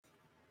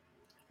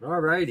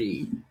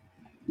Alrighty.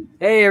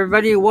 Hey,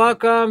 everybody,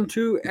 welcome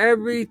to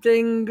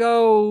Everything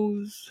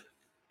Goes.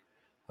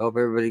 Hope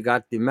everybody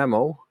got the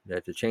memo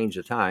that to change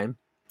the time.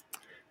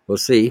 We'll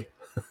see.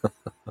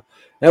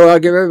 I'll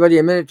give everybody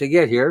a minute to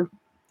get here.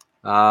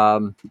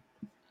 Um,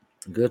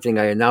 Good thing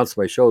I announced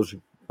my shows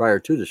prior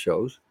to the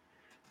shows.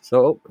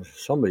 So,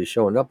 somebody's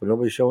showing up and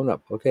nobody's showing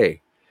up. Okay.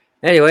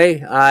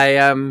 Anyway, I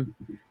am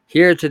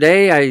here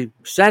today. I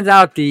sent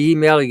out the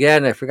email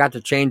again. I forgot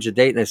to change the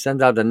date and I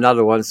sent out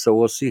another one. So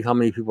we'll see how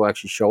many people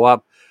actually show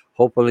up.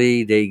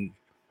 Hopefully they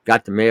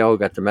got the mail,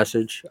 got the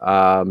message.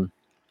 So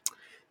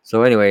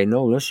anyway,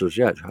 no listeners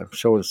yet. I'm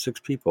showing 6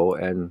 people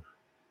and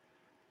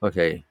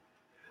okay.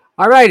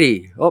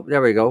 Alrighty. Oh,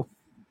 there we go.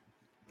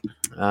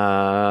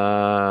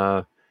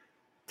 Uh,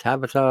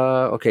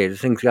 Tabitha. Okay, this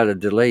thing's got a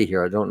delay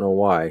here. I don't know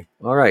why.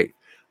 All right.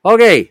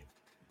 Okay.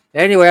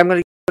 Anyway, I'm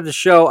going to get to the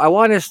show. I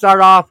want to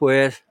start off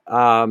with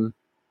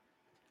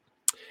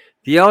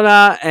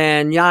Fiona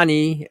and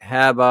Yanni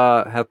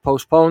have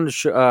postponed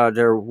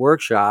their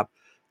workshop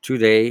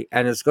today,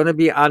 and it's going to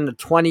be on the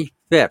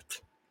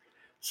 25th.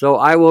 So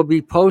I will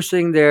be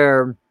posting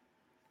the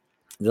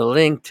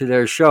link to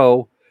their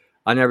show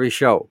on every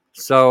show.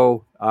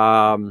 So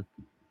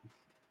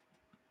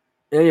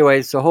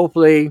anyway, so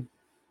hopefully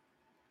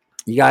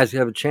you guys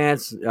have a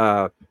chance,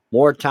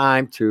 more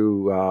time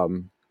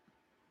to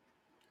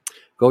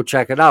go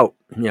check it out.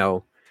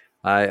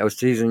 I was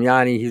teasing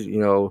Yanni. He's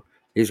going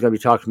to be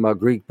talking about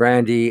Greek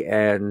brandy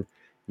and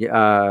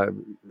uh,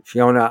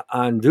 Fiona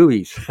on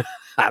Dewey's.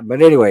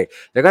 But anyway,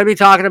 they're going to be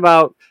talking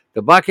about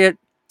the bucket,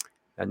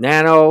 a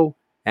nano,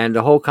 and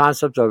the whole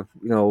concept of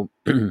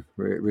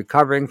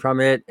recovering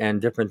from it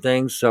and different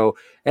things. So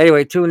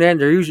anyway, tune in.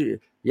 They're usually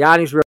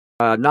Yanni's real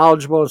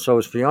knowledgeable, and so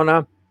is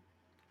Fiona.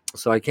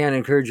 So I can't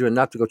encourage you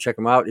enough to go check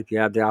them out if you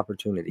have the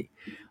opportunity.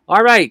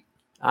 All right,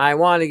 I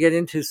want to get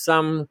into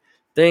some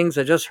things.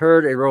 I just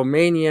heard a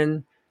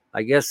Romanian,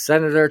 I guess,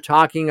 senator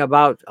talking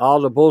about all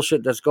the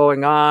bullshit that's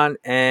going on,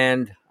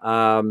 and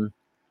I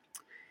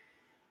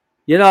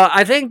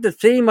think the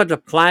theme of the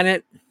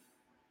planet,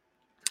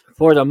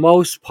 for the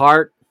most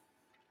part,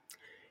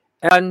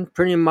 and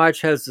pretty much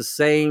has the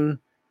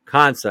same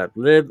concept: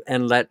 live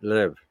and let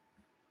live.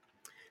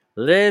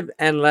 Live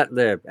and let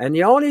live. And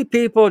the only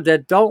people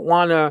that don't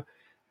want to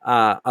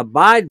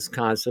abide this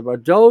concept are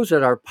those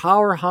that are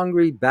power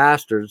hungry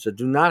bastards that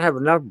do not have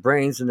enough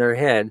brains in their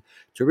head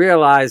to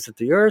realize that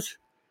the earth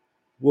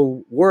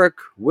will work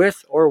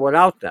with or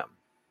without them,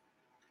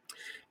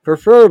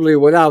 preferably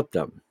without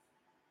them.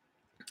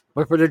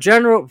 But for the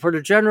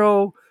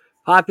general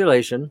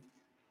population,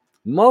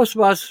 most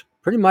of us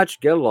pretty much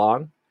get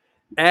along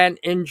and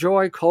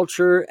enjoy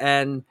culture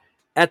and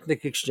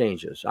ethnic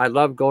exchanges. I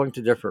love going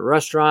to different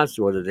restaurants,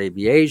 whether they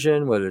be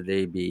Asian, whether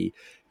they be,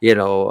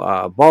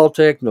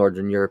 Baltic,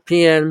 Northern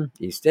European,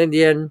 East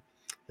Indian,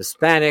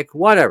 Hispanic,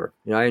 whatever.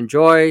 I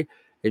enjoying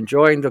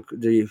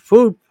the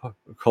food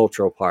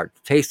cultural part,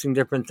 tasting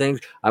different things.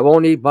 I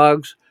won't eat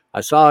bugs. I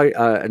saw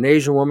an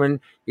Asian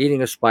woman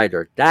eating a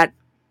spider.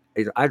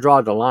 I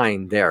draw the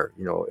line there.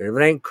 If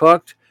it ain't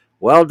cooked,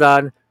 well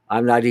done.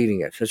 I'm not eating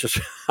it. It's just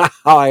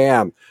how I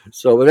am.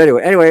 So, but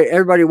anyway,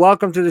 everybody,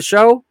 welcome to the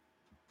show.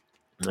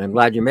 I'm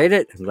glad you made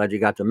it. I'm glad you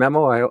got the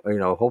memo.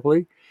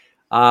 Hopefully.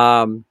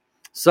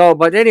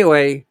 But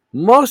anyway,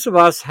 most of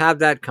us have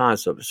that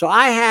concept. So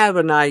I have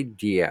an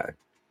idea.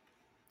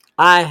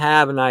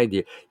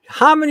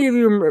 How many of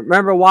you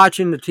remember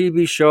watching the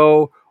TV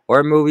show or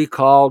a movie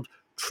called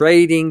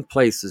Trading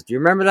Places? Do you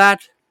remember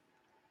that?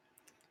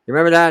 You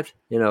remember that?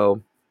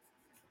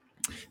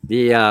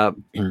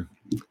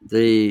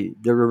 The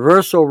the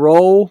reversal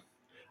role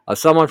of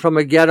someone from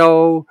a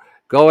ghetto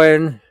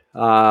going.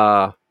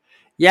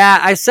 Yeah,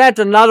 I sent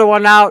another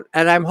one out,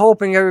 and I'm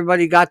hoping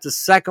everybody got the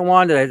second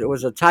one. That it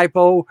was a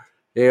typo.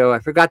 I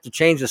forgot to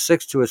change the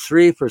 6 to a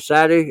 3 for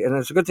Saturday, and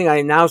it's a good thing I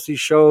announced these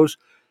shows,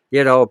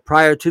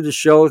 prior to the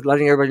shows,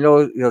 letting everybody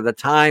know, the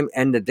time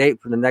and the date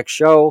for the next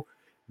show.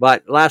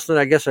 But last night,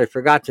 I guess I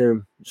forgot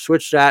to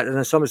switch that, and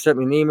then somebody sent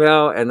me an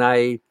email, and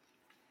I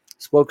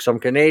spoke some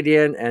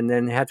Canadian, and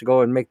then had to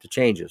go and make the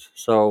changes.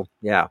 So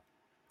yeah.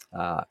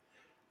 Uh,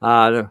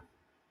 uh,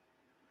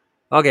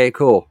 Okay,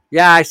 cool.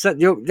 Yeah, I said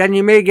you. Then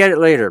you may get it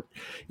later.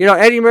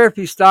 Eddie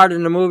Murphy starred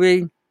in the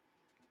movie,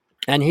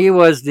 and he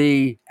was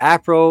the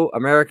Afro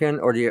American,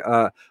 or the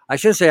I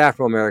shouldn't say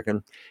Afro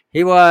American.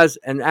 He was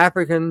an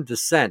African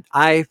descent.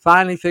 I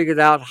finally figured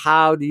out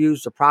how to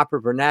use the proper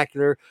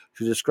vernacular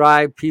to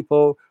describe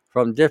people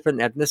from different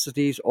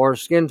ethnicities or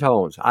skin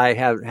tones. I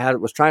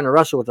was trying to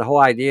wrestle with the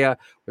whole idea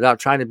without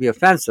trying to be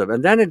offensive,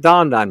 and then it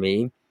dawned on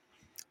me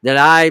that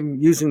I'm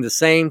using the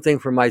same thing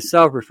for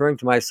myself, referring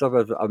to myself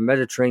as of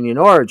Mediterranean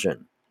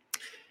origin.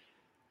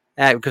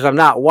 Because I'm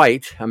not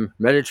white, I'm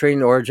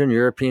Mediterranean origin,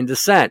 European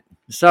descent.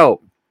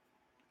 So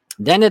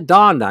then it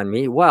dawned on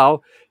me,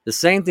 well, the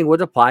same thing would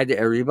apply to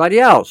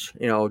everybody else,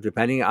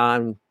 depending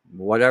on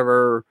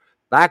whatever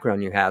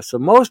background you have. So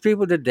most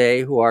people today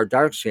who are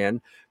dark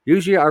skinned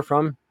usually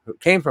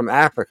came from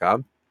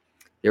Africa.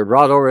 They were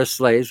brought over as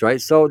slaves,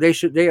 right? So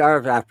they are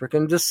of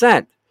African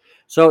descent.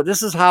 So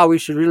this is how we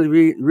should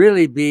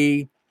really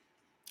be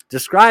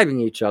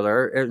describing each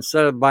other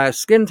instead of by a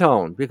skin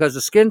tone, because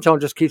the skin tone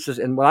just keeps us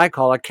in what I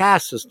call a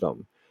caste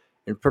system,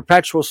 in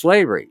perpetual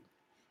slavery.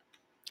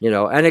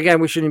 And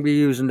again, we shouldn't be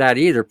using that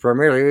either.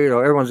 Primarily,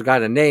 everyone's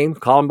got a name.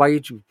 Call them by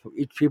each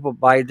people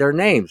by their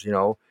names.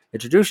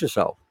 Introduce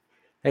yourself.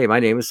 Hey,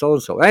 my name is so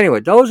and so. Anyway,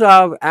 those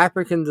are of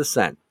African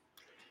descent.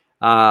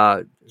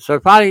 So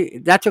probably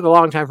that took a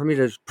long time for me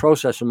to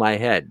process in my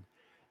head.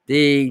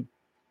 The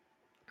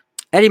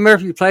Eddie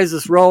Murphy plays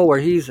this role where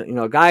he's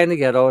a guy in the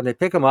ghetto, and they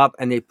pick him up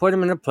and they put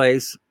him in a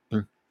place.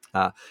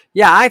 Yeah,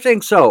 I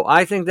think so.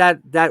 I think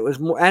that was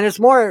more, and it's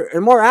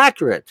more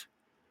accurate.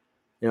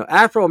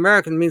 Afro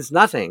American means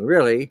nothing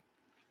really.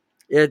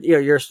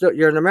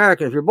 You're an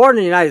American. If you're born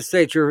in the United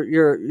States,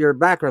 your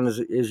background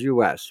is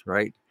U.S.,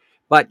 right?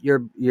 But I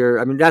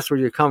mean, that's where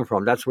you come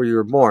from. That's where you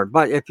were born.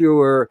 But if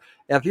you're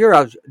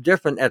of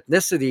different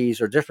ethnicities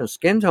or different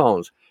skin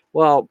tones,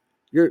 well,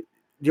 the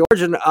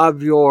origin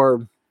of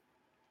your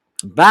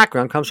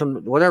background comes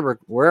from wherever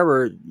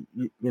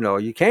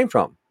you came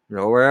from.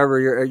 Wherever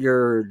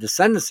your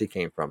descendancy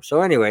came from.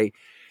 So anyway,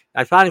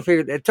 I finally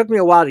figured it took me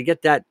a while to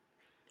get that,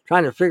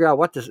 trying to figure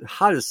out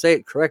how to say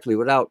it correctly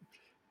without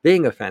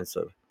being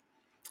offensive.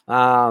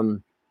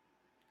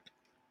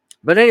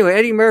 But anyway,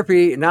 Eddie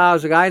Murphy now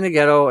is a guy in the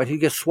ghetto, and he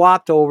gets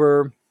swapped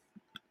over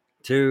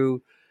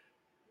to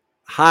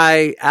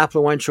high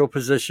affluential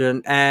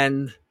position,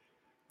 and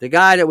the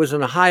guy that was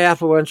in a high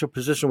affluential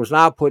position was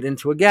now put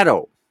into a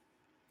ghetto,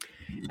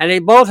 and they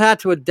both had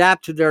to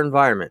adapt to their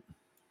environment.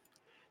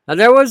 Now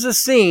there was a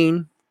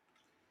scene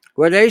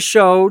where they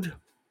showed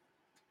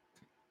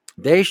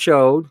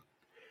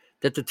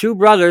that the two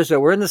brothers that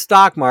were in the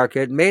stock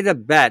market made a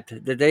bet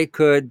that they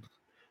could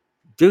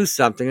do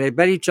something. They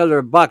bet each other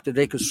a buck that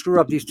they could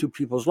screw up these two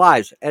people's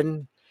lives,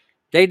 and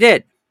they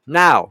did.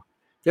 Now,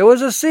 there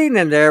was a scene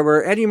in there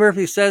where Eddie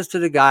Murphy says to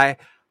the guy,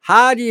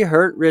 "How do you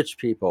hurt rich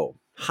people?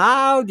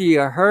 How do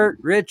you hurt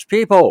rich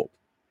people?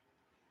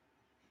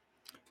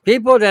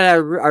 People that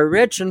are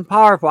rich and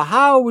powerful,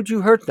 how would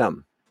you hurt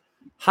them?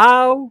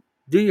 How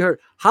do you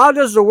hurt? How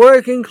does the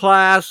working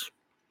class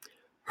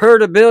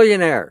hurt a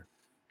billionaire?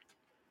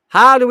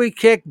 How do we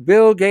kick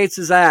Bill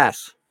Gates'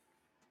 ass?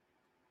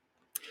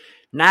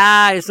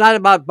 Nah, it's not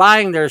about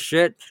buying their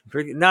shit.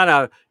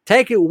 No.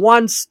 Take it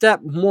one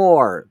step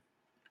more.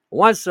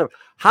 One step.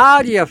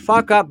 How do you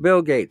fuck up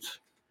Bill Gates?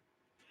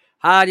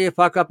 How do you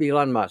fuck up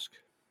Elon Musk?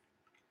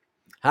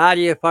 How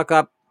do you fuck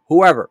up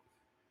whoever?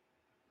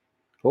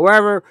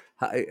 Whoever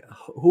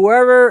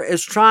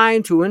is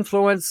trying to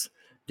influence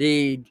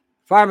the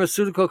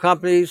pharmaceutical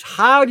companies,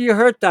 how do you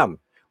hurt them?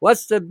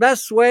 What's the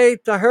best way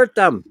to hurt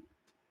them?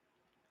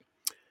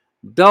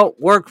 Don't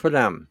work for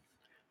them.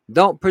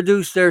 Don't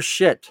produce their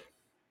shit.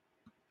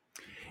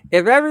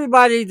 If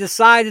everybody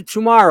decided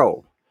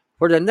tomorrow,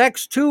 for the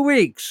next 2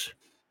 weeks,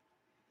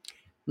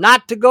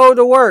 not to go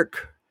to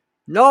work,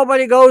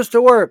 nobody goes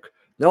to work,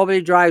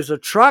 nobody drives a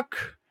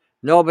truck,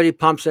 nobody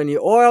pumps any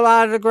oil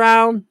out of the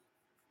ground,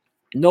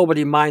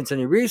 nobody mines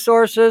any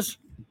resources,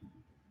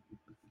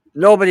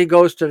 nobody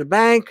goes to the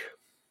bank,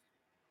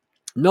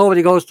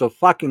 nobody goes to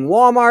fucking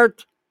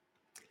Walmart,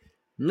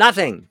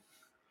 nothing.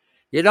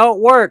 You don't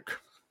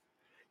work.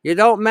 You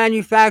don't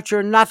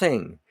manufacture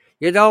nothing.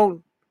 You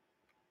don't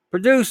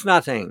produce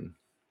nothing.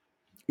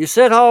 You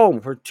sit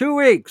home for 2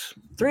 weeks,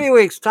 3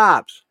 weeks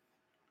tops,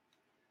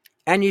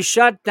 and you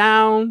shut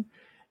down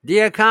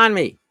the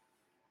economy.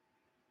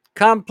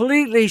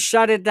 Completely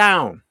shut it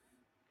down.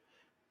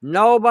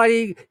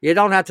 You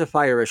don't have to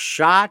fire a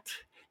shot.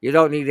 You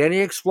don't need any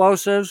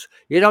explosives.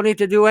 You don't need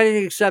to do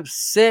anything except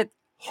sit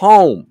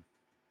home.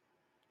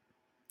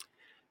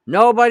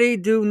 Nobody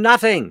do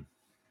nothing.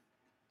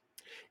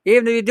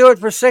 Even if you do it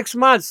for 6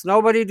 months,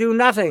 nobody do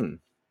nothing.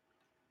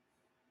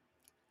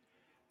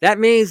 That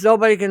means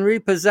nobody can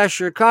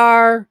repossess your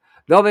car.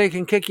 Nobody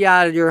can kick you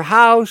out of your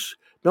house.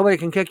 Nobody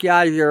can kick you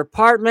out of your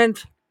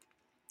apartment.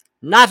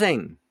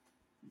 Nothing.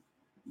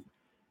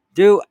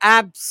 Do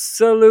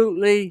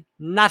absolutely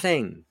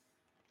nothing.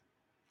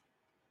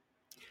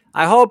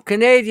 I hope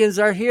Canadians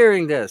are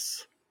hearing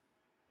this.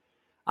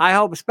 I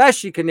hope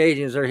especially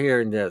Canadians are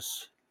hearing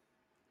this.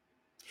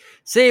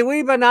 See,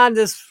 we've been on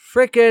this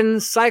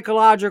freaking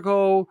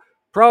psychological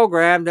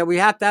program that we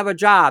have to have a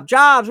job.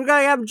 Jobs, we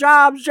gotta have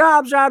jobs.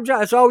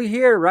 That's all we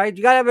hear, right?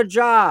 You gotta have a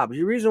job.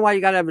 The reason why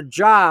you gotta have a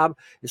job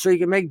is so you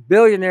can make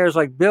billionaires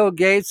like Bill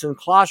Gates and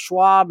Klaus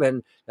Schwab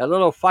and that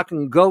little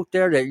fucking goat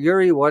there, that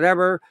Yuri,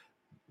 whatever,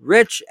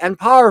 rich and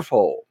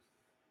powerful.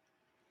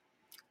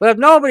 But if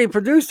nobody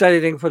produced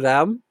anything for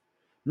them,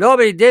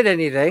 nobody did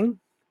anything,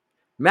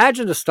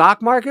 imagine the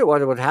stock market,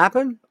 what would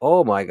happen?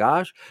 Oh my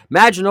gosh.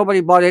 Imagine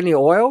nobody bought any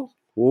oil.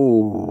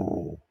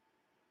 Ooh.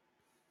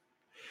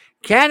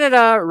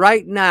 Canada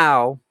right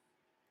now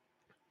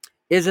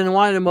is in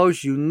one of the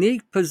most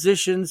unique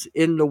positions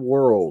in the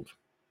world.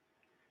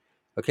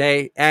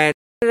 Okay? And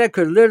Canada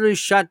could literally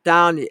shut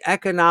down the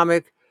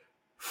economic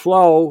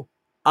flow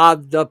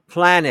of the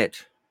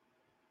planet.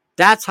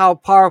 That's how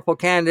powerful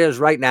Canada is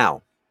right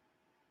now.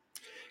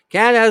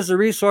 Canada has the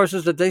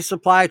resources that they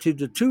supply to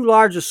the two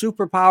largest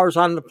superpowers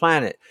on the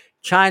planet,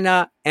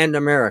 China and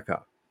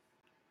America.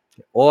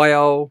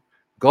 Oil,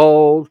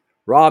 gold,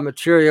 raw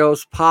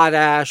materials,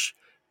 potash,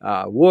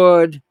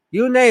 wood,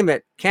 you name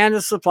it.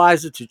 Canada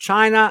supplies it to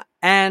China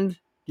and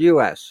the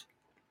U.S.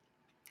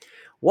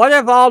 What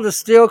if all the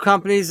steel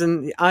companies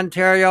in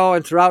Ontario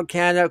and throughout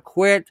Canada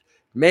quit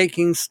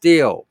making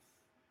steel?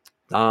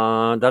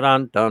 Dun, dun,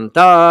 dun, dun,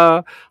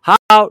 dun. How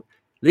about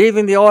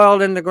leaving the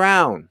oil in the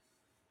ground?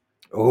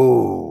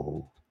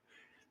 Oh,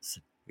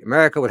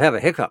 America would have a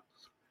hiccup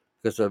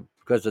because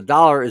the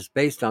dollar is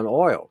based on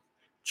oil.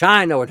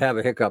 China would have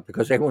a hiccup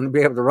because they wouldn't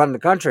be able to run the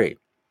country.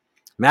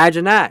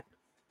 Imagine that.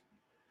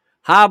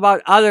 How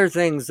about other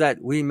things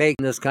that we make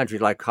in this country,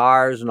 like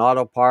cars and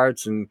auto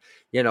parts and,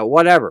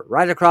 whatever,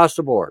 right across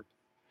the board?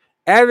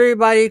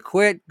 Everybody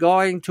quit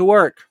going to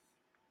work.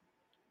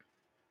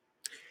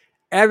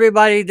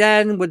 Everybody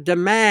then would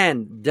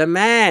demand,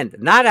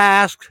 not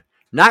ask,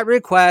 not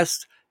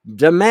request,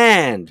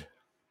 demand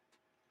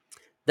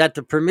that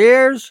the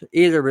premiers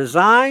either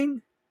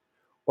resign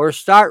or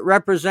start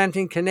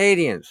representing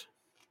Canadians.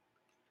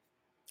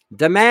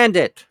 Demand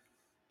it.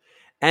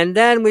 And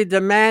then we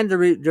demand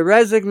the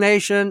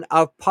resignation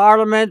of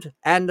Parliament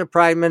and the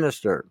Prime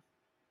Minister.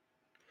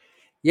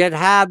 Yet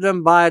have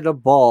them by the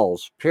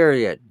balls,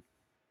 period.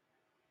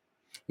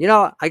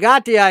 I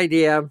got the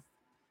idea.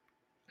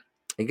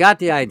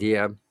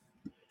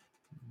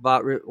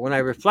 But when I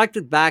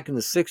reflected back in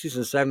the 60s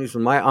and 70s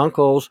when my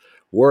uncles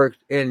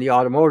worked in the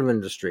automotive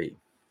industry.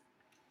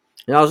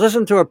 I was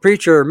listening to a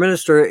preacher,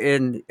 minister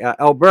in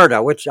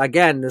Alberta, which,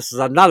 again, this is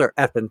another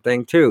effing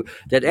thing, too,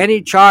 that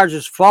any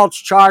charges, false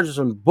charges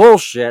and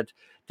bullshit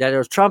that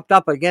was trumped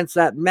up against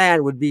that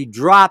man would be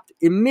dropped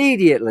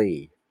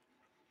immediately.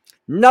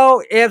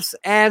 No ifs,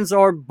 ands,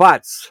 or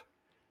buts.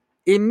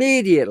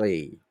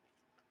 Immediately.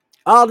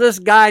 All this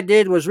guy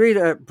did was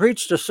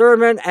preached a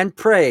sermon and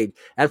prayed.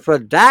 And for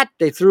that,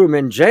 they threw him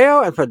in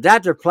jail. And for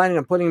that, they're planning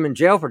on putting him in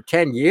jail for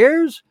 10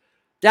 years?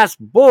 That's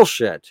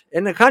bullshit.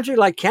 In a country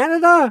like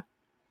Canada,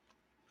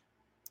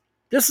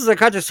 this is a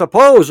country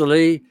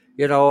supposedly,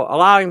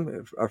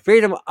 allowing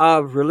freedom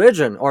of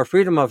religion or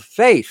freedom of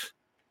faith.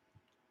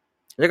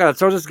 They're going to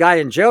throw this guy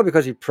in jail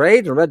because he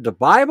prayed and read the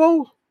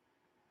Bible?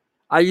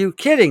 Are you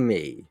kidding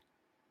me?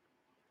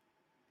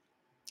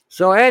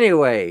 So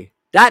anyway,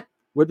 that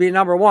would be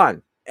number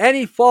one.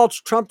 Any false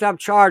trumped up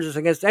charges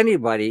against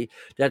anybody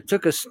that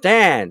took a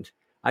stand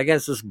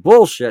against this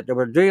bullshit that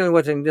we're dealing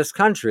with in this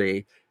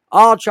country,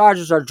 all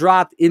charges are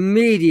dropped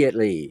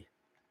immediately.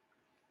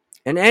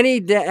 And any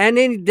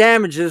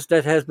damages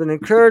that has been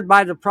incurred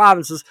by the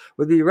provinces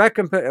would be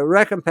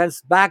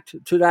recompensed back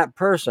to that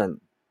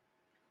person.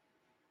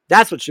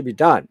 That's what should be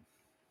done.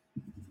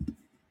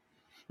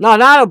 No,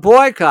 not a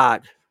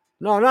boycott.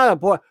 No, not a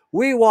boycott.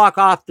 We walk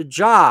off the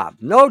job.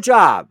 No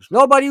jobs.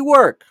 Nobody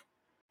work.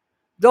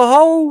 The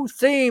whole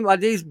theme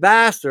of these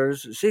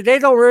bastards, see, they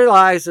don't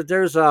realize that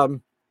there's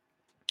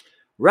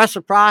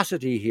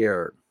reciprocity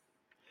here.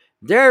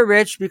 They're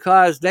rich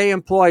because they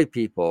employ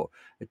people.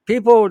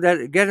 People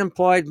that get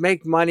employed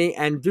make money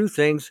and do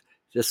things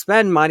to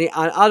spend money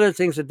on other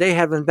things that they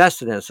have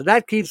invested in. So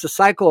that keeps the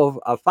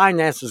cycle of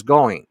finances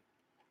going.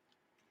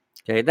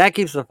 Okay, that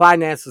keeps the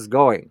finances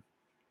going.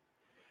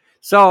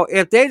 So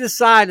if they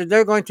decide that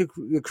they're going to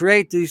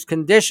create these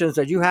conditions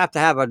that you have to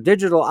have a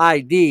digital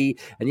ID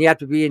and you have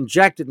to be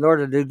injected in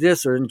order to do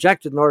this or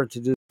injected in order to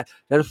do that,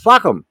 then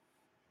fuck them.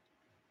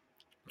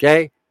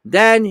 Okay?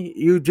 Then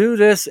you do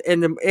this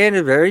in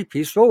a very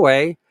peaceful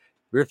way.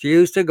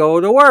 Refuse to go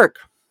to work.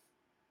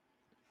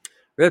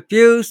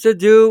 Refuse to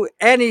do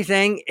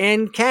anything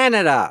in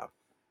Canada.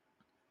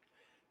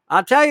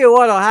 I'll tell you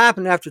what will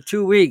happen after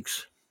 2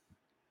 weeks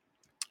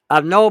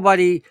of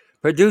nobody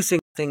producing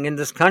anything in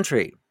this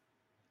country.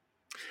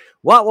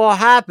 What will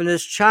happen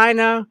is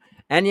China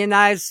and the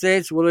United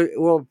States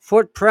will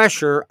put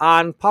pressure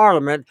on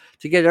Parliament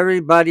to get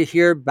everybody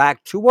here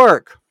back to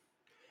work.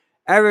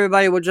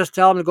 Everybody will just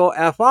tell them to go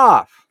F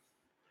off.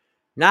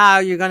 Now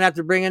you're going to have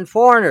to bring in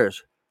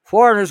foreigners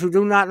who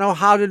do not know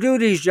how to do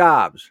these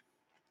jobs.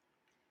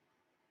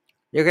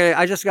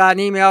 I just got an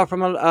email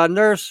from a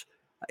nurse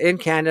in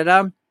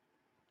Canada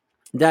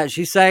that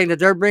she's saying that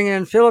they're bringing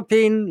in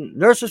Philippine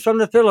nurses from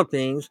the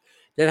Philippines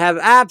that have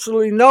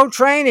absolutely no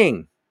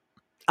training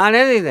on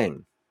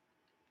anything.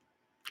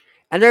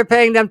 And they're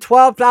paying them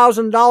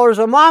 $12,000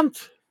 a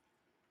month.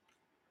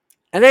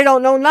 And they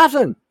don't know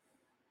nothing.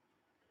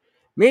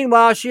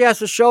 Meanwhile, she has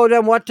to show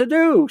them what to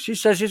do. She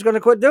says she's going to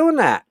quit doing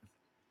that.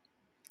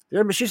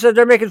 She said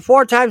they're making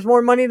 4 times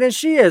more money than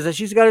she is, and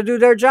she's got to do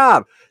their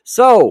job.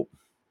 So,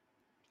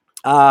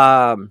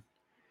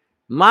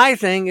 my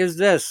thing is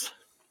this.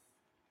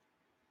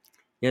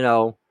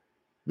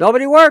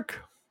 Nobody work.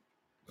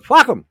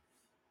 Fuck them.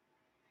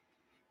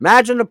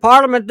 Imagine the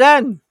Parliament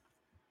then.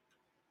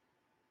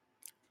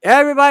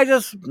 Everybody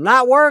just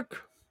not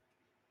work.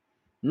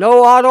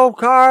 No auto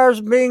cars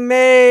being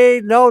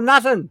made. No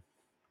nothing.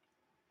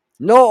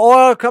 No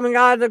oil coming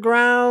out of the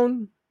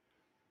ground.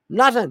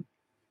 Nothing.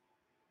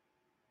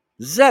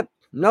 Zip.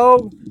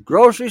 No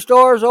grocery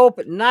stores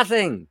open.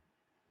 Nothing.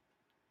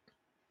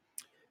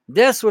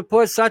 This would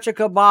put such a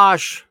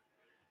kibosh,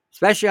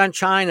 especially on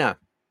China.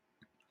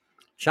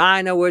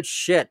 China would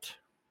shit.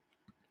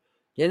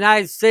 The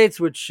United States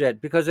would shit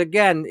because,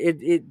 again,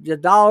 the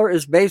dollar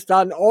is based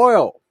on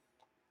oil.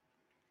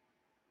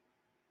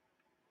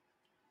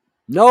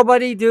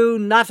 Nobody do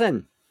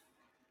nothing.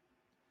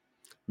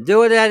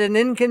 Do it at an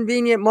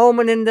inconvenient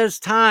moment in this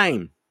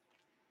time.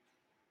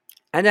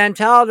 And then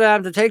tell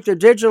them to take their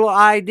digital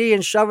ID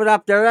and shove it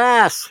up their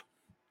ass.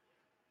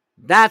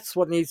 That's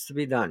what needs to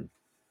be done.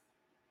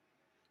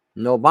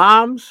 No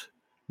bombs,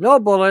 no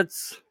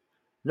bullets,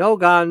 no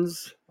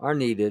guns are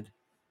needed.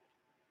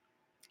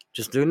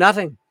 Just do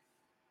nothing.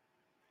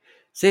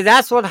 See,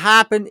 that's what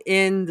happened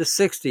in the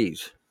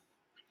 60s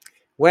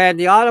when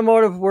the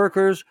automotive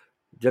workers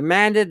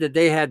demanded that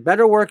they had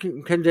better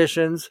working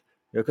conditions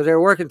because they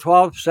were working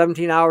 12,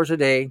 17 hours a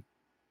day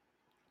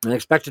and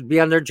expected to be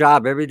on their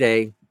job every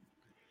day.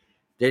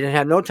 They didn't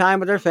have no time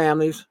with their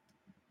families.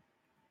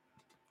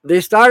 They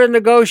started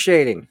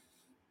negotiating,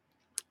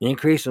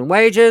 increase in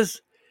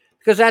wages,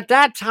 because at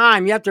that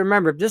time, you have to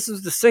remember, this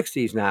is the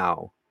 60s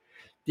now.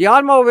 The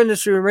automotive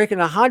industry were making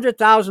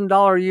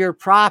 $100,000 a year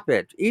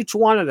profit. Each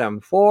one of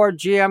them, Ford,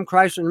 GM,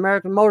 Chrysler, and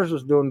American Motors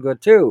was doing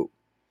good too.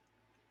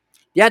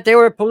 Yet they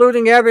were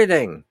polluting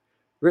everything.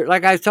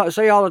 Like I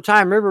say all the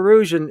time, River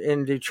Rouge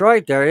in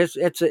Detroit there,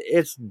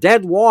 it's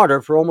dead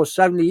water for almost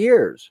 70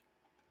 years.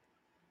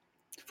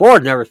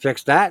 Ford never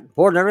fixed that.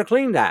 Ford never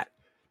cleaned that.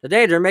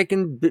 Today they're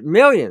making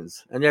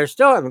millions, and they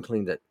still haven't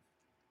cleaned it.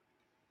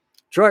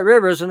 Detroit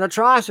River is an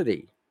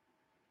atrocity,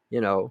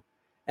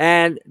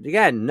 And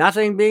again,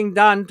 nothing being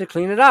done to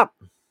clean it up.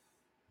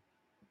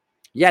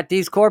 Yet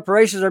these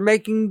corporations are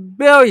making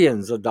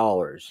billions of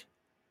dollars.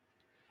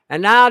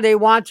 And now they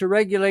want to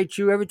regulate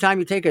you every time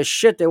you take a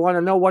shit. They want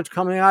to know what's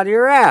coming out of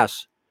your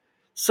ass.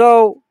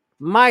 So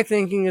my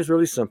thinking is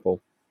really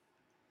simple.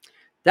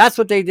 That's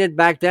what they did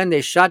back then. They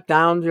shut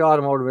down the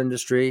automotive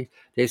industry.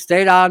 They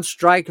stayed on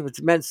strike. If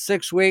it meant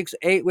 6 weeks,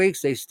 8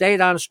 weeks, they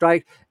stayed on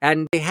strike.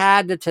 And they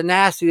had the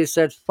tenacity. They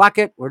said, fuck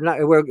it.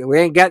 We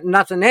ain't getting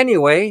nothing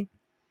anyway.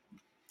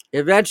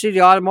 Eventually,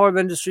 the automotive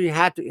industry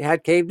had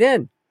caved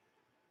in.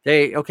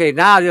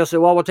 Now they'll say,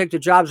 well, we'll take the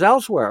jobs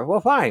elsewhere. Well,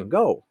 fine,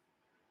 go.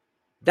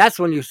 That's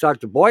when you start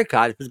to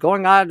boycott. If it's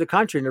going out of the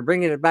country and they're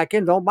bringing it back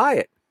in, don't buy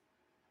it.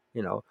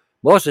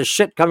 Most of the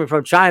shit coming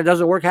from China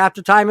doesn't work half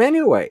the time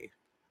anyway.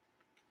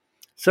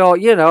 So,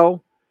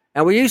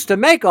 and we used to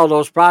make all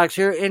those products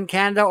here in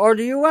Canada or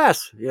the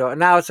U.S., and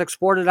now it's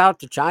exported out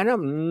to China.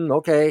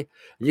 Okay.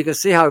 You can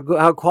see how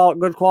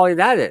good quality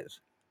that is.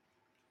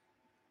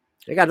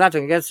 They got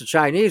nothing against the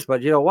Chinese,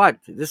 but you know what?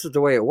 This is the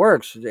way it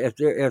works. If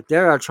they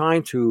are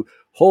trying to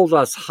hold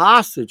us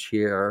hostage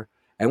here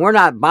and we're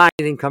not buying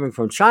anything coming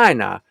from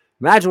China,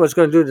 imagine what it's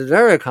going to do to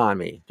their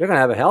economy. They're going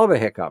to have a hell of a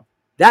hiccup.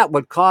 That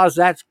would cause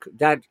the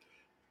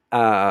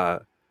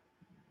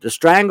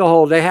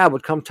stranglehold they have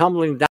would come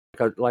tumbling down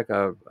like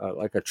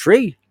a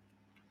tree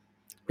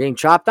being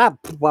chopped up.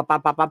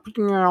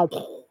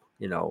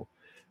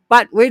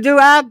 But we do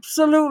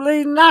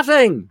absolutely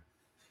nothing.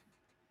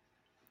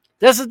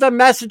 This is the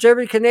message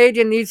every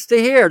Canadian needs to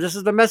hear. This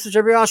is the message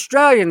every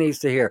Australian needs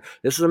to hear.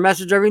 This is the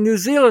message every New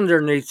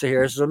Zealander needs to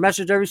hear. This is a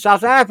message every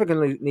South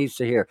African needs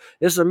to hear.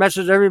 This is a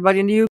message everybody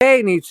in the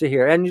UK needs to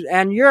hear,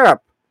 and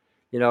Europe.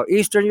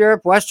 Eastern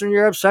Europe, Western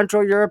Europe,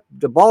 Central Europe,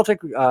 the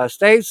Baltic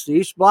states, the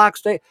East Bloc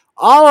state,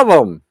 all of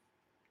them.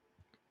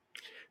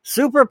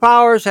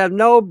 Superpowers have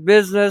no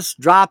business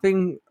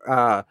dropping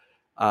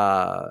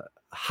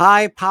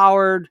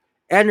high-powered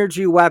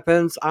energy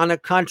weapons on a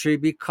country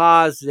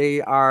because they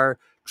are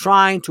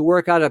trying to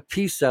work out a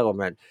peace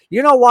settlement.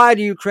 You know why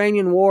the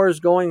Ukrainian war is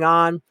going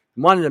on?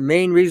 One of the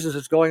main reasons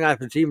it's going on,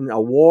 if it's even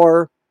a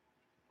war,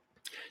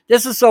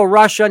 this is so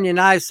Russia and the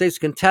United States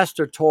can test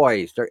their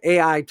toys, their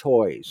AI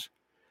toys.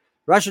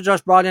 Russia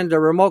just brought in the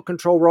remote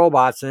control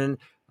robots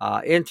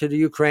into the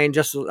Ukraine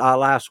just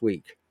last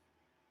week.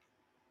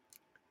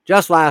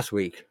 Just last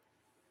week.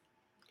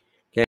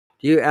 Okay,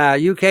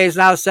 the UK is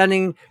now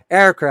sending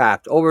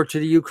aircraft over to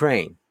the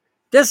Ukraine.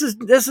 This is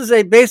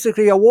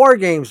basically a war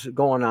games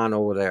going on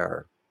over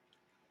there.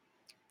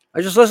 I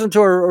just listened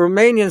to a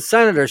Romanian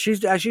senator.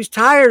 She's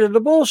tired of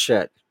the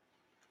bullshit.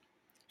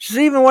 She says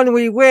even when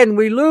we win,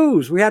 we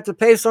lose. We have to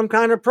pay some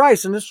kind of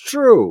price, and it's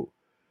true.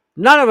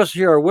 None of us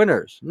here are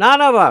winners.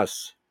 None of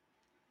us.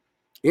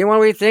 Even when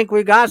we think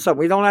we got something,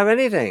 we don't have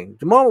anything.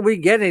 The moment we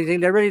get anything,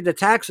 they're ready to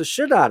tax the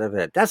shit out of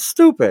it. That's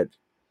stupid.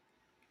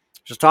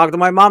 Just talking to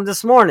my mom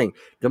this morning.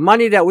 The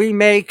money that we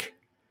make,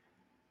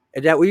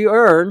 that we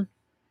earn,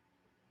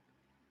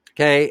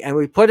 okay, and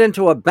we put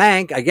into a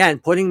bank, again,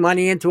 putting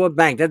money into a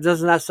bank.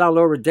 Doesn't that sound a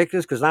little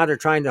ridiculous? Because now they're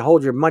trying to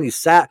hold your money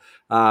what's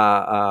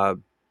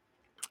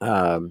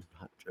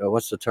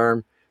the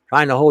term?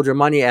 Trying to hold your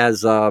money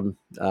as not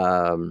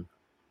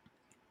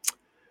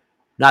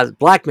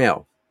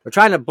blackmail. They're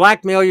trying to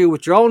blackmail you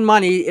with your own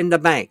money in the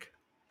bank.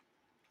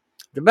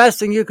 The best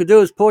thing you could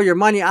do is pull your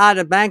money out of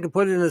the bank and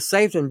put it in a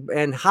safe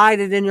and hide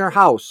it in your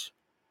house.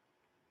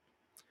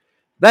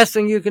 Best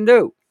thing you can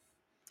do.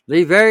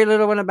 Leave very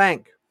little in a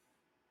bank.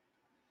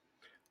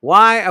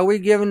 Why are we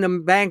giving the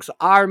banks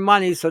our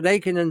money so they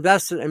can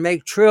invest it and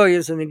make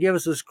trillions and then give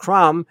us this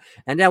crumb,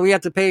 and then we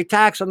have to pay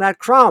tax on that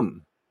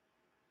crumb?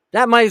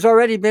 That money's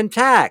already been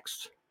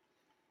taxed.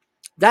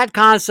 That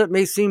concept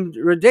may seem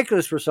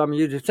ridiculous for some of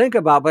you to think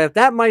about, but if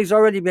that money's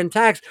already been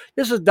taxed,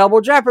 this is double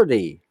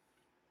jeopardy.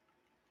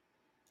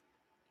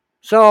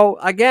 So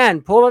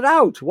again, pull it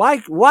out.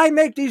 Why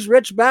make these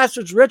rich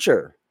bastards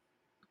richer?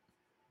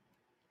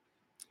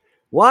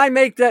 Why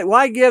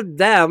give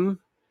them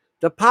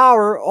the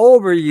power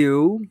over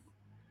you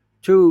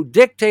to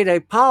dictate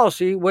a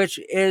policy which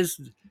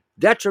is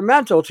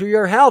detrimental to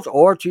your health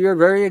or to your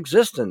very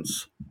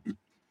existence?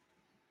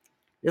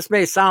 This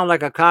may sound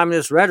like a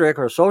communist rhetoric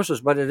or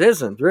socialist, but it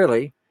isn't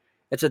really.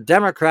 It's a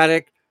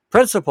democratic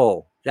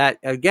principle that,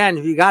 again,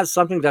 if you got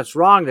something that's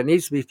wrong that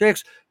needs to be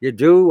fixed, you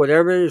do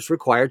whatever is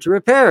required to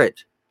repair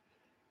it.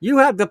 You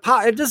have the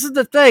power. This is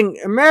the thing.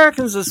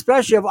 Americans,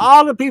 especially of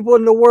all the people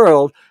in the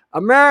world,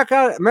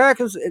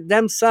 Americans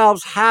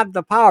themselves have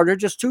the power. They're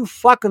just too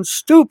fucking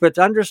stupid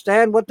to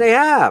understand what they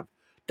have.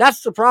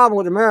 That's the problem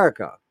with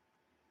America.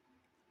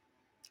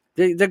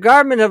 The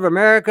government of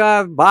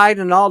America,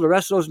 Biden, and all the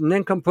rest of those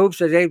nincompoops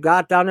that they've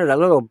got down there, that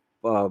little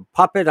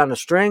puppet on a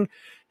string,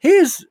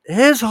 his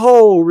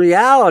whole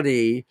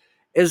reality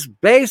is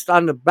based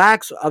on the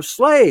backs of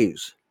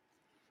slaves.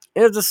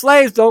 And if the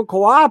slaves don't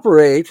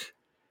cooperate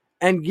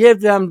and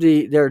give them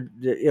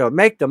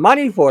make the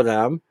money for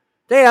them,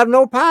 they have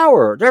no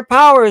power. Their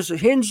power is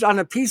hinged on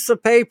a piece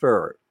of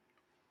paper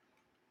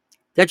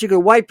that you could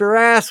wipe your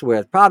ass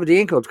with. Probably the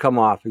ink would come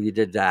off if you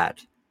did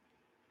that.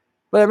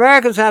 But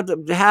Americans have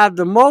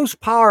the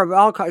most power of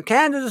all.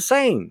 Canada's the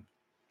same.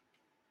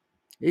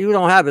 You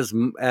don't have as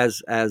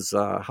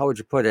how would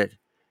you put it?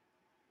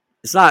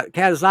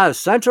 Canada's not as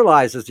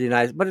centralized as the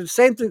United States, but it's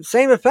the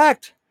same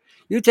effect.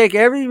 You take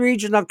every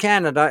region of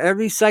Canada,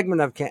 every segment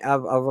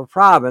of a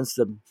province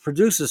that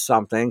produces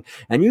something,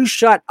 and you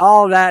shut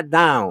all that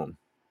down.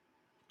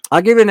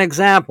 I'll give you an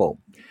example.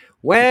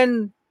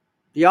 When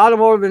the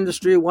automotive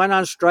industry went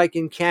on strike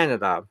in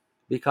Canada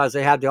because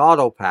they had the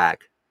auto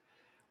pack,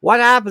 what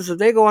happens if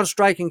they go on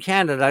strike in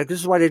Canada? This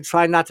is why they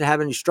try not to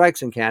have any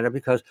strikes in Canada,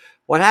 because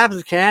what happens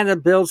is Canada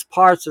builds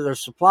parts that are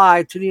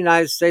supplied to the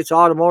United States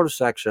automotive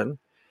section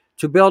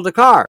to build the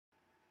car.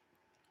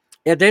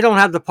 If they don't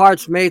have the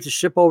parts made to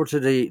ship over to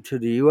the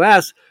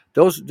U.S.,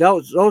 those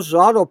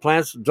auto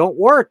plants don't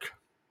work.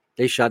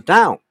 They shut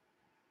down.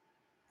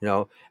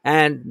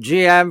 And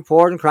GM,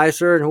 Ford, and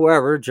Chrysler, and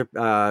whoever,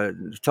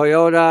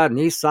 Toyota,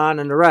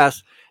 Nissan, and the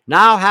rest,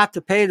 now have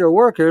to pay their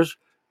workers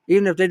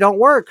even if they don't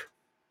work.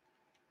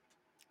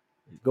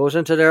 It goes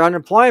into their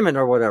unemployment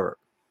or whatever.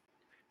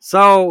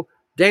 So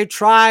they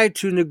try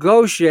to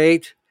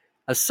negotiate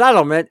a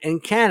settlement in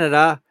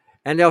Canada,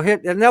 and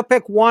they'll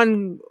pick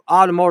one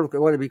automotive,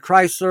 whether it be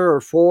Chrysler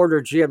or Ford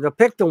or GM. They'll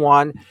pick the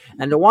one,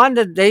 and the one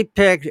that they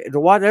pick,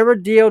 whatever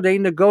deal they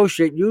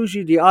negotiate,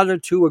 usually the other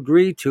two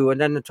agree to, and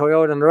then the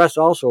Toyota and the rest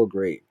also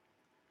agree.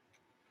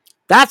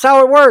 That's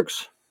how it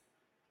works.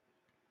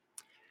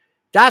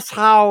 That's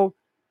how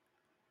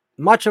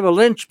much of a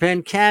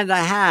linchpin Canada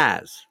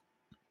has.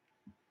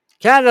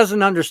 Canada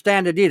doesn't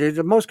understand it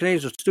either. Most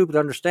Canadians are stupid to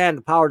understand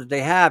the power that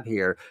they have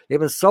here. They've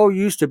been so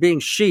used to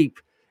being sheep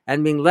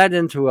and being led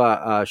into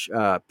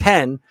a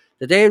pen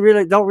that they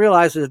really don't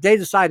realize that if they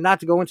decide not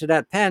to go into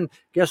that pen,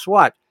 guess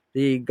what?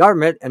 The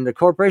government and the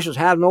corporations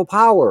have no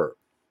power.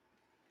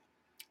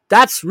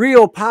 That's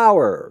real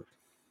power.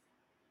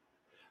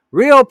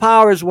 Real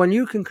power is when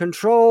you can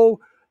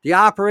control the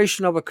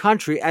operation of a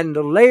country, and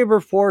the labor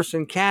force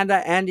in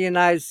Canada and the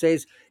United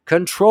States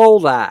control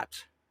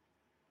that.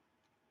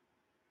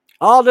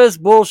 All this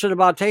bullshit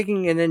about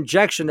taking an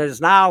injection that is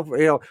now,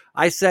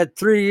 I said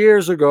 3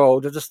 years ago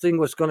that this thing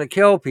was going to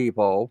kill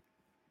people.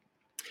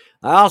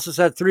 I also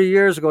said 3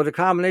 years ago the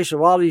combination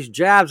of all these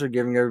jabs they're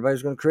giving everybody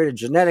is going to create a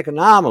genetic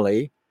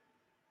anomaly,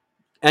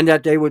 and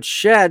that they would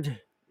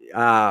shed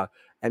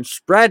and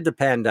spread the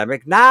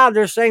pandemic. Now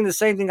they're saying the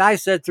same thing I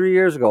said 3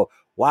 years ago.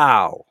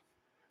 Wow.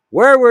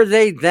 Where were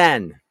they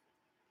then?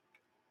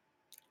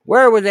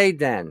 Where were they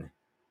then?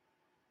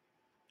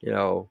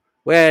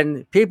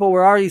 When people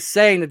were already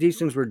saying that these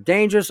things were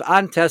dangerous,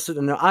 untested,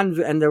 and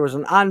there was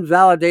an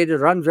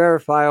unvalidated or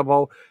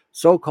unverifiable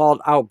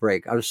so-called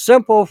outbreak, a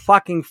simple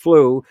fucking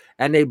flu,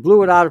 and they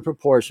blew it out of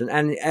proportion.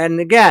 And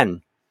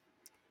again,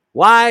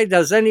 why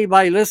does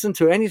anybody listen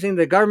to anything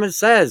the government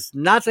says?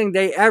 Nothing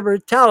they ever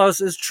tell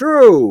us is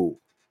true.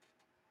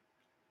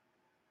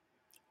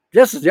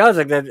 This is the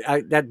other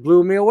thing that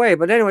blew me away.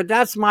 But anyway,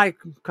 that's my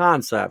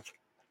concept.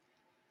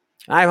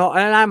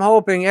 I'm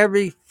hoping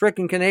every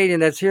freaking Canadian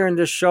that's hearing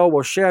this show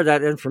will share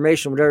that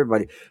information with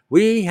everybody.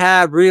 We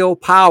have real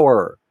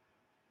power.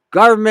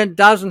 Government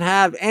doesn't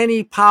have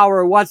any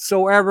power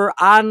whatsoever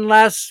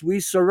unless we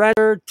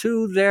surrender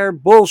to their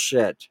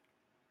bullshit.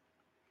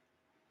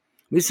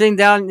 We seen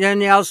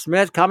Danielle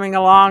Smith coming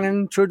along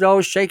and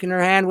Trudeau shaking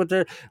her hand with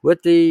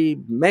the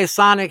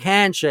Masonic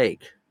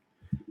handshake.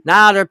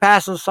 Now they're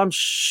passing some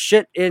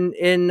shit in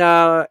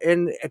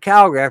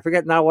Calgary. I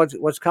forget now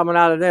what's coming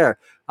out of there.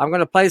 I'm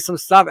gonna play some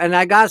stuff, and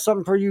I got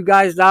something for you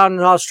guys down in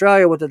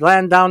Australia with the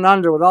land down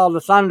under with all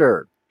the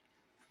thunder.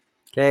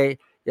 Okay,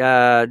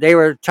 they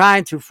were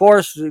trying to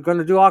force, going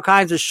to do all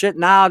kinds of shit.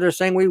 Now they're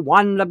saying we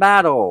won the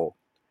battle.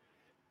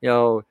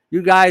 You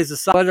guys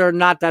decide whether or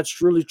not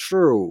that's really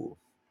true.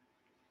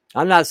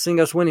 I'm not seeing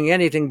us winning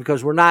anything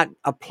because we're not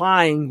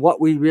applying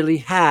what we really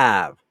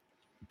have.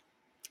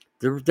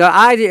 The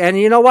idea, and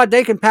you know what?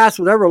 They can pass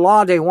whatever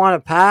law they want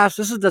to pass.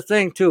 This is the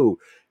thing, too.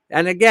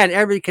 And again,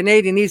 every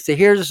Canadian needs to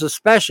hear this,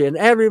 especially, and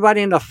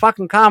everybody in the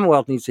fucking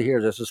Commonwealth needs to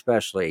hear this,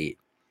 especially.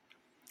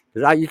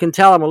 You can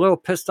tell I'm a little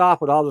pissed off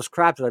with all this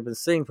crap that I've been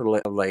seeing for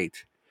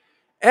late.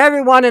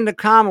 Everyone in the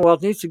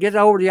Commonwealth needs to get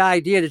over the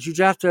idea that you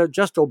have to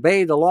just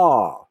obey the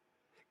law.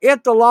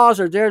 If the laws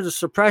are there to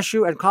suppress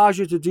you and cause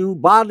you to do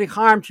bodily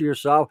harm to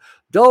yourself,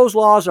 those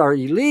laws are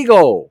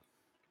illegal.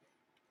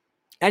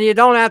 And you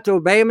don't have to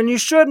obey them, and you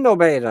shouldn't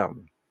obey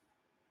them.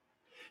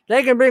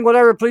 They can bring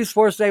whatever police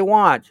force they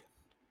want.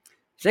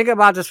 Think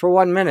about this for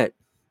 1 minute.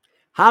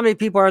 How many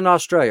people are in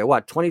Australia?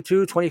 What,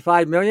 22,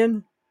 25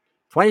 million?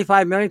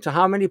 25 million to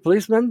how many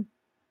policemen?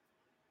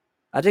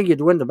 I think you'd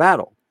win the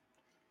battle.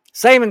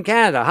 Same in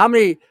Canada. How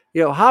many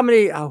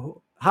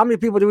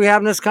people do we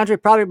have in this country?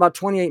 Probably about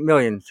 28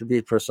 million to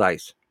be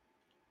precise.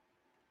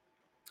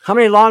 How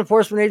many law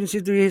enforcement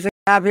agencies do you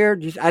have here?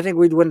 I think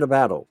we'd win the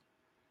battle.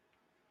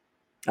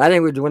 You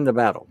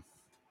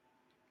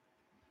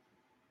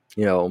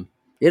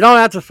don't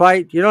have to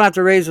fight. You don't have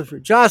to raise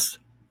it. Just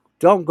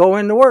don't go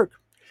into work.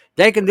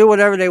 They can do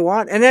whatever they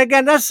want. And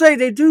again, let's say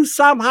they do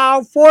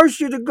somehow force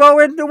you to go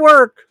into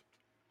work.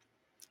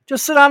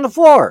 Just sit on the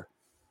floor.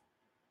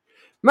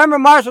 Remember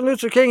Martin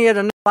Luther King, he had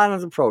a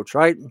nonviolent approach,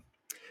 right?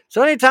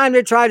 So anytime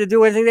they tried to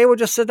do anything, they would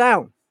just sit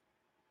down.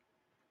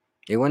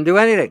 They wouldn't do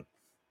anything.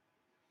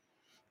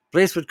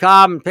 Police would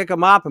come and pick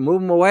them up and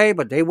move them away,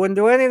 but they wouldn't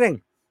do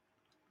anything.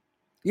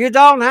 You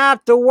don't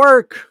have to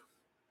work.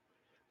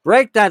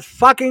 Break that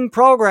fucking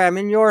program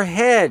in your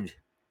head.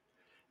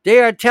 They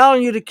are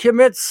telling you to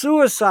commit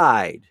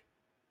suicide.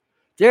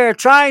 They are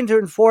trying to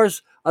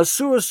enforce a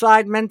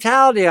suicide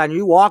mentality on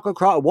you. Walk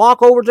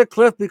over the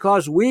cliff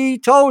because we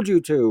told you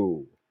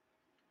to.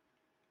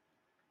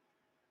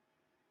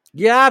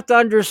 You have to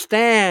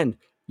understand,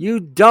 you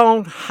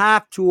don't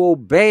have to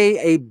obey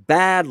a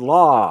bad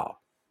law.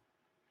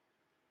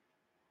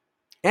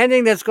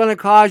 Anything that's going to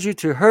cause you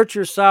to hurt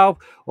yourself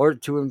or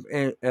to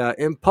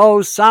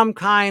impose some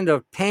kind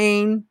of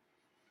pain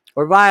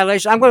or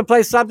violation. I'm going to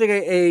play something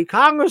a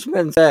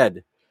congressman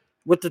said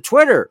with the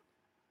Twitter.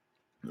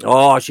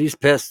 Oh, she's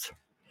pissed.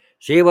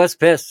 She was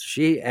pissed.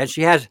 She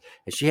had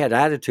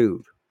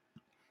attitude.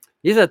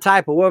 These are the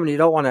type of women you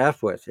don't want to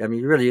F with. I mean,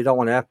 you don't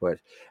want to F with.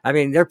 I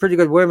mean, they're pretty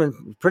good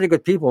women, pretty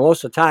good people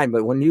most of the time,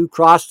 but when you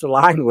cross the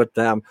line with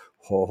them,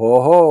 ho,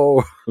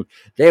 ho, ho,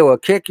 they will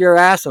kick your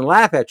ass and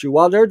laugh at you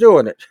while they're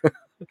doing it.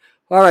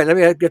 All right, let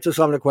me get to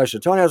some of the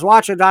questions. Tony, I was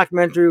watching a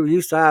documentary. We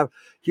used to have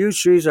huge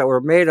trees that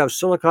were made of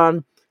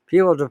silicon.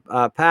 People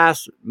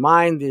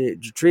mine the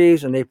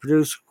trees, and they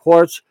produce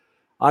quartz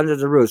under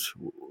the roots.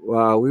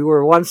 We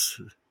were once...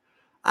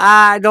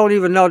 I don't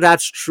even know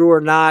that's true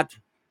or not.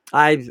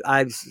 I've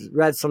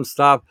read some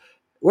stuff.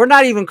 We're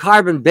not even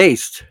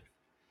carbon-based.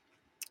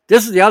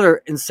 This is the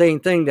other insane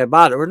thing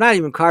about it. We're not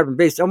even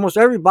carbon-based. Almost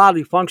every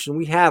bodily function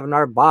we have in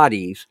our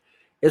bodies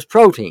is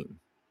protein.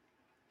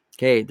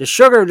 Okay, the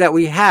sugar that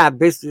we have,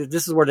 basically,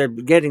 this is where they're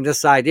getting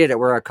this idea that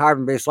we're a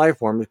carbon-based life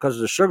form because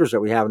of the sugars that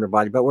we have in our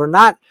body. But we're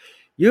not.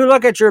 You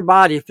look at your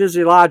body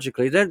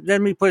physiologically.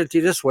 Let me put it to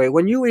you this way.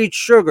 When you eat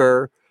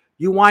sugar,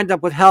 you wind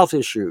up with health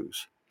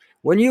issues.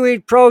 When you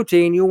eat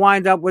protein, you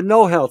wind up with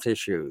no health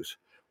issues.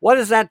 What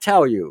does that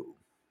tell you?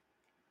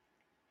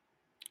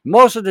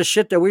 Most of the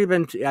shit that we've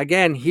been,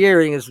 again,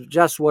 hearing is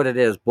just what it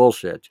is,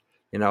 bullshit.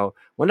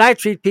 When I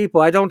treat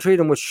people, I don't treat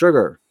them with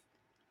sugar.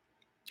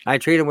 I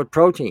treat them with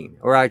protein,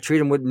 or I treat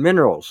them with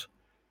minerals,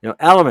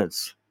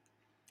 elements.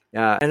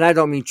 And I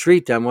don't mean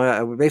treat them.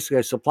 Basically,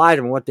 I supply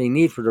them what they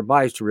need for their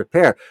bodies to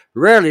repair.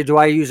 Rarely do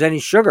I use any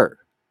sugar,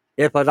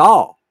 if at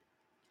all.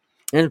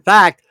 In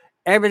fact,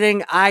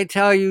 everything I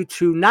tell you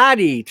to not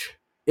eat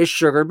is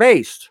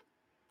sugar-based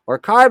or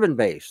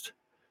carbon-based.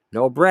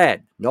 No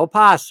bread, no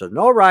pasta,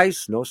 no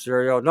rice, no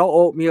cereal, no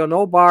oatmeal,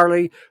 no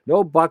barley,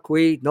 no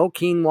buckwheat, no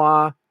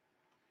quinoa,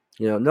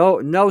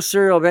 no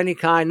cereal of any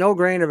kind, no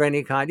grain of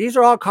any kind. These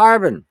are all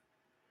carbon.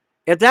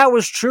 If that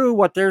was true,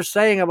 what they're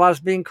saying about us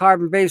being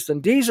carbon-based,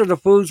 then these are the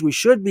foods we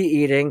should be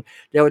eating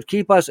that would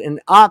keep us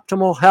in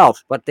optimal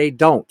health, but they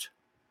don't.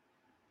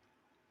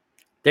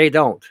 They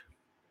don't.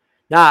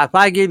 Now, if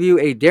I give you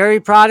a dairy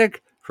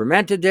product,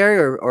 fermented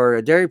dairy, or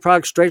a dairy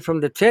product straight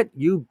from the tit,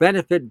 you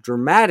benefit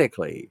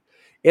dramatically.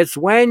 It's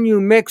when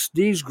you mix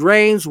these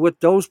grains with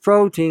those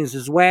proteins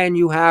is when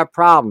you have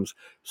problems.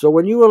 So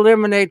when you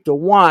eliminate the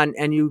one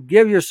and you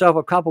give yourself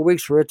a couple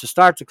weeks for it to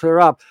start to clear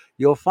up,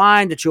 you'll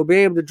find that you'll be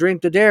able to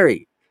drink the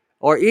dairy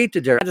or eat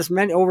the dairy. I just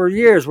meant over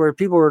years where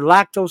people were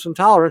lactose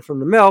intolerant from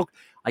the milk.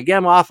 I get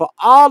them off of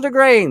all the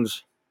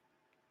grains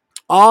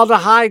all the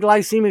high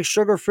glycemic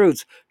sugar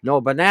fruits.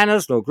 No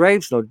bananas, no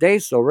grapes, no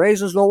dates, no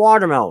raisins, no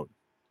watermelon.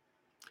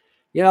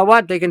 You know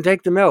what? They can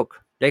take the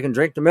milk. They can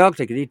drink the milk.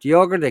 They can eat the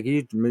yogurt. They can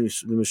eat the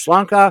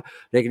mushlanka.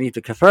 They can eat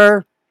the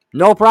kefir.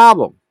 No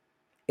problem.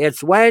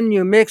 It's when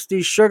you mix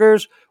these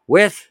sugars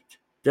with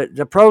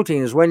the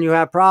protein is when you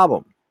have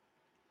problem.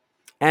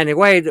 And the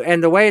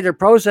way they're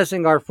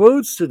processing our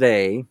foods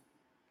today,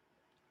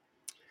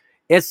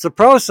 it's the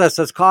process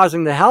that's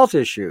causing the health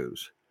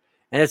issues.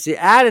 And it's the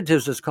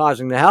additives that's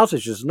causing the health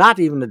issues, not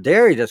even the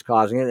dairy that's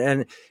causing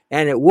it.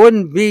 And it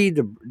wouldn't be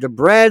the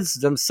breads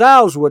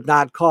themselves would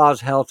not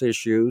cause health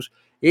issues,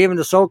 even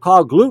the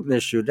so-called gluten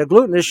issue. The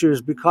gluten issue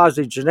is because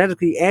they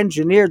genetically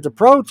engineered the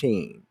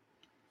protein.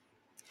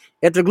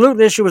 If the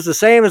gluten issue was the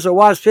same as it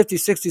was 50,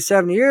 60,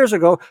 70 years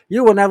ago,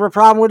 you will never have a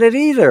problem with it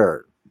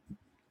either.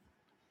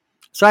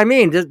 So, I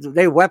mean,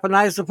 they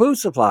weaponize the food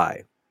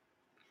supply.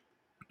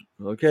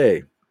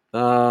 Okay.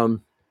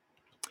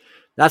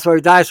 That's why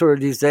we dinosaurs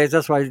these days.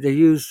 That's why they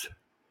use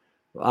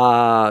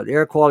the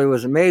air quality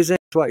was amazing.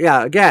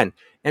 Yeah, again,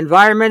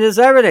 environment is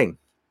everything.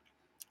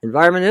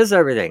 Environment is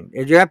everything.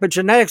 Your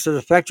epigenetics does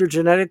affect your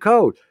genetic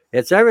code.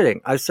 It's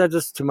everything. I said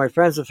this to my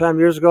friends and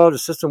family years ago. The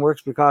system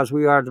works because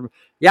we are the.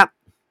 Yep.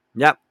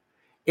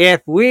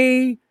 If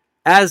we,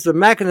 as the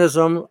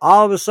mechanism,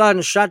 all of a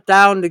sudden shut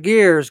down the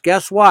gears,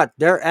 guess what?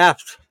 They're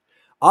effed.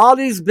 All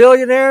these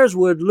billionaires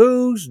would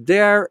lose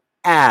their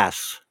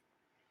ass.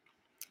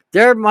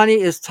 Their money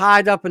is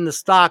tied up in the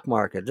stock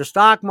market. The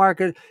stock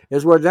market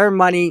is where their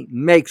money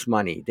makes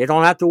money. They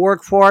don't have to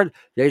work for it.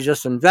 They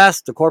just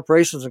invest. The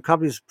corporations and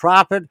companies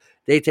profit.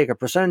 They take a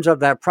percentage of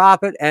that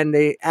profit and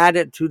they add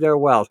it to their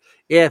wealth.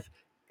 If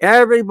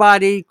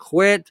everybody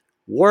quit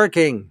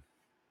working,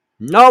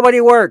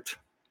 nobody worked.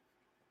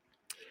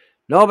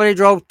 Nobody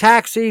drove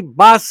taxi,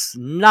 bus,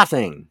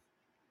 nothing.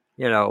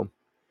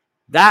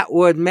 That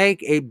would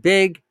make a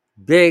big,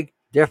 big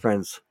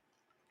difference.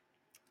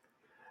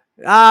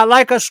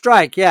 Like a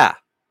strike, yeah.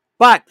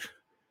 But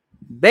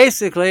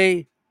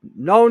basically,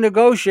 no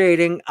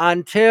negotiating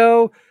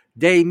until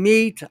they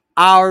meet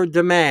our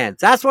demands.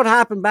 That's what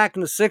happened back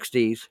in the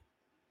 60s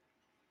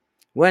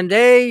when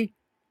they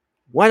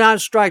went on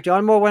strike. The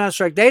automobile went on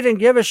strike. They didn't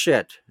give a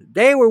shit.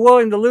 They were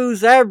willing to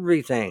lose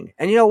everything.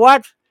 And you know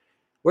what?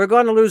 We're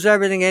going to lose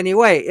everything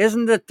anyway.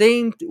 Isn't the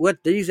theme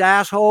with these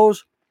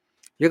assholes?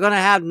 You're going to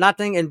have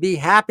nothing and be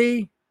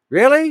happy?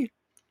 Really?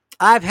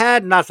 I've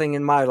had nothing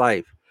in my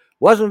life.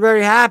 Wasn't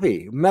very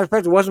happy. Matter of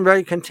fact, wasn't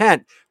very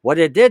content. What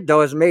it did,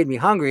 though, is made me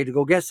hungry to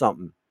go get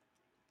something.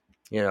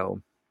 Yeah,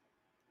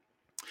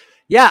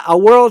 a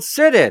world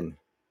sit-in.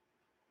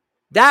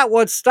 That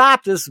would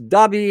stop this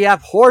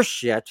WEF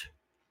horseshit.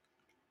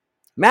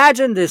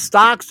 Imagine the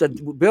stocks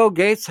that Bill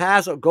Gates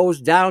has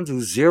goes down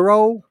to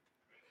zero.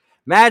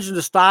 Imagine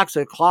the stocks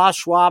that Klaus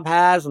Schwab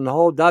has and the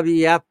whole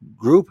WEF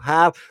group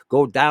have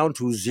go down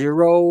to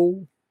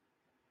zero.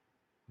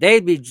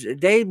 They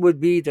would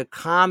be the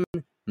common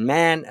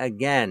man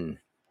again.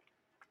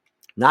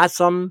 Not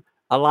some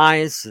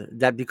alliance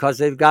that because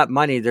they've got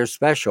money, they're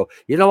special.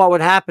 You know what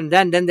would happen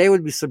then? Then they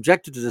would be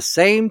subjected to the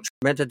same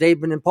treatment that they've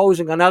been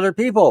imposing on other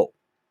people.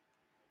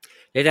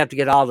 They'd have to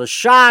get all the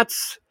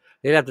shots.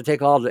 They'd have to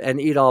take and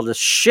eat all the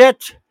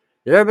shit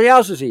that everybody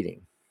else is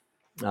eating.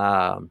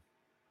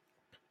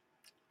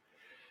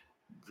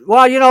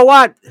 Well, you know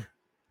what?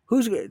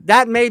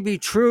 That may be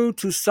true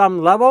to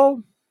some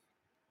level,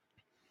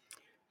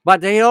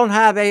 but they don't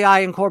have AI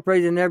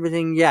incorporated in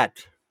everything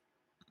yet.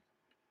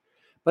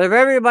 But if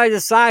everybody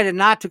decided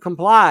not to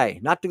comply,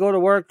 not to go to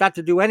work, not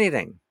to do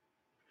anything,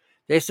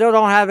 they still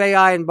don't have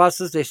AI in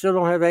buses. They still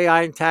don't have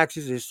AI in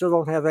taxis. They still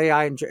don't have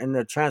AI in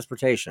the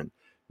transportation.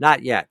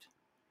 Not yet.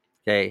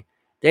 Okay?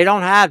 They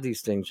don't have these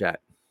things yet.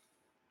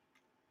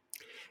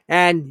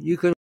 And you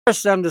can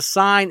force them to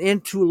sign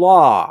into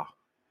law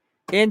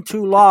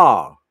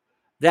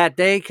that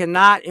they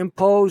cannot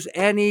impose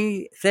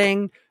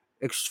anything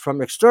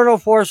from external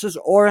forces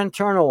or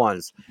internal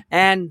ones.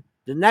 And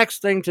the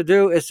next thing to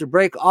do is to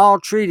break all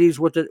treaties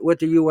with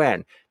the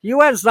UN. The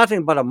UN is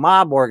nothing but a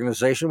mob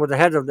organization where the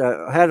head of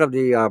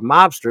the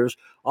mobsters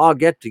all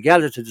get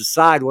together to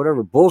decide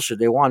whatever bullshit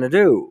they want to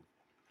do.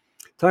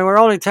 So we're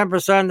only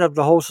 10% of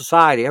the whole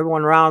society.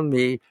 Everyone around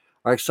me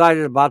are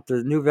excited about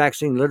the new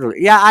vaccine, literally.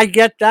 Yeah, I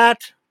get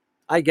that.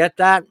 But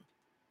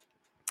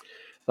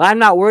I'm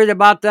not worried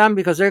about them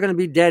because they're going to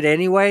be dead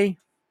anyway.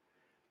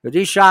 But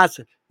these shots,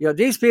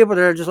 these people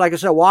that are just, like I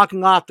said,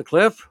 walking off the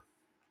cliff,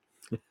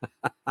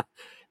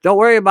 don't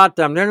worry about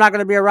them. They're not going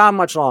to be around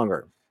much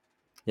longer.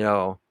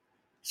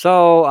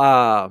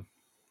 So,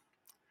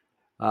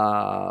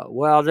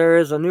 well, there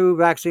is a new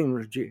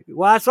vaccine.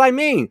 Well, that's what I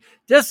mean.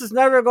 This is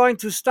never going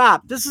to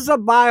stop. This is a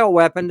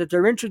bioweapon that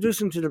they're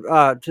introducing to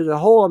the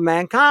whole of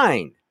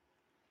mankind.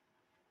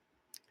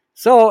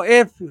 So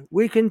if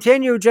we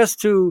continue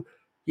just to,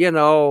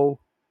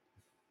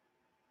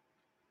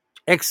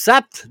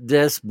 accept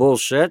this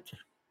bullshit,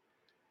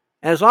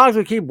 as long as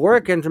we keep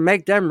working to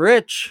make them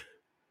rich,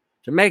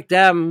 to make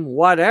them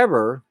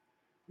whatever,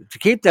 to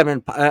keep them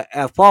in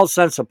a false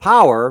sense of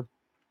power,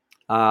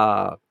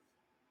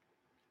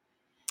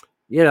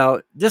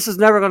 this is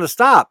never going to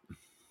stop.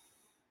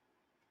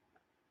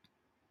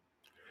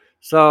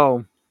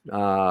 So,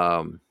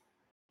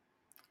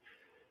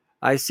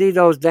 I see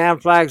those damn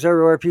flags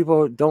everywhere.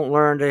 People don't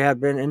learn they have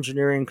been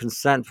engineering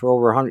consent for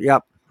over 100.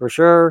 Yep, for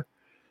sure.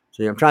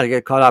 See, I'm trying to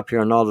get caught up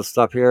here on all this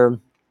stuff here.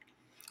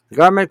 The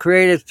government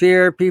created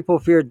fear. People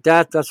feared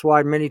death. That's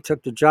why many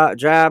took the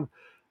jab.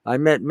 I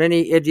met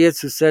many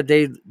idiots who said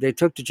they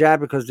took the jab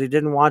because they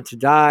didn't want to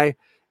die.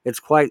 It's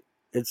quite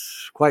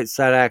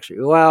sad,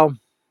 actually. Well,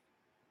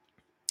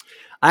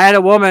 I had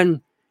a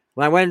woman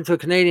when I went into a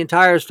Canadian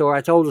Tire store.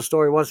 I told the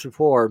story once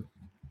before,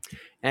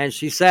 and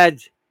she said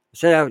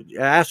I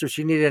asked her if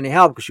she needed any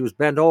help because she was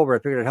bent over. I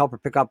figured I'd help her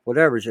pick up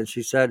whatever, and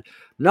she said,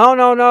 "No,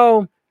 no,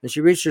 no." And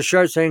she reached her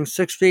shirt saying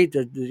 6 feet,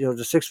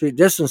 the 6 feet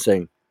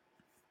distancing.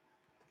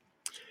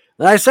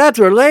 And I said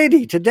to her,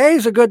 "Lady,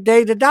 today's a good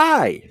day to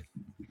die."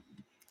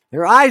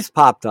 Her eyes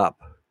popped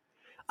up.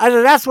 I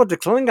said, "That's what the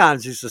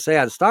Klingons used to say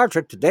on Star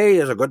Trek. Today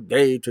is a good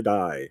day to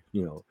die."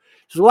 She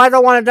says, "Well, I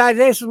don't want to die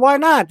today." She says, "Why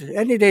not?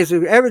 Every day's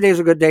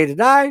a good day to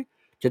die.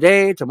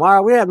 Today,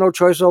 tomorrow, we have no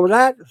choice over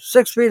that.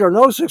 6 feet or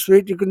no 6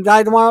 feet, you can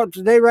die tomorrow,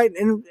 today, right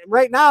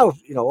now,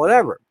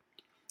 whatever."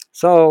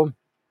 So,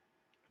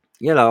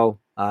 like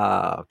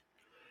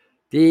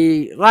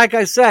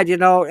I said,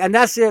 and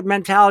that's the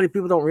mentality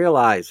people don't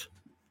realize.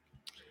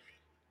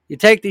 You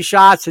take these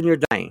shots and you're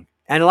dying.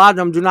 And a lot of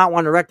them do not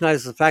want to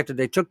recognize the fact that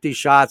they took these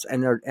shots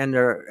and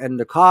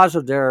the cause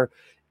of their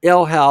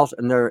ill health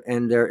and their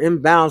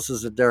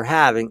imbalances that they're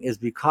having is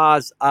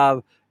because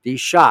of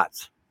these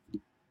shots.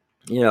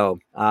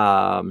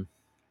 And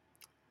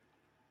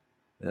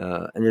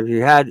if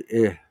you had,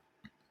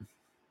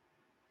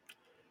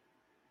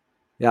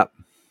 yeah.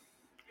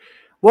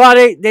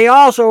 Well, they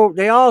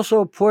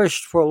also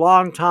pushed for a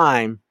long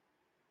time.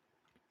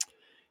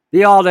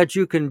 Be all that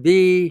you can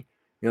be.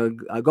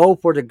 Go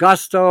for the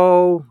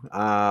gusto.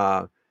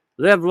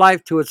 Live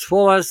life to its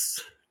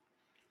fullest.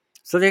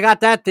 So they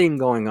got that theme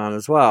going on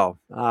as well.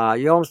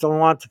 You almost don't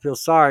want to feel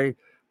sorry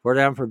for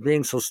them for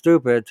being so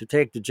stupid to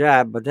take the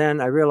jab. But then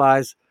I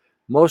realized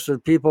most of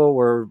the people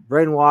were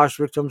brainwashed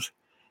victims.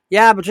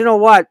 Yeah, but you know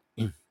what?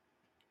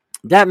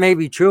 That may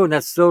be true, and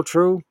that's still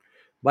true.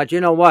 But you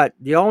know what?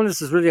 The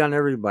onus is really on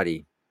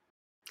everybody.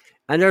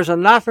 And there's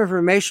enough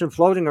information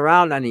floating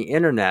around on the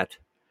internet,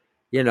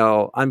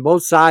 on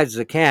both sides of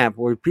the camp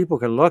where people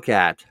can look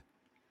at.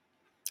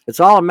 It's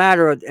all a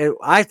matter of,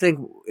 I think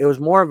it was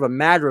more of a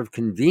matter of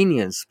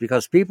convenience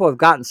because people have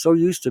gotten so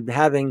used to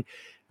having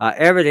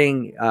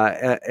everything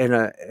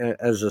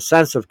as a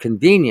sense of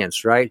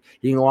convenience, right?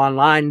 You can go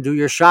online and do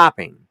your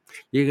shopping.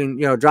 You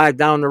can, drive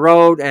down the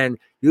road and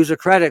use a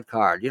credit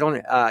card.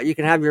 You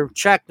can have your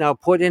check now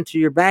put into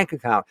your bank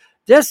account.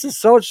 This is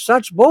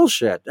such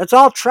bullshit. It's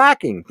all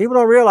tracking. People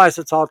don't realize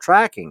it's all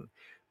tracking.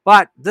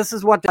 But this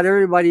is what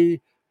everybody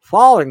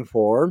falling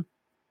for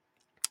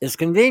is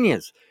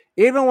convenience.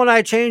 Even when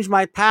I change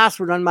my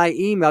password on my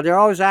email, they're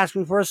always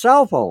asking for a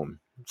cell phone.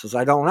 Since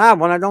I don't have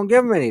one, I don't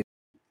give them any.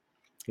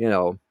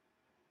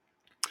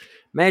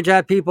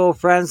 Many people,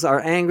 friends, are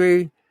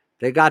angry.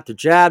 They got the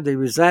jab. They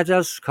resent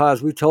us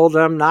because we told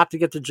them not to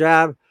get the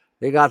jab.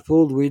 They got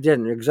fooled. We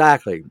didn't.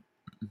 Exactly.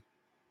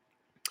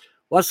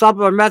 What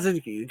supplement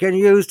method can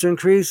you use to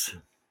increase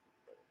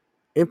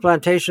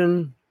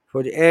implantation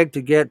for the egg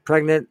to get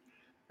pregnant?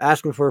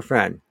 Asking for a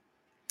friend.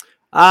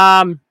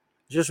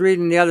 Just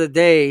reading the other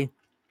day,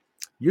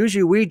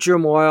 usually wheat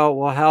germ oil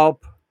will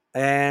help,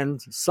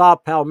 and saw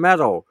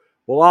palmetto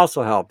will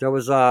also help. There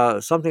was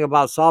something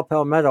about saw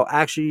palmetto.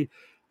 Actually,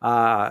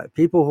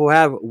 people who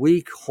have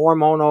weak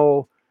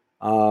hormonal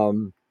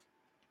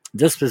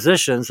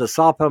dispositions, the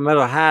saw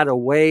palmetto had a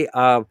way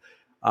of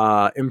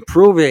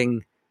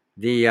improving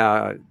the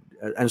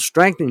and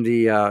strengthening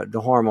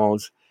the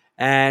hormones,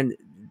 and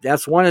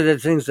that's one of the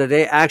things that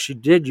they actually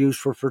did use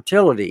for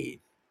fertility.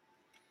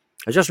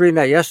 I was just reading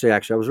that yesterday.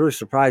 Actually, I was really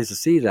surprised to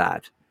see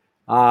that.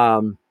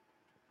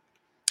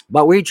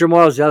 But wheat germ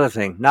oil is the other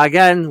thing. Now,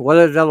 again,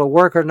 whether that'll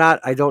work or not,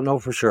 I don't know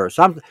for sure.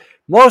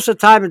 Most of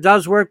the time it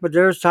does work, but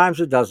there's times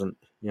it doesn't.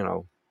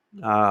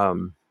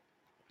 I've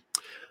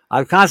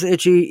constantly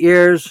itchy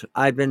ears.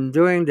 I've been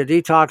doing the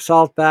detox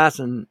salt baths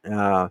and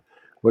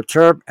with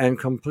terp and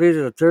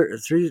completed a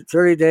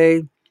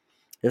 30-day.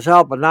 It's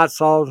helped, but not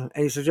solved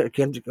any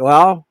suggestion.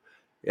 Well,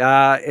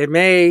 you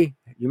may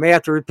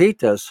have to repeat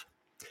this.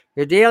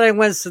 You're dealing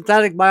with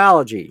synthetic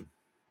biology.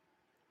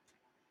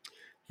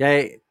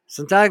 Okay,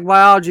 synthetic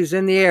biology is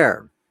in the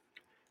air.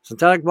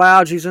 Synthetic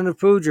biology is in the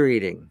food you're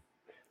eating.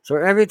 So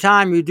every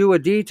time you do a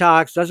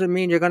detox doesn't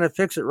mean you're going to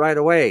fix it right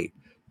away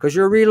because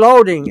you're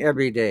reloading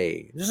every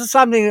day. This is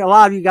something a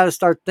lot of you got to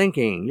start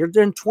thinking. You're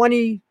in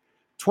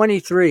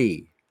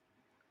 2023.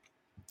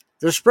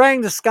 They're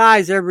spraying the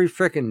skies every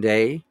freaking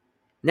day.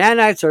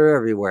 Nanites are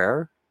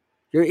everywhere.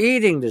 You're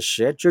eating the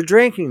shit. You're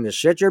drinking the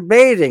shit. You're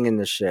bathing in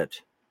the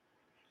shit.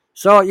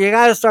 So you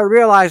got to start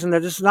realizing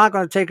that this is not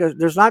going to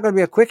there's not going to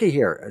be a quickie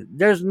here.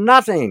 There's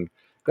nothing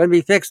going to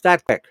be fixed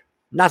that quick.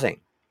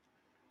 Nothing.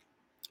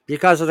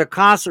 Because of the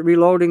constant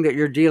reloading that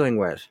you're dealing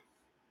with.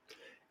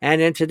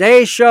 And in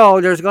today's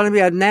show, there's going to be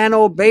a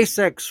nano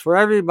basics for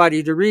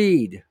everybody to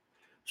read.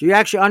 So you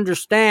actually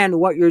understand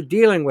what you're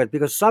dealing with,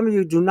 because some of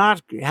you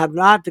have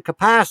not the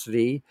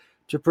capacity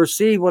to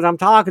perceive what I'm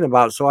talking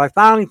about. So I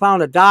finally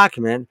found a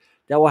document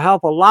that will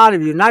help a lot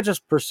of you not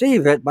just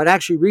perceive it, but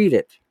actually read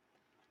it.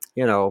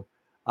 You know,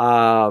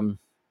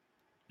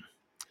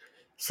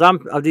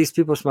 some of these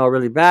people smell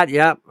really bad.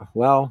 Yep.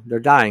 Well, they're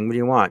dying. What do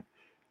you want?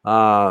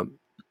 Uh,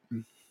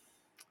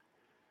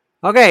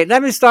 okay,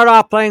 let me start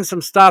off playing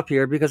some stuff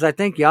here because I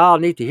think y'all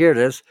need to hear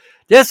this.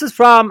 This is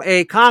from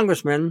a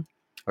congressman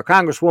or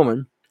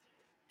congresswoman.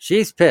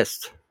 She's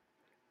pissed.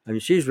 I mean,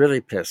 she's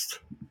really pissed.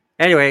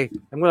 Anyway,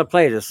 I'm going to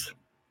play this.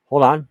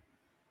 Hold on.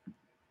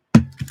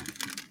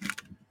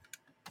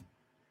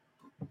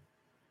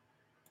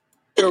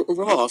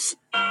 Roth,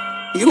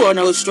 you are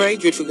no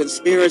stranger to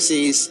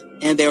conspiracies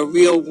and their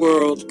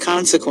real-world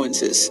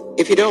consequences.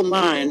 If you don't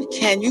mind,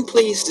 can you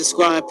please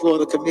describe for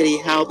the committee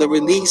how the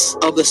release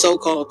of the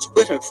so-called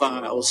Twitter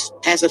files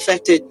has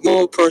affected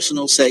your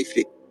personal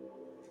safety?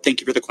 Thank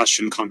you for the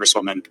question,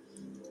 Congresswoman.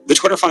 The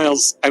Twitter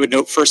files, I would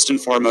note first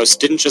and foremost,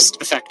 didn't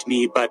just affect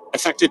me, but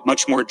affected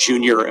much more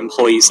junior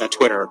employees at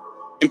Twitter.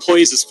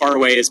 Employees as far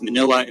away as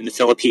Manila in the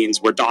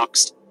Philippines were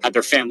doxxed, had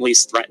their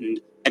families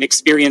threatened, and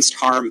experienced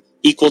harm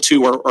equal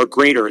to or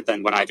greater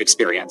than what I've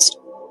experienced.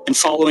 And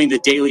following the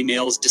Daily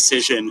Mail's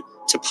decision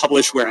to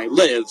publish where I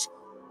live,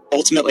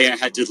 ultimately I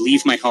had to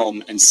leave my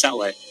home and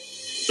sell it.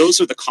 Those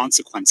are the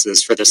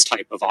consequences for this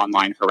type of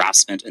online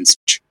harassment and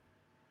speech.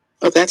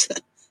 Oh,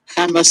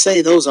 I must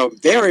say, those are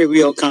very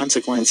real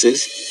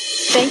consequences.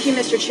 Thank you,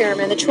 Mr.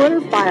 Chairman. The Twitter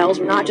files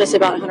were not just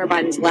about Hunter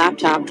Biden's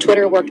laptop.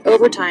 Twitter worked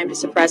overtime to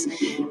suppress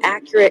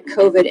accurate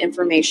COVID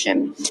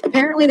information.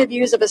 Apparently, the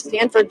views of a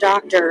Stanford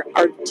doctor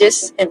are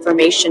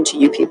disinformation to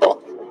you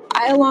people.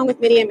 I, along with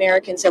many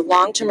Americans, have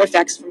long-term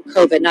effects from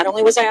COVID. Not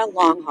only was I a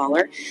long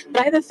hauler,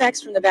 but I have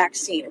effects from the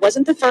vaccine. It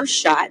wasn't the first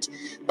shot,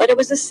 but it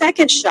was the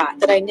second shot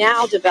that I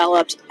now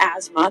developed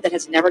asthma that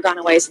has never gone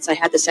away since I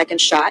had the second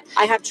shot.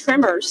 I have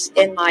tremors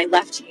in my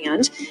left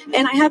hand,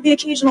 and I have the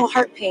occasional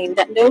heart pain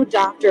that no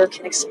doctor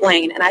can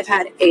explain, and I've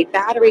had a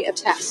battery of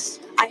tests.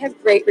 I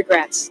have great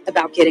regrets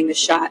about getting the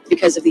shot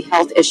because of the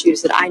health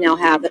issues that I now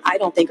have that I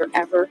don't think are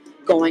ever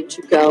going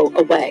to go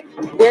away.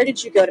 Where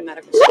did you go to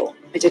medical school?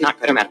 I did not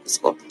go to medical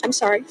school. I'm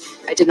sorry?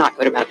 I did not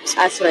go to medical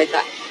school. That's what I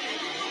thought.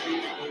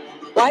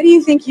 Why do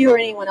you think you or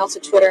anyone else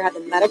at Twitter have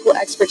the medical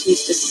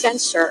expertise to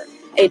censor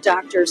a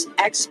doctor's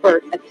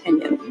expert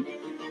opinion?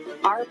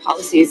 Our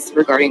policies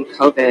regarding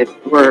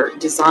COVID were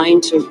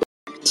designed to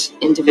protect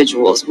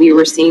individuals. We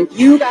were seeing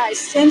You guys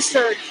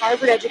censored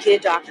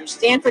Harvard-educated doctors,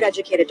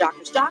 Stanford-educated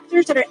doctors,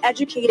 doctors that are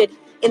educated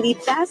in the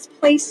best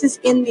places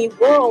in the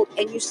world,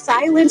 and you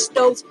silenced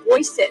those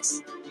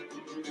voices.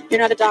 You're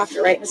not a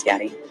doctor, right, Ms.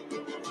 Gaddy?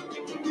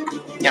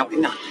 no,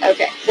 I'm not.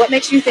 Okay. What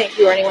makes you think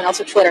you or anyone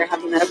else at Twitter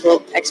have the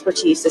medical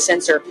expertise to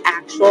censor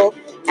actual,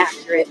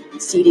 accurate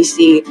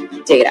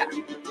CDC data?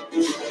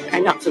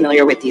 I'm not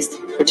familiar with these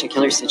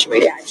particular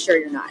situations. Yeah, I'm sure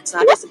you're not. It's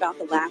not just about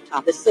the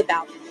laptop. This is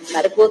about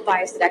medical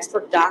advice that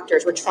expert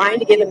doctors were trying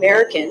to give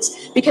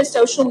Americans because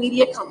social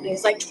media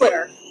companies like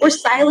Twitter were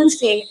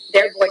silencing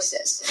their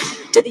voices.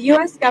 Did the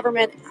U.S.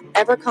 government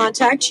ever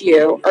contact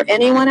you or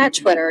anyone at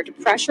Twitter to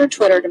pressure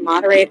Twitter to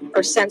moderate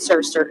or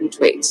censor certain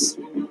tweets?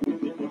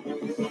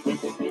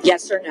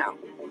 Yes or no?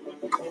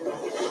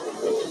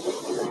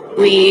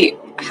 We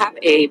have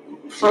a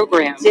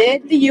program.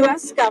 Did the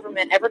U.S.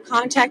 government ever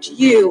contact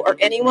you or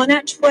anyone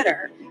at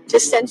Twitter to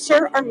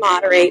censor or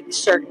moderate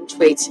certain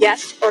tweets?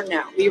 Yes or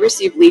no? We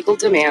receive legal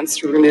demands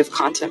to remove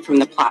content from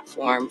the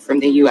platform from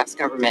the U.S.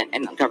 government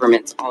and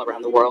governments all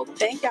around the world.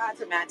 Thank God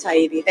for Matt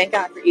Taibbi. Thank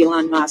God for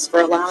Elon Musk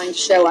for allowing to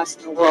show us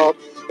in the world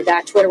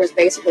that Twitter was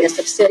basically a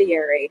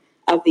subsidiary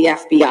of the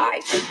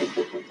FBI.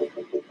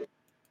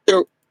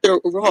 They're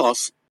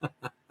Ross.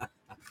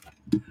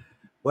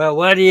 Well,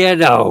 what do you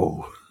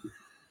know?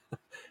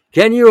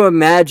 Can you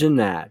imagine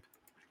that?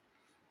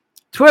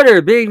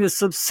 Twitter being the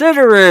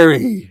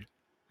subsidiary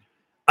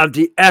of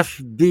the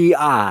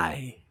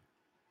FBI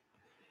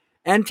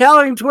and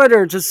telling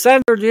Twitter to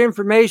censor the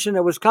information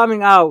that was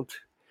coming out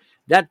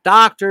that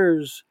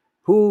doctors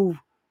who,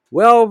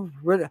 well,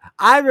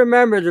 I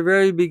remember the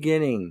very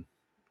beginning.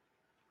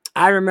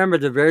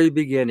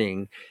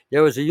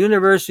 There was a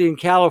university in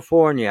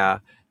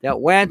California that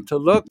went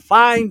to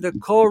find the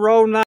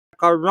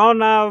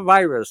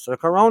coronavirus, the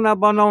corona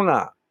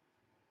banana.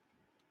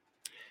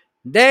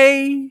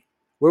 They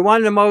were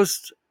one of the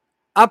most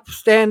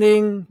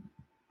upstanding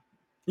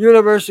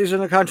universities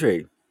in the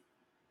country.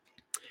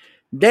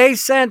 They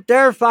sent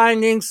their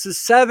findings to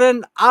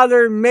 7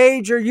 other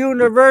major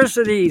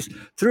universities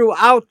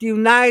throughout the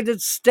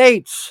United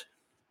States.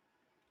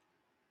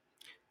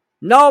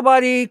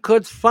 Nobody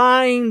could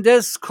find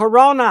this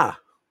corona.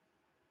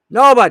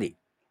 Nobody.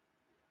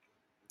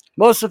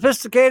 Most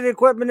sophisticated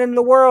equipment in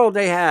the world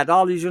they had,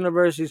 all these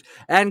universities,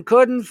 and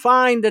couldn't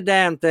find the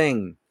damn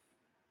thing.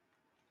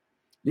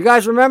 You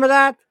guys remember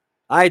that?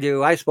 I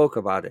do. I spoke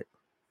about it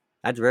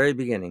at the very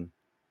beginning.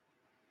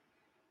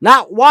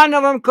 Not one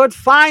of them could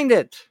find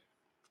it.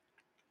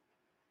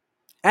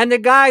 And the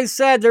guy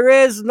said there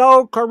is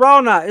no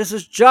corona. This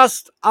is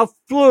just a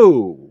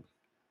flu.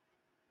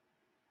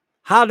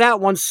 How that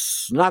one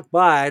snuck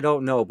by, I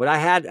don't know. But I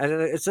had,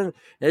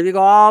 if you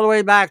go all the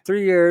way back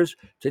 3 years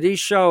to these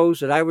shows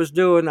that I was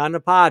doing on the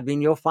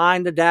Podbean, you'll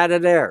find the data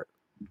there.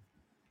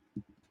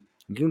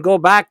 You can go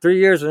back 3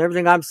 years and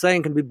everything I'm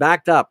saying can be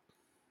backed up.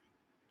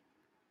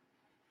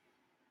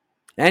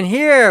 And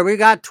here we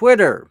got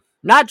Twitter.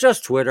 Not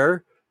just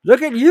Twitter.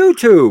 Look at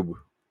YouTube.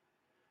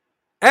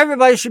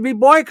 Everybody should be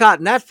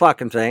boycotting that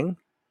fucking thing.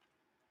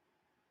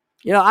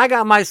 I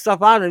got my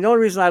stuff on, and the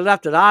only reason I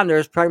left it on there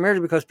is primarily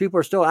because people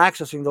are still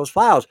accessing those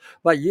files.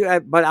 But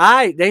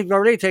they've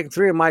already taken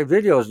 3 of my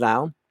videos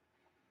down.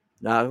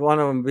 One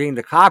of them being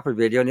the copper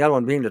video, and the other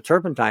one being the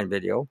turpentine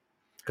video,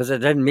 because it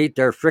didn't meet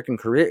their freaking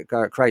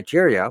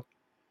criteria.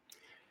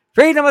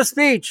 Freedom of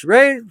speech,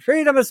 right?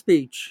 Freedom of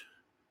speech.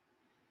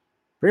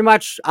 Pretty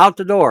much out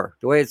the door,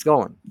 the way it's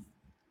going.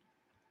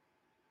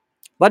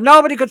 But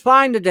nobody could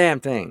find the damn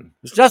thing.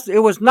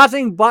 It was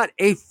nothing but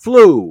a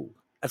flu.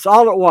 That's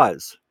all it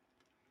was.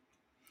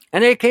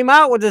 And they came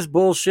out with this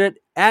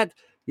bullshit at,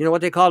 what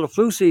they call the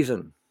flu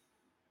season.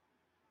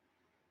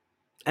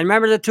 And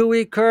remember the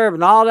 2-week curve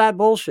and all that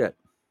bullshit.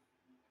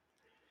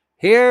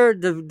 Here,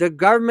 the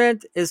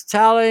government is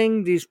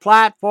telling these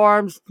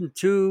platforms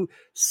to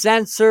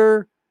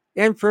censor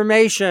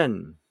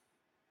information,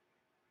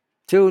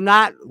 to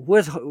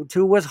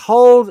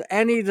withhold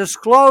any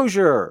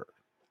disclosure.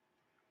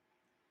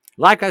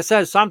 Like I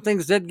said, some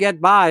things did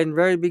get by in the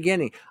very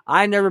beginning.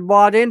 I never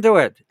bought into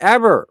it,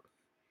 ever.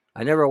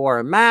 I never wore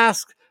a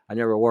mask. I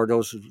never wore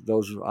those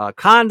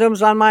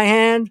condoms on my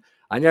hand.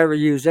 I never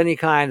used any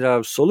kind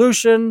of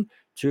solution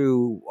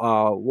to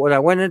when I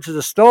went into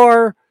the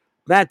store.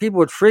 Man, people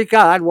would freak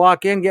out. I'd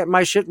walk in, get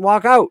my shit, and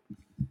walk out.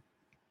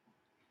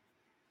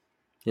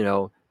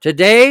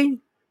 Today,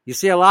 you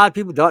see a lot of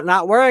people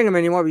not wearing them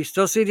anymore, but you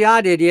still see the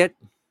odd idiot.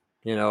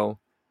 Well,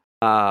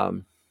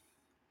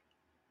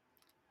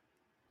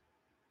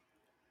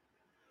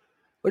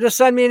 just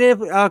send me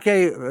an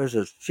okay. Is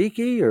it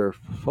Fiki or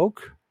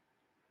Folk?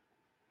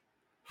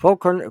 Folk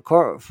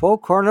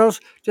Cornels,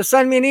 just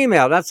send me an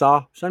email. That's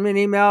all. Send me an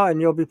email, and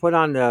you'll be put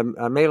on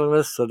the mailing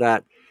list so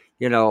that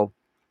you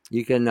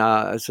can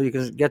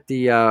get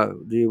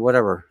the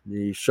whatever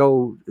the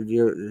show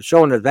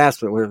in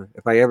advancement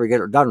if I ever get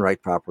it done right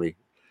properly.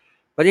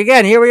 But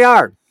again, here we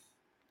are.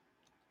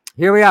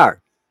 Here we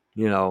are.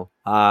 Here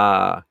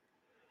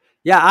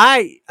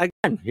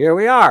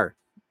we are.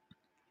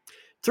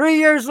 3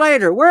 years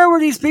later, where were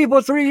these people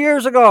 3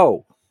 years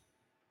ago?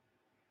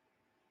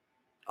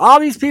 All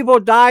these people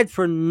died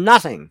for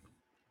nothing.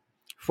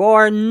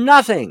 For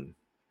nothing.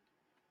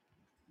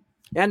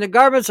 And the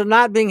governments are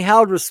not being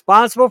held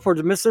responsible for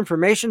the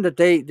misinformation that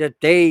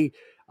they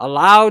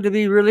allow to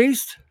be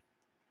released.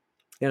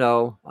 It's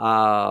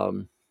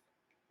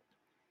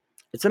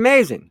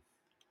amazing.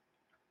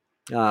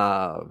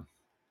 Not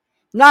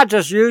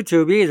just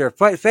YouTube either.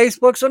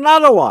 Facebook's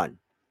another one.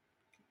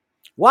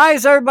 Why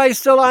is everybody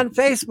still on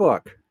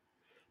Facebook?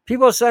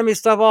 People send me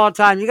stuff all the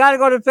time. You got to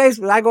go to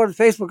Facebook. I go to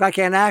Facebook. I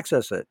can't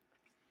access it.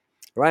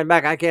 Right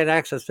back, I can't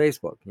access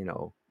Facebook.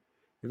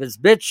 If it's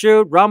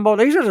BitChute, Rumble,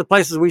 these are the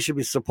places we should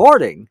be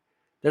supporting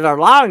that are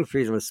allowing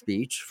freedom of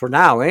speech for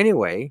now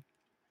anyway.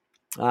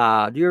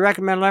 Do you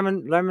recommend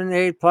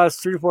lemonade plus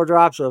 3 to 4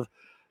 drops of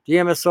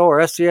DMSO or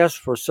SCS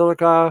for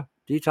silica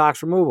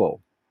detox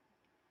removal?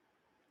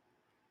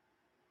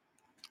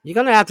 You're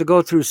going to have to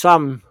go through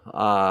some...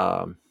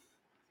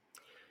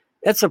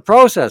 it's a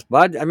process,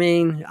 bud. I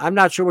mean, I'm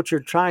not sure what you're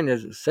trying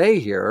to say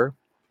here.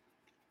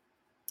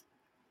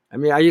 I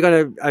mean, are you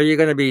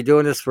gonna be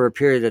doing this for a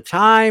period of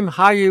time?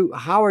 How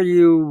are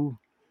you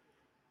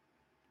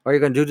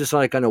going to do this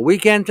like on a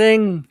weekend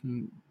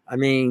thing? I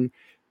mean,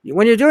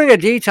 when you're doing a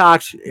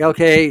detox,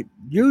 okay,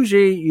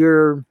 usually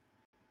you're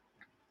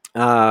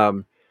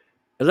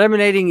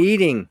eliminating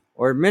eating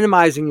or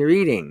minimizing your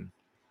eating,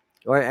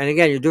 and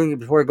again, you're doing it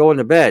before going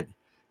to bed,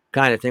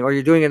 kind of thing, or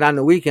you're doing it on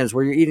the weekends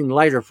where you're eating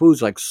lighter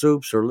foods like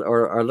soups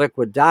or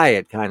liquid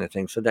diet kind of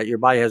thing, so that your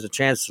body has a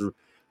chance to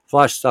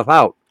flush stuff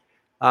out.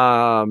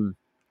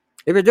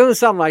 If you're doing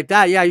something like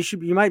that, yeah,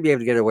 you might be able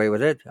to get away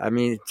with it. I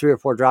mean, 3 or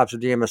 4 drops of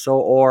DMSO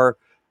or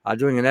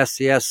doing an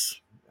SCS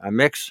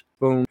mix,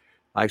 boom,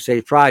 like say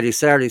Friday,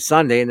 Saturday,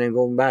 Sunday, and then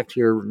going back to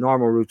your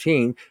normal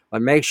routine.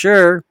 But make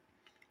sure,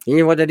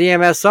 even with the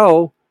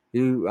DMSO,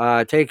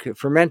 you take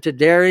fermented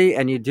dairy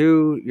and you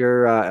do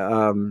your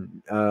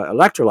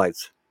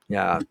electrolytes.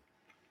 Yeah.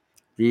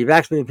 The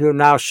vaccinated people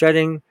now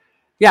shedding.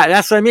 Yeah,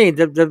 that's what I mean.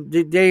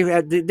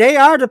 They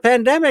are the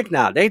pandemic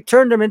now. They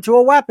turned them into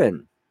a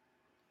weapon.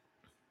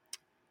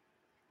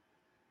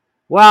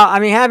 Well, I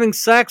mean, having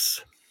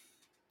sex,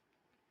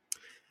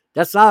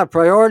 that's not a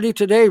priority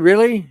today,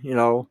 really.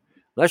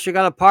 Unless you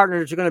got a partner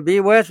that you're going to be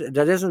with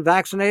that isn't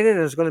vaccinated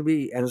and it's going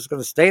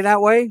to stay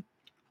that way.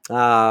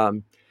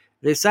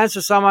 They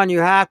censor someone,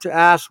 you have to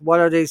ask, what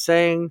are they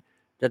saying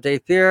that they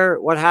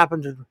fear? What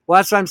happened to? Well,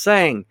 that's what I'm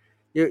saying.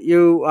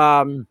 You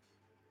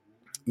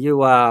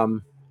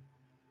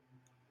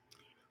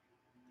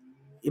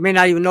you may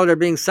not even know they're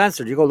being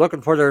censored. You go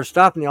looking for their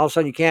stuff, and all of a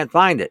sudden you can't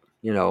find it.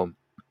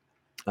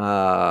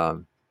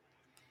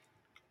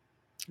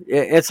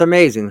 It's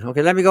amazing.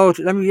 Okay, let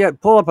me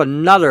pull up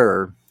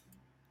another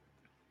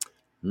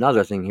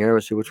thing here.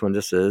 Let's see which one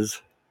this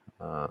is.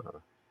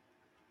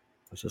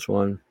 What's this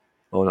one?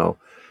 Oh no,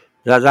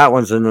 that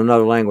one's in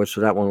another language,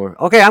 so that one.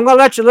 Okay, I'm gonna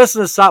let you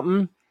listen to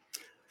something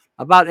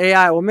about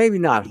AI. Well, maybe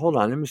not. Hold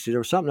on, let me see. There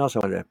was something else I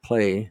wanted to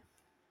play.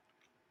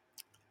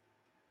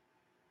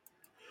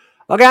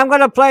 Okay, I'm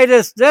gonna play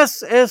this.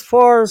 This is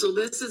for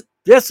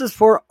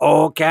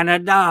Oh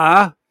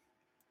Canada.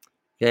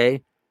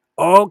 Okay,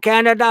 Oh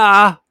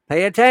Canada.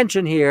 Pay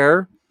attention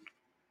here.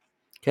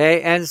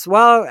 Okay, and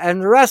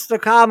the rest of the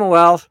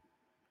Commonwealth,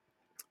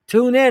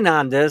 tune in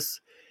on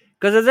this,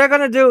 because if they're going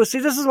to do, see,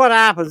 this is what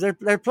happens.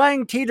 They're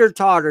playing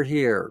teeter-totter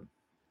here.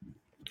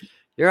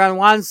 You're on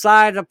one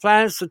side of the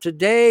planet, so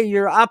today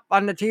you're up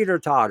on the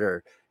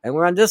teeter-totter, and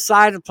we're on this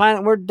side of the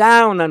planet, we're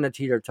down on the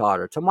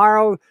teeter-totter.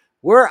 Tomorrow,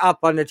 we're up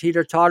on the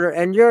teeter-totter,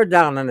 and you're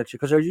down on the teeter,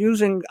 because they're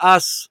using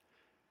us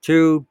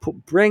to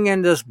bring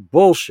in this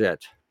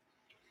bullshit.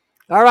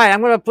 All right,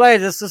 I'm going to play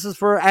this. This is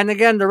for, and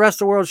again, the rest of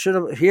the world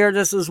should hear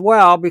this as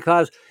well,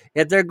 because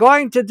if they're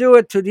going to do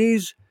it to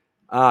these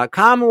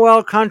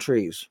Commonwealth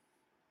countries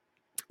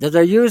that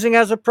they're using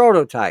as a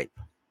prototype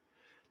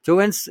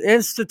to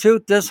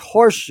institute this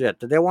horseshit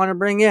that they want to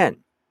bring in,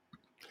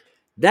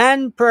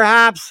 then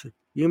perhaps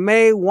you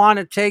may want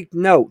to take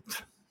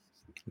note.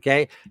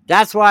 Okay,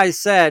 that's why I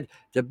said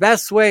the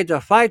best way to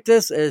fight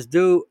this is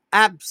do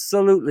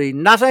absolutely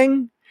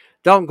nothing.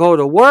 Don't go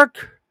to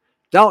work.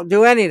 Don't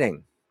do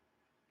anything.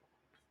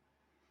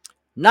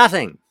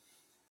 Nothing.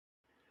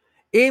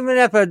 Even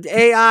if an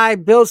AI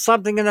builds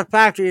something in a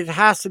factory, it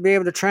has to be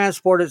able to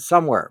transport it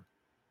somewhere.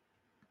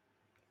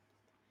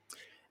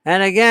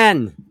 And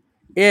again,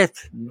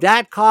 if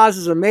that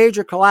causes a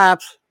major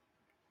collapse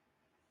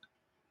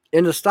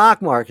in the stock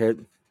market,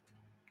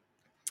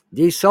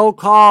 these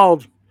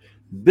so-called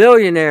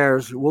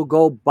billionaires will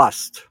go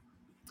bust.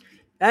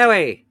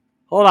 Anyway,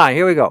 hold on.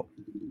 Here we go.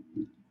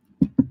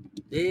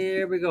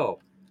 Here we go.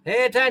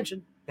 Pay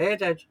attention. Pay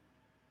attention.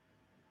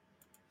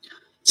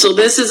 So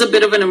this is a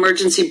bit of an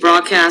emergency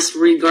broadcast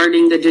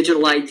regarding the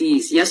digital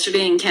IDs.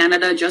 Yesterday in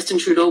Canada, Justin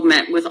Trudeau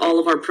met with all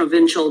of our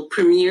provincial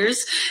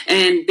premiers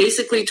and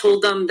basically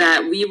told them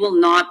that we will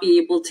not be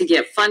able to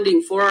get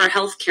funding for our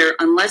healthcare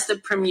unless the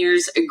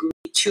premiers agree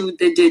to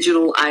the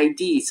digital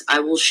IDs. I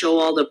will show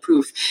all the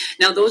proof.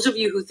 Now, those of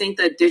you who think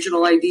that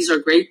digital IDs are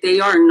great,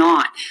 they are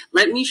not.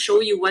 Let me show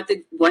you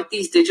what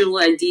these digital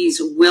IDs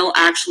will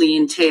actually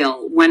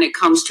entail when it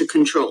comes to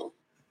control.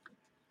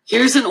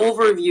 Here's an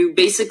overview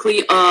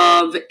basically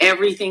of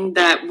everything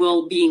that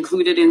will be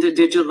included in the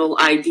digital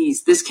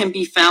IDs. This can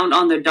be found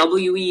on the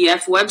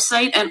WEF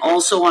website and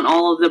also on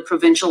all of the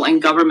provincial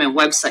and government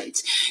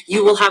websites.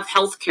 You will have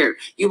healthcare.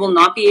 You will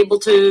not be able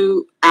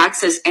to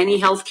access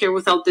any healthcare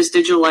without this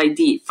digital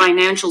ID.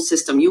 Financial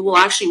system. You will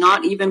actually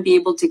not even be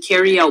able to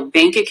carry out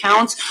bank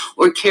accounts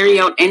or carry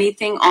out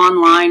anything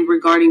online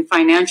regarding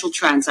financial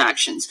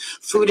transactions.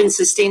 Food and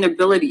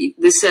sustainability.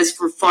 This says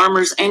for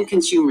farmers and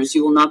consumers,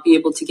 you will not be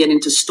able to get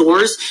into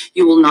stores.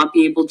 You will not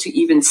be able to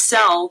even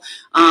sell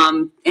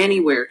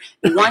anywhere.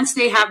 Once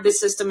they have this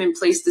system in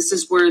place, this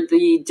is where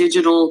the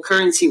digital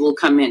currency will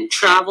come in.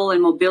 Travel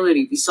and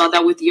mobility. We saw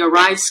that with the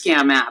Arrive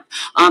scam app.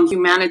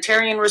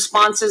 Humanitarian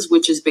responses,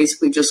 which is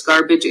basically just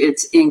garbage.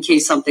 It's in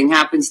case something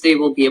happens, they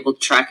will be able to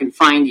track and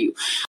find you,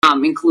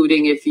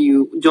 including if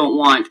you don't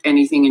want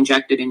anything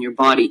injected in your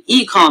body.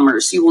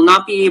 E-commerce. You will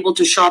not be able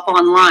to shop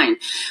online.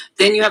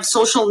 Then you have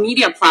social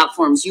media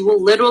platforms. You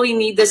will literally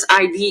need this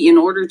ID in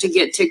order to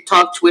get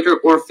TikTok, Twitter,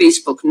 or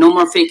Facebook. No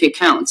more fake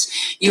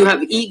accounts. You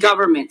have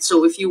e-government.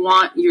 So if you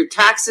want your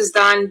taxes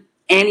done,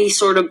 any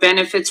sort of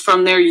benefits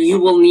from there, you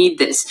will need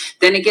this.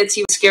 Then it gets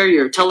even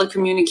scarier.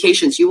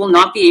 Telecommunications. You will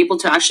not be able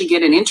to actually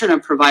get an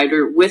internet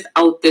provider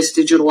without this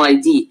digital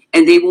ID,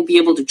 and they will be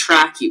able to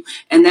track you.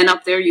 And then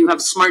up there you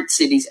have smart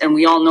cities, and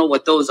we all know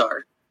what those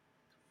are.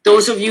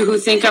 Those of you who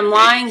think I'm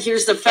lying,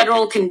 here's the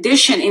federal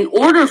condition. In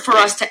order for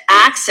us to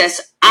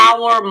access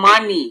our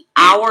money,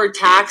 our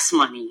tax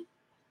money,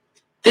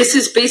 this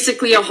is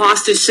basically a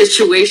hostage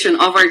situation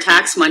of our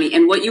tax money.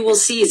 And what you will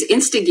see is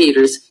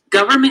instigators,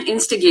 government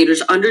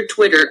instigators under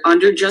Twitter,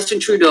 under Justin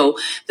Trudeau,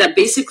 that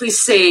basically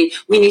say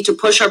we need to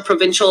push our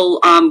provincial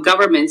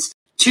governments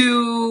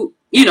to,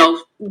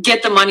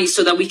 get the money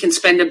so that we can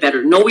spend it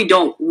better. No, we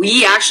don't.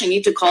 We actually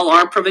need to call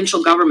our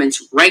provincial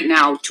governments right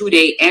now,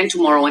 today and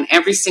tomorrow, and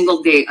every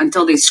single day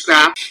until they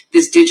scrap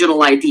this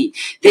digital ID.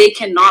 They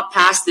cannot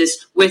pass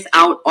this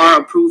without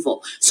our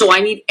approval. So I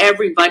need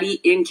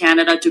everybody in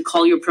Canada to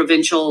call your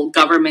provincial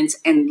governments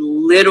and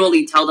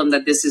literally tell them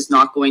that this is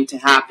not going to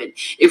happen.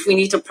 If we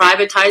need to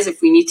privatize,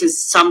 if we need to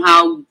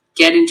somehow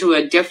get into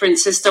a different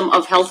system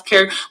of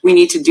healthcare, we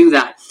need to do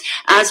that.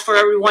 As for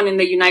everyone in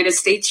the United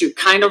States, you're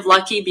kind of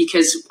lucky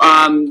because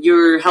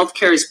your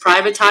healthcare is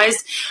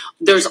privatized.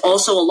 There's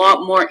also a lot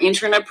more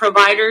internet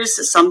providers,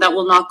 some that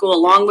will not go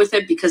along with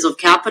it because of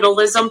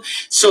capitalism.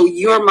 So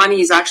your money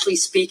is actually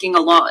speaking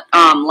a lot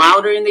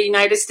louder in the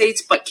United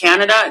States. But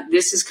Canada,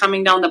 this is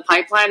coming down the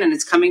pipeline, and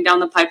it's coming down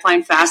the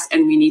pipeline fast,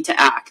 and we need to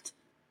act.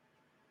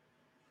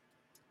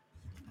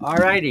 All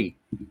righty.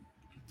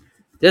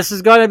 This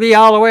is going to be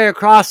all the way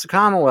across the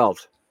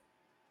Commonwealth.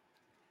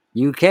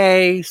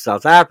 UK,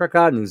 South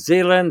Africa, New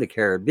Zealand, the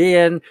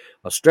Caribbean,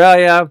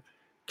 Australia,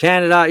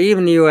 Canada,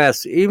 even the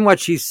US. Even what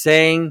she's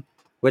saying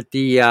with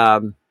the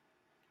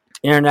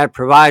internet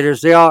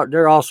providers,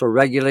 they're also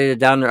regulated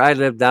down there. I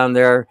live down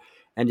there,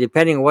 and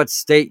depending on what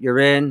state you're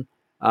in,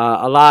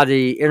 a lot of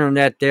the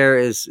internet there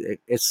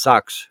it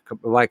sucks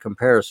by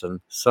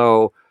comparison.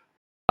 So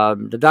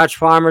the Dutch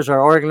farmers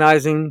are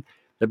organizing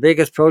the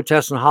biggest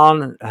protest in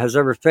Holland has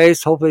ever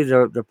faced. Hopefully,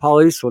 the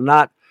police will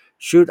not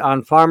shoot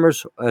on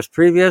farmers as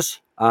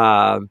previous.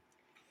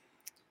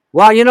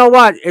 Well, you know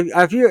what?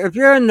 If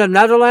you're in the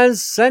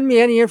Netherlands, send me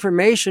any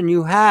information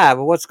you have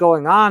of what's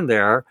going on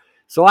there,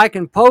 so I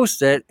can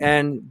post it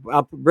and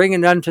I'll bring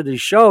it onto the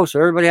show so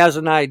everybody has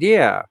an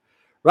idea.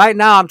 Right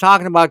now, I'm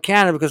talking about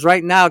Canada because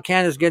right now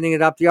Canada's getting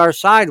it up the arse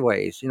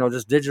sideways. You know,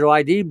 this digital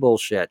ID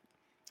bullshit.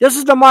 This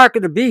is the mark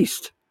of the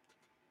beast.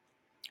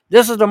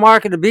 This is the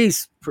mark of the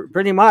beast,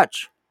 pretty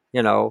much.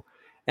 You know,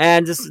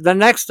 and the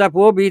next step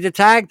will be to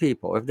tag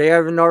people if they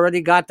haven't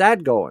already got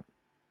that going.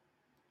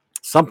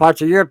 Some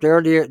parts of Europe,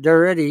 they're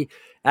already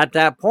at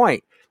that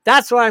point.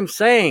 That's what I'm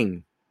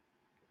saying.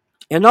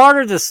 In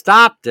order to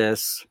stop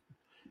this,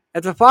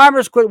 if the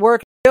farmers quit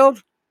working in the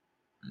field,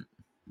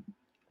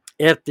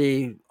 if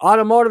the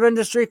automotive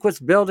industry quits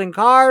building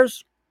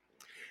cars,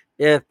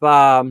 if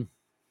yeah,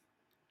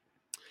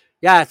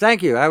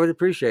 thank you. I would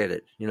appreciate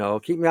it. You know,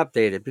 keep me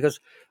updated because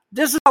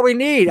this is what we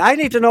need. I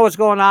need to know what's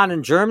going on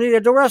in Germany.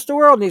 The rest of the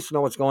world needs to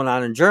know what's going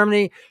on in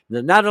Germany,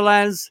 the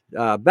Netherlands,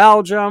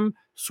 Belgium,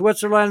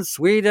 Switzerland,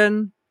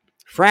 Sweden,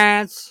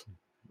 France,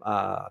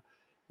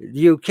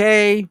 UK,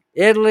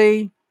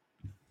 Italy,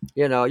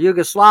 you know,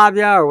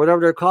 Yugoslavia or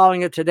whatever they're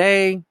calling it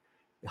today,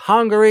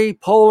 Hungary,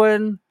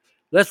 Poland,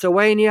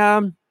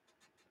 Lithuania,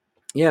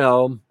 you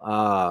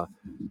know,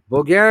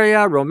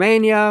 Bulgaria,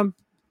 Romania.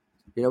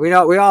 You know,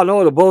 we all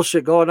know the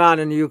bullshit going on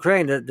in the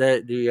Ukraine,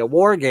 the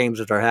war games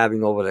that they're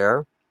having over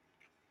there.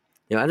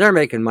 You know, and they're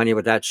making money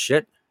with that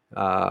shit.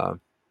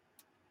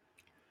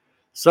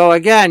 So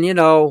again, you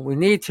know, we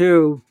need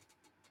to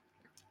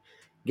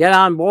get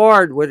on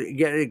board with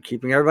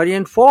keeping everybody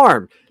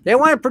informed. They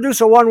want to produce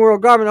a one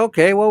world government.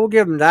 Okay, well, we'll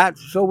give them that.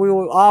 So we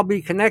will all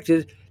be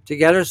connected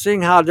together,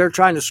 seeing how they're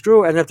trying to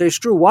screw. And if they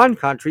screw one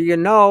country, you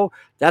know,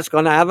 that's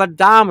going to have a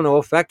domino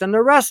effect on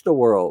the rest of the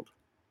world.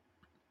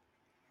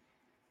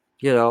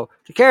 You know,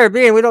 the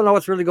Caribbean, we don't know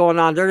what's really going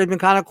on there. They've been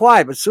kind of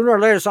quiet, but sooner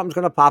or later, something's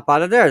going to pop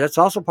out of there. That's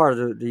also part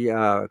of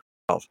the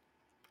Commonwealth,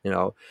 you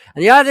know.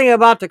 And the other thing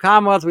about the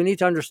Commonwealth we need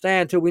to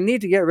understand, too, we need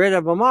to get rid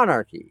of a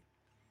monarchy.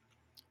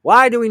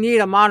 Why do we need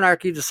a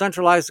monarchy to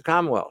centralize the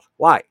Commonwealth?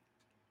 Why?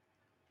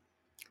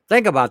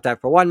 Think about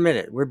that for 1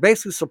 minute. We're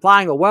basically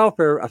supplying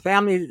a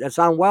family that's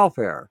on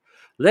welfare,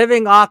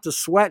 living off the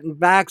sweat and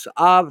backs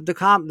of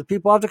the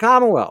people of the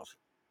Commonwealth.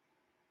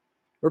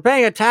 We're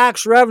paying a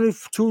tax revenue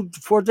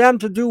for them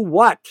to do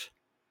what?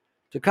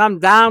 To come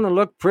down and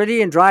look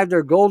pretty and drive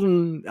their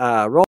golden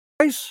Rolls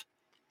Royce?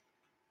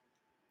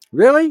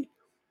 Really?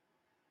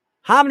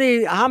 How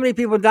many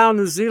people down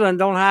in New Zealand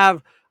don't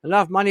have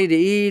enough money to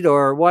eat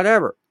or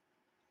whatever?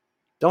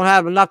 Don't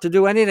have enough to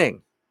do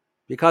anything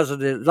because of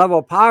the level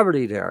of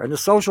poverty there. And the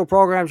social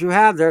programs you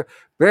have there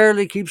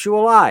barely keeps you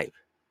alive.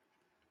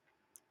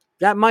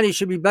 That money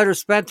should be better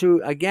spent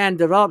to, again,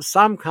 develop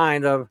some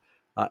kind of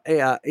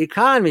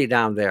economy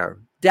down there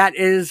that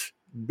is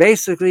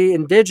basically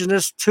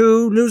indigenous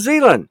to New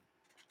Zealand.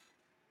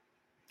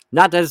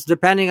 Not that it's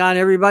depending on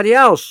everybody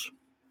else.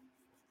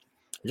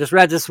 I just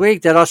read this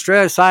week that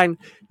Australia signed,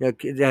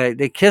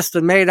 they kissed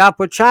and made up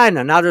with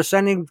China. Now they're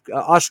sending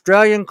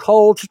Australian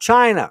coal to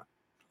China.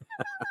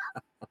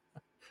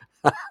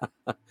 See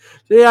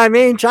what I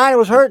mean? China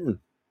was hurting.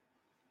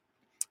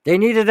 They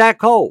needed that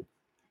coal.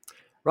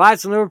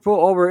 Riots in Liverpool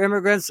over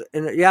immigrants.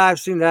 And yeah, I've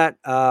seen that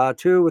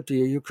too with the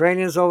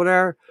Ukrainians over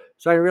there.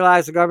 So I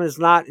realize the government is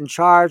not in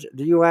charge,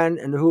 the UN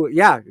and who.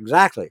 Yeah,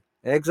 exactly.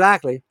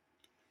 Exactly.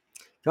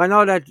 So I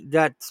know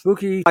that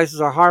spooky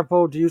devices are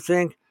harmful. Do you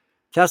think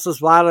Tesla's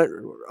violet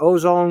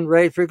ozone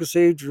ray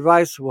frequency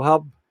device will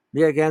help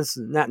me against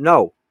that?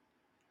 No.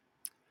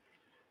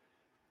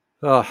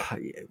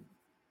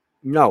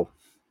 No.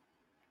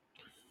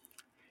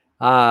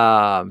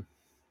 All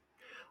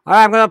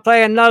right, I'm going to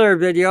play another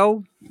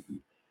video.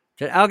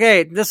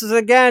 Okay, this is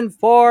again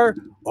for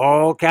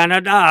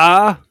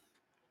Canada.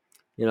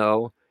 You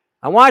know,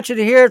 I want you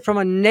to hear it from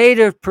a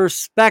native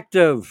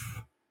perspective.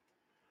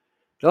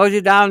 Those of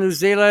you down in New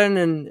Zealand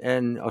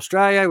and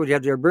Australia, where you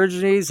have the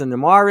Aborigines and the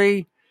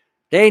Maori,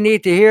 they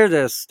need to hear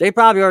this. They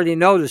probably already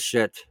know this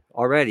shit.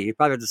 already. You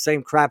probably had the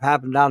same crap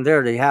happen down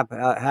there they have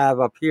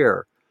up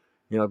here.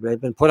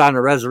 They've been put on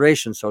a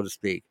reservation, so to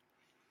speak.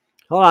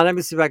 Hold on, let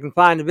me see if I can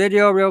find the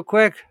video real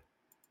quick.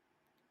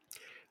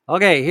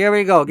 Okay, here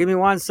we go. Give me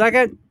 1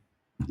 second.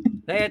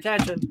 Pay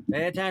attention.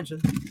 Pay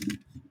attention.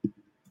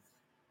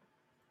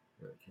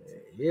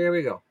 Okay, here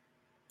we go.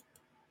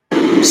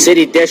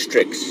 City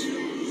districts,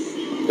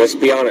 let's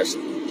be honest,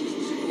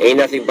 ain't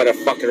nothing but a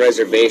fucking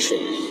reservation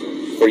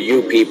for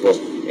you people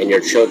and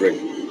your children.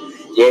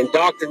 The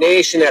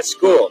indoctrination at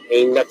school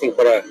ain't nothing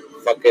but a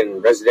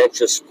fucking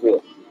residential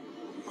school.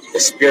 The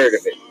spirit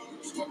of it.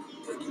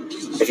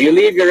 If you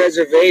leave your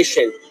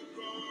reservation,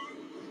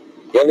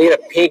 you'll need a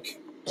pink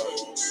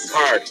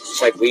card,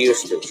 just like we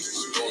used to.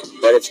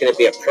 But it's going to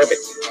be a permit.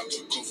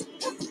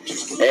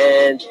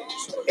 And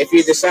if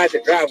you decide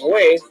to drive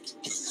away,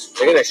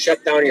 they're going to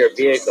shut down your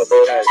vehicle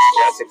because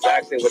that's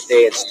exactly what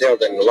they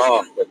instilled in the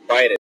law with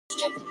Biden.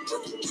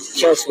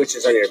 Kill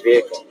switches on your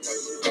vehicle.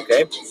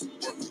 Okay?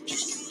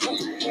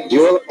 You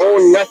will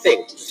own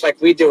nothing, just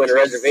like we do in the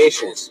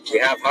reservations. We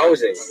have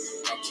housing,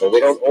 but we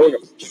don't own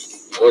them.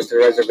 It goes to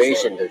the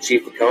reservation, the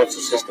chief of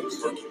council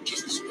systems.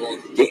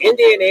 The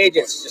Indian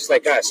agents, just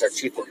like us, our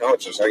chief of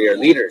councils, are your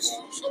leaders.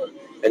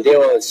 And they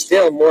will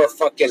instill more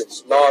fucking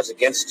laws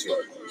against you.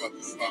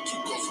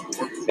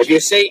 If you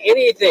say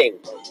anything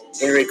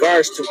in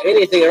regards to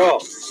anything at all,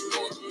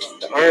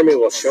 the army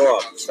will show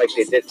up, just like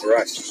they did for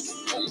us.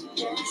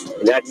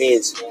 And that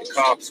means the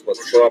cops will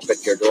show up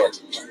at your door.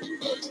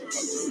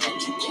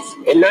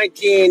 In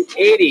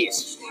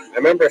 1980s, I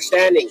remember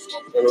standing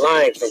in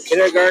line from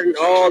kindergarten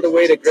all the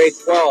way to grade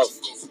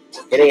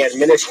 12, getting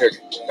administered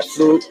the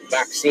flu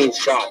vaccine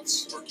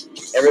shots.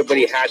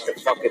 Everybody had to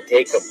fucking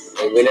take them,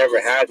 and we never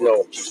had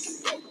no,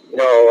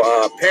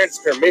 parents'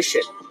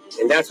 permission.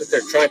 And that's what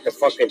they're trying to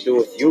fucking do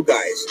with you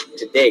guys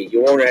today.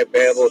 You won't be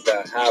able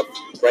to have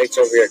rights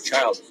over your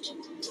child.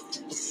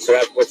 So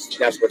that's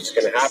what's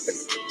going to happen.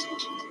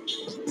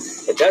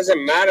 It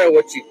doesn't matter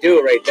what you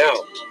do right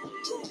now.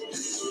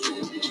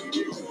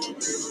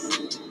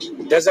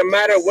 It doesn't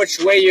matter which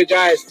way you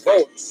guys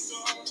vote.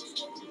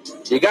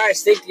 You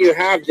guys think you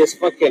have this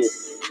fucking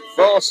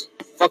false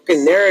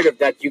fucking narrative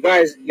that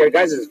your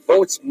guys'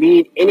 votes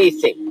mean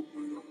anything.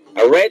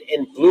 A red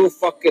and blue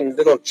fucking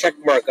little check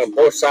mark on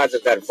both sides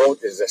of that vote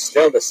is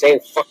still the same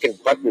fucking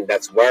button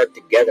that's wired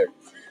together.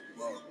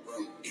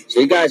 So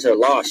you guys are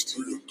lost.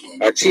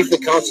 Our chief of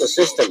council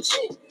systems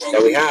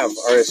that we have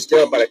are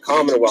instilled by the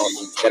Commonwealth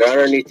that are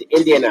underneath the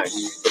Indian Act.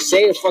 The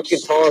same fucking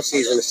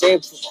policies and the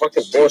same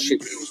fucking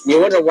bullshit. And you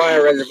wonder why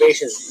our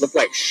reservations look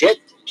like shit?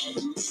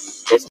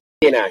 It's the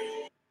Indian Act.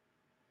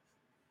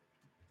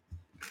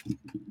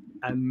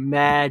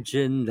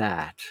 Imagine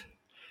that.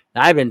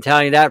 I've been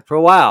telling you that for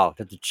a while,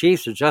 that the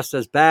Chiefs are just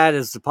as bad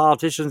as the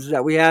politicians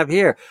that we have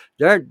here.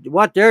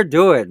 What they're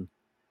doing,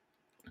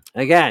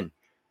 again,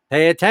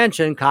 pay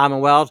attention,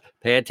 Commonwealth,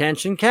 pay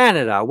attention,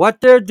 Canada.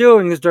 What they're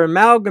doing is they're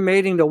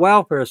amalgamating the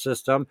welfare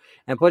system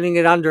and putting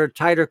it under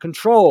tighter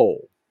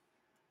control.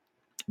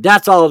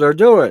 That's all they're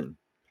doing.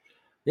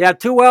 You have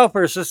two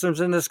welfare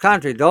systems in this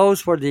country.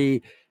 Those are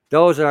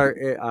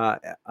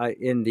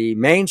in the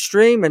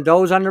mainstream and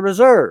those on the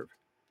reserve.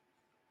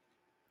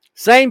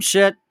 Same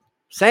shit,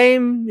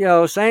 same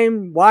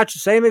watch,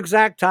 same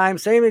exact time,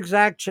 same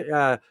exact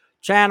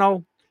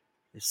channel,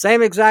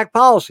 same exact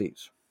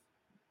policies.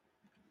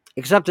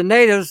 Except the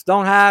natives they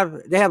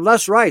have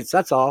less rights.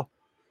 That's all.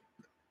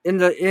 In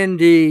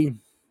the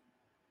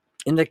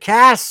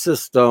caste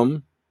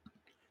system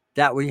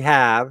that we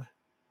have,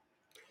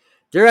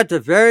 they're at the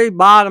very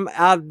bottom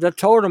of the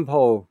totem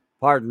pole.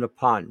 Pardon the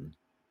pun.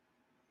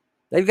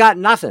 They've got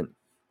nothing.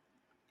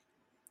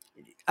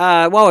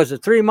 What was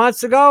it? 3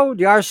 months ago,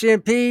 the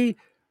RCMP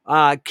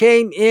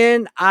came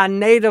in on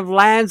native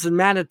lands in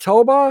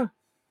Manitoba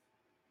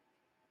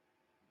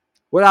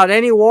without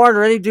any warrant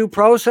or any due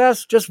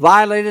process, just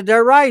violated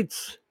their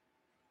rights.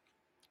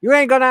 You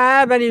ain't going to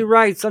have any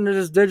rights under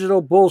this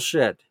digital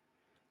bullshit.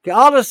 Okay,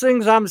 all the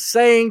things I'm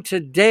saying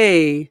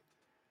today,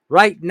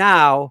 right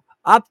now,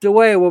 up the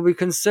way will be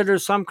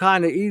considered some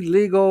kind of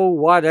illegal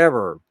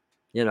whatever.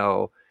 Not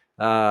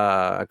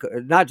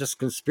just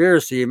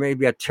conspiracy, it may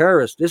be a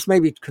terrorist. This may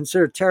be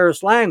considered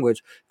terrorist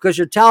language because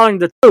you're telling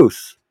the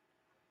truth.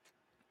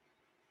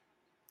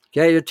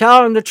 Okay, you're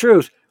telling the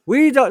truth.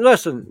 We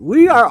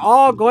are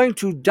all going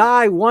to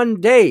die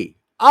one day.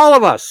 All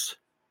of us.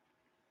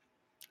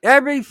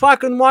 Every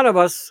fucking one of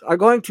us are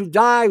going to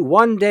die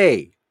one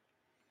day.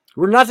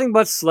 We're nothing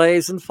but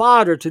slaves and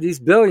fodder to these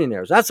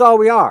billionaires. That's all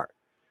we are.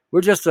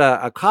 We're just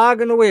a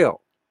cog in the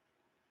wheel.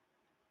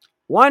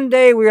 One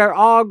day we are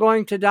all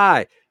going to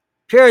die.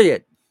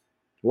 Period.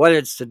 Whether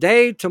it's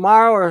today,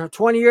 tomorrow, or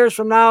 20 years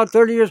from now,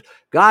 30 years,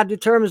 God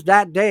determines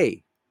that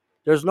day.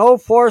 There's no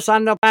force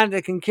on the planet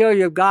that can kill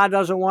you if God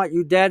doesn't want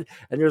you dead.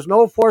 And there's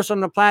no force on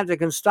the planet that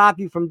can stop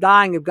you from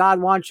dying if God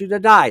wants you to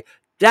die.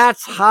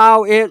 That's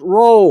how it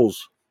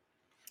rolls.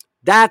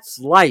 That's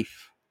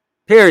life.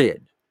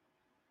 Period.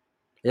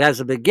 It has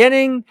a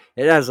beginning,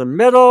 it has a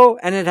middle,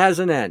 and it has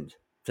an end.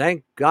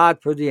 Thank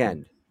God for the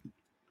end.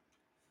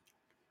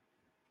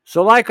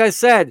 So like I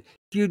said,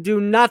 if you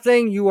do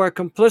nothing, you are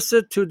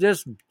complicit to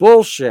this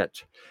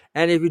bullshit.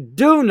 And if you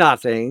do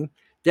nothing,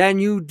 then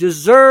you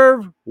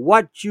deserve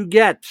what you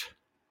get.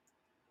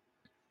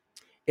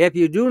 If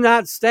you do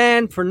not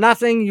stand for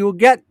nothing, you'll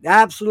get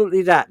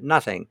absolutely that,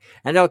 nothing.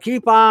 And they'll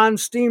keep on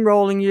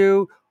steamrolling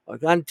you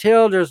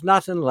until there's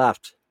nothing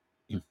left.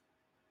 You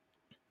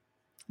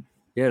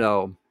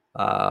know,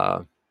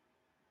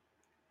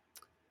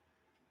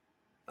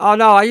 oh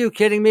no, are you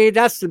kidding me?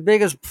 That's the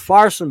biggest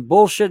farce and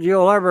bullshit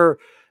you'll ever.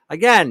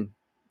 Again,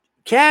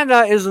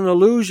 Canada is an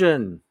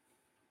illusion.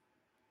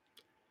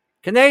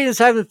 Canadians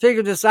haven't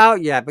figured this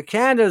out yet, but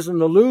Canada is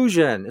an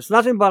illusion. It's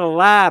nothing but a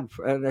lab,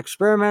 an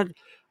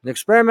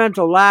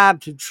experimental lab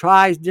to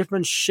try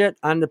different shit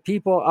on the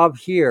people of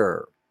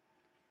here.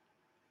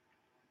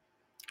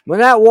 When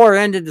that war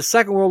ended, the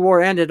Second World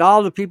War ended,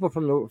 all the people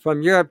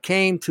from Europe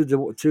came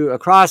to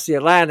across the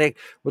Atlantic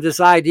with this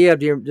idea of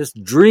this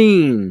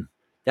dream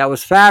that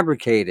was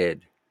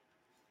fabricated.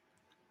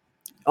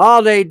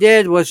 All they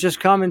did was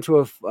just come into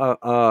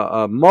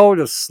a mode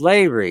of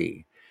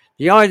slavery.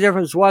 The only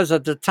difference was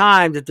at the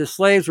time that the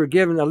slaves were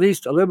given at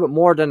least a little bit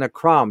more than a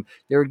crumb.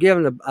 They were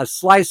given a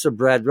slice of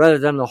bread rather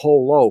than the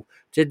whole loaf.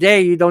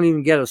 Today, you don't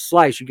even get a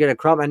slice. You get a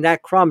crumb, and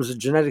that crumb is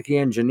genetically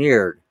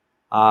engineered.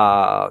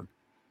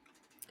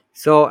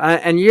 So,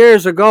 and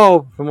years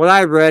ago, from what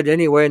I've read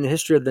anyway in the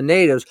history of the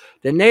natives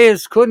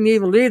couldn't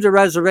even leave the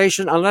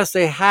reservation unless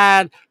they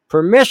had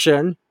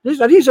permission.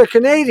 These are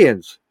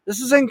Canadians. This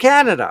is in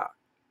Canada.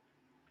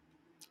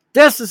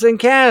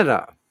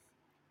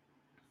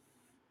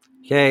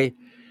 Okay.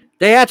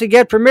 They had to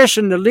get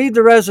permission to leave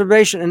the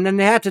reservation, and then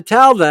they had to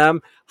tell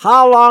them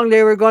how long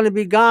they were going to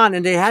be gone,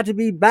 and they had to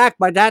be back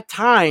by that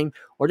time,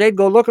 or they'd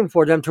go looking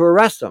for them to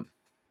arrest them.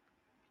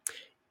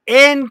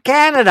 In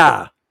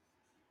Canada.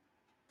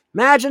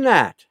 Imagine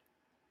that.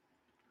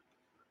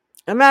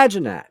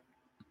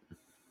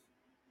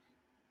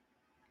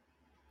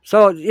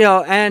 So,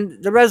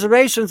 and the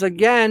reservations,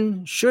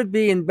 again, should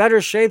be in better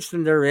shapes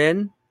than they're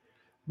in,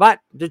 but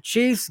the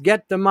chiefs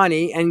get the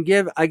money and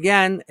give,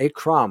 again, a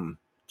crumb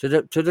to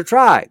the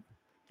tribe.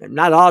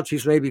 Not all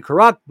chiefs may be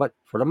corrupt, but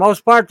for the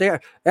most part,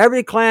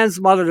 every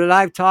clansmother mother that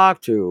I've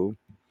talked to,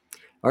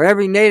 or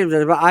every native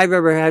that I've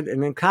ever had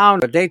an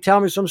encounter, they tell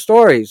me some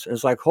stories.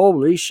 It's like,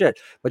 holy shit.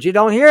 But you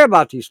don't hear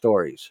about these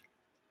stories.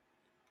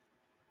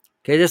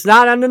 Okay, it's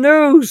not on the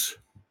news.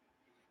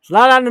 It's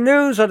not on the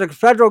news how the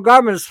federal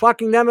government is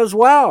fucking them as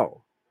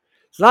well.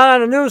 It's not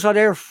on the news how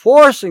they're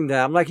forcing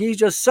them, like he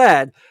just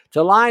said,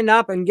 to line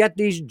up and get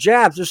these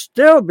jabs. They're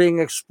still being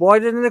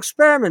exploited and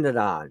experimented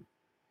on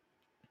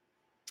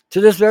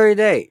to this very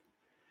day.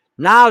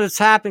 Now it's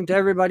happening to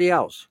everybody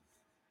else.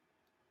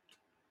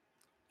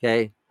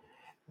 Okay.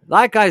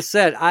 Like I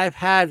said, I've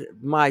had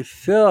my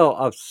fill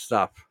of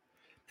stuff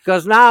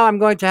because now I'm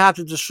going to have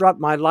to disrupt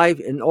my life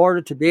in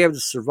order to be able to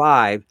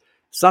survive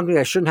something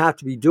I shouldn't have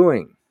to be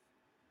doing.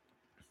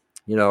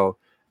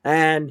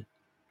 And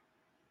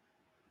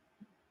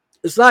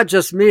it's not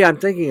just me I'm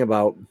thinking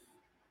about.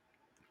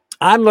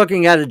 I'm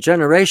looking at a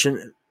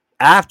generation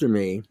after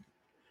me.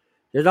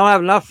 They don't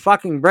have enough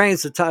fucking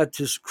brains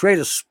to create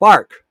a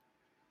spark.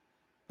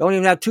 Don't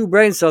even have two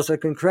brain cells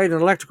that can create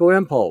an electrical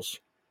impulse.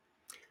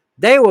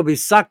 They will be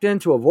sucked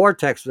into a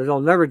vortex that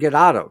they'll never get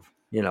out of.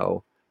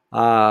 Yeah,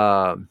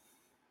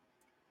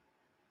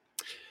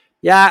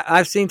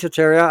 I've seen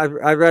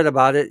Teteria. I read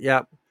about it.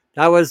 Yeah,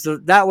 that was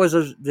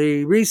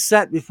the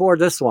reset before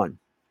this one.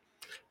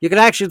 You can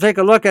actually take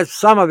a look at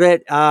some of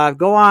it.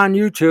 Go on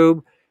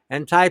YouTube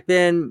and type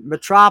in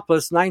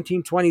Metropolis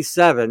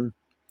 1927,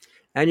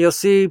 and you'll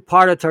see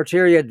part of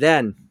Tartaria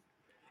then.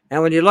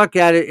 And when you look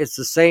at it, it's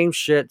the same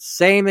shit,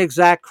 same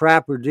exact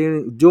crap we're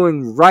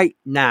doing right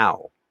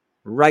now.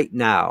 Right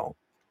now.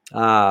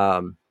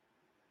 And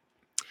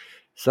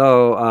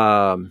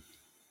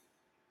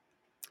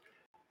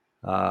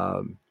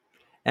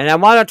I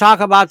want to talk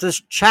about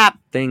this chat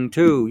thing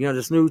too.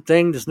 This new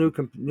thing, this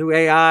new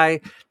AI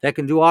that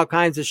can do all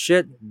kinds of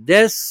shit.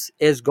 This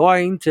is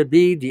going to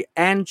be the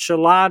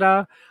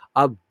enchilada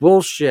of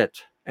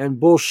bullshit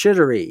and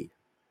bullshittery.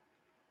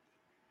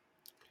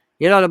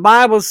 The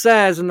Bible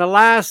says in the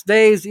last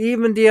days,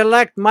 even the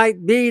elect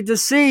might be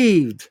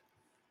deceived.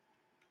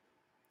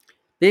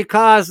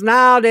 Because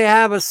now they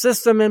have a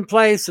system in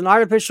place, an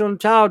artificial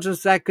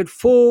intelligence that could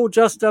fool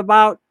just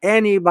about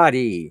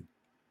anybody.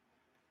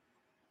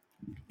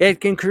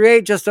 It can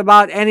create just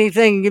about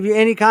anything, give you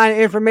any kind of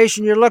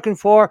information you're looking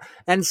for,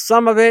 and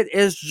some of it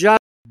is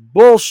just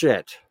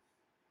bullshit.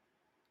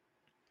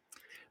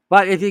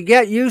 But if you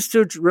get used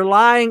to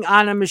relying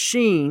on a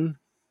machine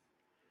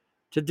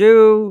to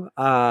do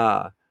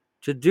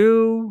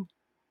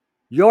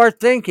your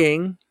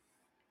thinking,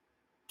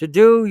 to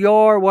do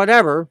your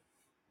whatever,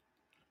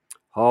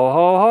 ho,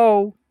 ho,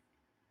 ho,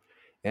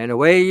 and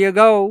away you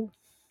go.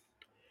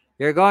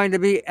 You're going to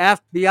be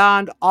effed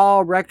beyond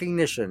all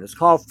recognition. It's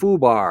called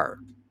FUBAR.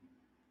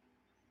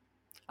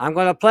 I'm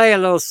going to play a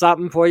little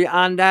something for you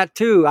on that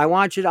too. I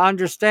want you to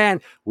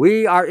understand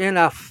we are in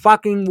a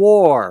fucking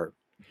war.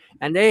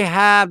 and they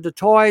have the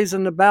toys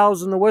and the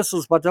bells and the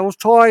whistles, but those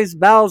toys,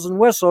 bells, and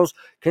whistles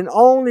can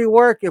only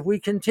work if we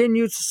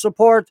continue to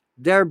support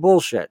their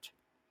bullshit.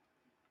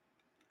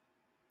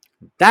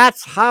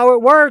 That's how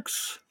it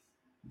works.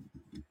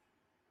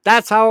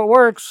 That's how it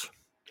works.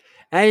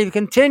 And if you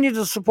continue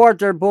to support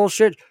their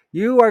bullshit,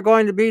 you are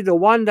going to be the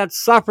one that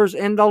suffers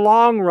in the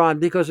long run,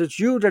 because it's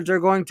you that they're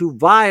going to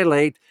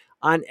violate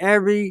on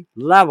every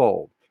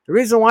level. The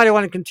reason why they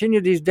want to continue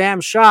these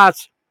damn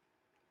shots,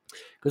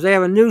 because they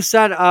have a new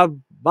set of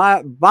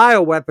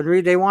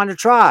bioweaponry they want to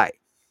try.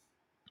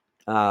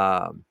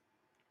 So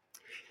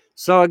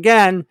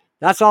again,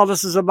 that's all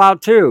this is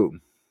about too.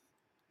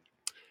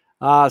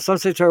 Some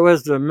say it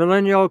was the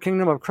millennial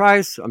kingdom of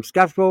Christ. I'm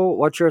skeptical.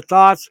 What's your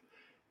thoughts?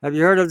 Have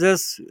you heard of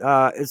this?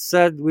 It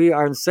said we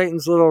are in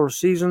Satan's little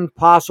season,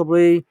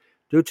 possibly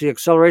due to the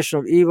acceleration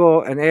of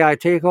evil and AI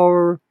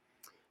takeover.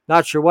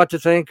 Not sure what to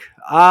think.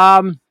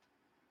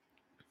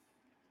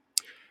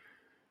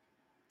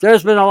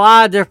 There's been a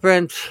lot of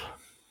different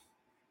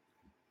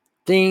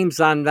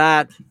themes on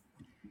that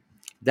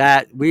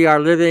we are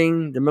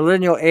living, the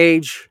millennial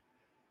age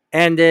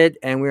ended,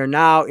 and we are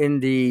now in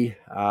the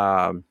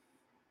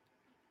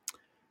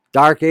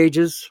dark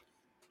ages,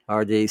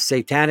 or the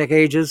satanic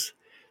ages.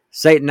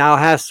 Satan now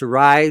has to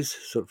rise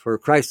for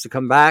Christ to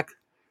come back,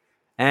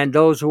 and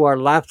those who are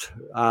left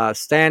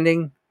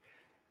standing,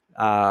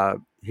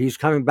 he's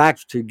coming back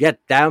to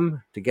get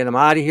them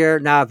out of here.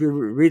 Now, if you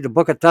read the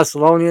book of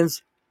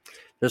Thessalonians,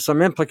 there's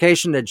some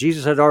implication that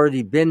Jesus had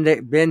already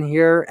been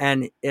here,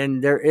 and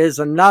there is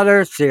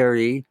another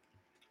theory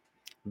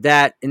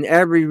that in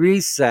every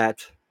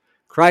reset,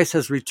 Christ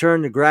has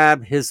returned to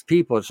grab his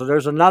people. So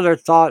there's another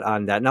thought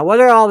on that. Now,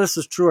 whether all this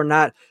is true or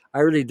not, I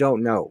really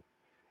don't know.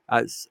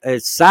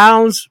 It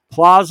sounds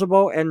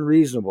plausible and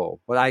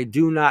reasonable, but I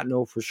do not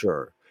know for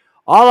sure.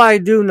 All I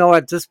do know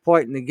at this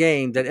point in the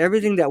game, that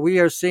everything that we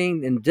are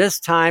seeing in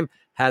this time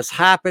has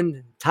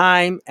happened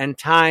time and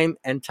time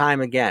and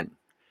time again.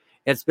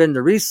 It's been the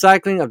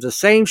recycling of the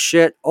same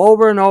shit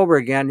over and over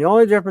again. The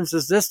only difference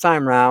is this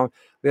time around,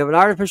 we have an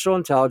artificial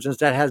intelligence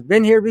that has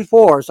been here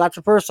before. It's not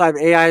the first time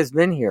AI has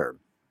been here.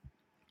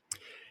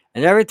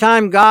 And every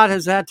time God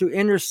has had to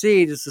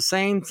intercede, it's the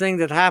same thing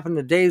that happened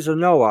in the days of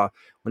Noah,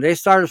 when they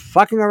started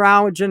fucking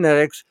around with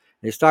genetics.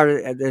 They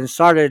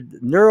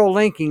started neural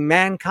linking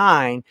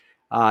mankind,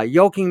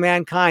 yoking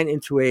mankind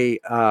into a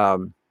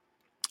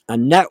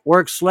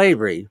network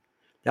slavery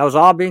that was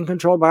all being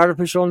controlled by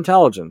artificial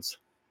intelligence.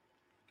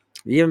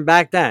 Even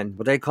back then,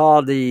 what they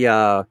call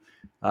the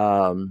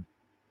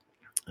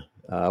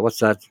what's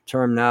that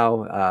term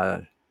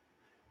now?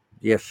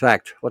 The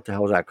effect. What the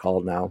hell is that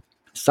called now?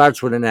 It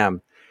starts with an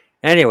M.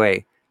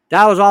 Anyway,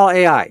 that was all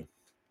AI.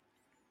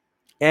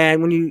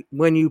 And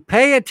when you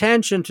pay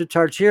attention to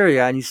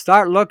Tartaria and you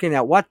start looking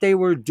at what they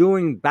were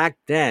doing back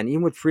then,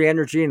 even with free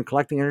energy and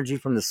collecting energy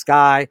from the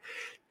sky,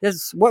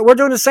 we're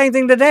doing the same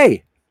thing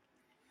today.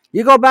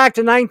 You go back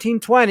to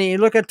 1920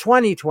 and look at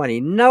 2020,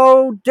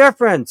 no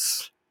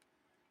difference.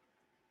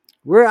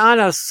 We're on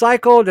a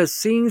cycle that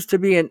seems to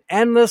be an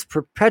endless,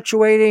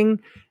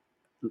 perpetuating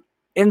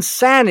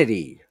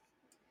insanity.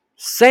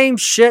 Same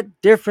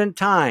shit, different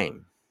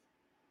time.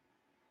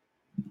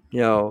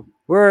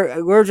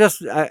 We're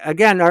just,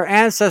 again, our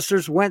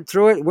ancestors went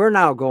through it. We're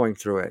now going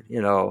through it.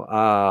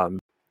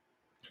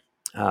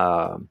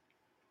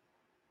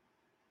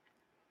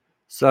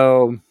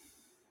 So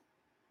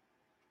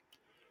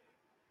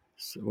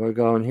we're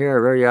going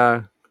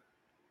here.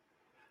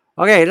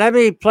 Okay, let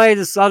me play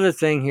this other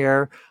thing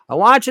here. I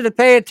want you to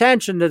pay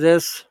attention to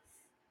this,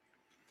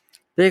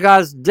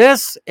 because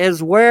this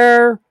is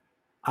where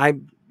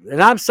I'm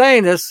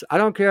saying this. I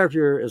don't care if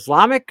you're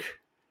Islamic.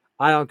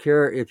 I don't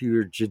care if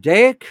you're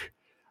Judaic.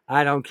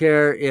 I don't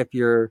care if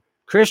you're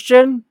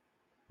Christian,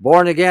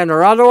 born again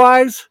or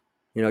otherwise.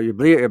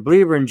 You're a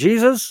believer in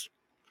Jesus.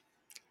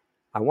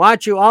 I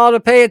want you all to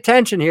pay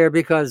attention here,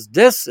 because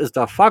this is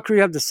the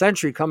fuckery of the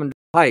century coming to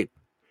the pipe.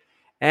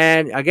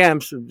 And again, I'm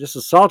just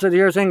assaulted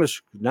here's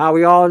English. Now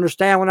we all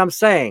understand what I'm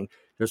saying.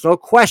 There's no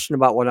question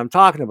about what I'm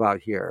talking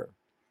about here.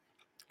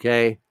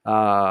 Okay.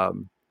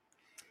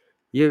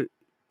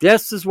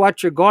 This is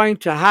what you're going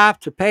to have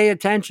to pay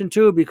attention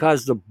to,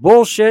 because the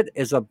bullshit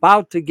is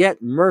about to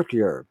get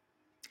murkier.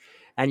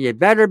 And you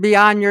better be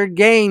on your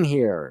game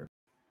here.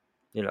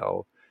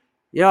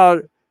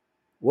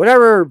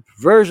 Whatever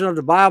version of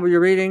the Bible you're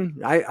reading,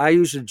 I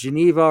use the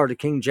Geneva or the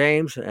King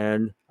James,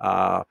 and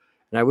I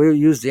will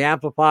use the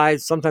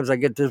Amplified. Sometimes I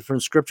get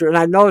different scripture, and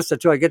I noticed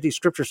that too. I get these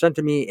scriptures sent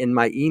to me in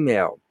my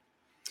email.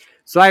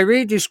 So I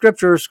read these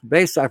scriptures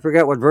I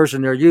forget what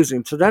version they're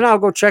using. So then I'll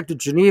go check the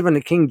Geneva and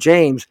the King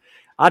James.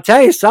 I'll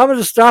tell you, some of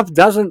the stuff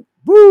doesn't,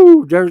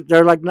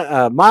 they're like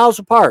miles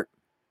apart.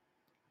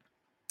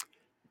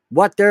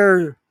 What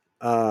they're,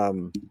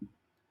 how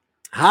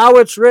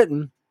it's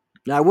written,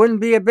 and I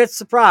wouldn't be a bit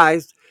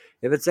surprised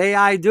if it's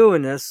AI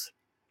doing this,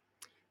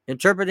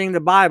 interpreting the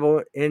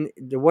Bible in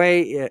the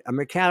way a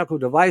mechanical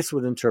device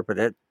would interpret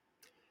it,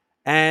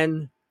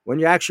 and when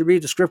you actually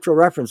read the scriptural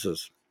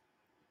references.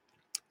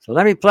 So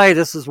let me play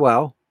this as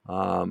well.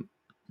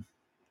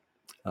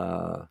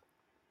 Yeah.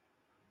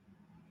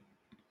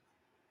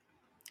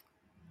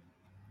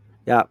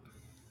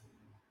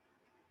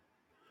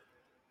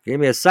 Give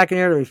me a second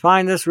here. Let me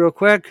find this real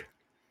quick.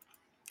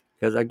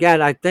 Because,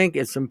 again, I think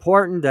it's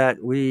important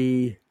that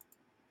we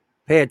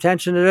pay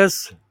attention to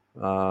this.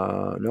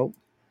 Nope.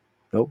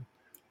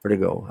 Where'd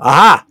it go?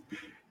 Aha!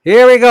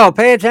 Here we go.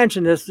 Pay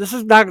attention to this. This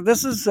is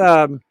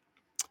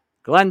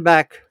Glenn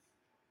Beck.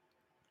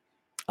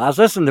 I was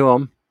listening to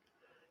him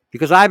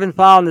because I've been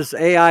following this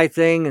AI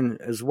thing and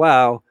as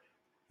well.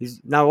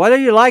 Now, whether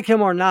you like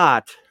him or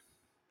not,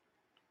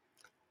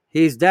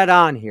 he's dead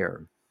on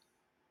here.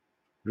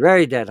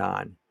 Very dead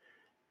on.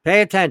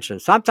 Pay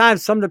attention.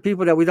 Sometimes some of the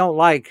people that we don't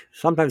like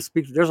sometimes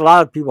speak. There's a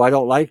lot of people I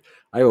don't like.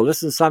 I will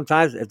listen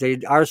sometimes. If they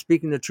are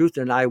speaking the truth,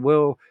 then I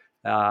will,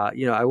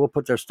 I will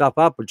put their stuff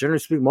up. But generally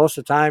speaking, most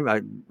of the time,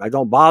 I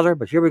don't bother.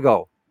 But here we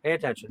go. Pay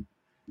attention.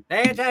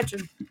 Pay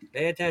attention.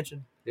 Pay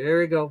attention. Here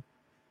we go.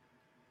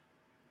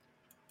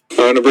 I'm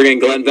going to bring in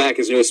Glenn Beck.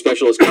 His newest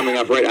special is coming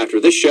up right after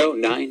this show,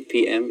 9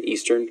 p.m.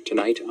 Eastern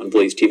tonight on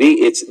Blaze TV.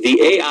 It's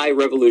The AI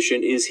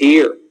Revolution is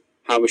Here.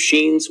 How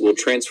machines will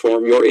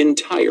transform your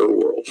entire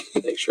world.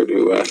 Make sure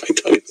to... I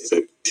thought it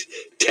said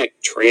tech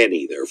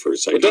tranny there for a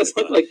second. It does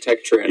look like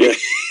tech tranny. Yeah,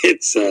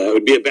 it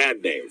would be a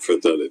bad name for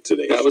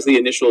today. That was the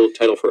initial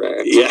title for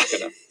Ex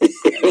Machina.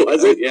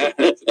 Was it? Yeah,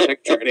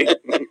 tech tranny.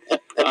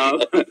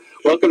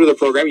 Welcome to the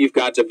program. You've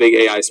got a big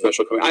AI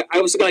special coming. I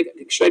was like,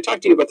 should I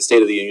talk to you about the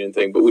State of the Union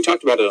thing? But we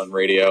talked about it on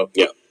radio.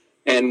 Yeah.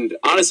 And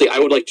honestly, I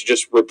would like to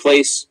just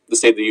replace the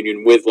State of the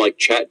Union with like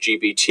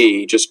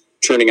ChatGPT, just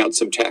churning out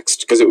some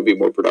text because it would be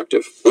more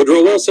productive.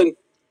 Woodrow Wilson,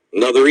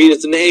 another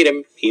reason to hate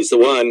him. He's the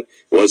one.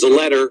 Was a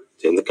letter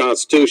in the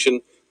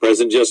Constitution.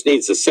 President just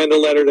needs to send a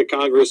letter to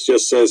Congress.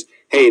 Just says,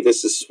 hey,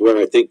 this is where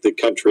I think the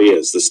country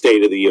is, the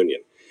State of the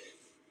Union.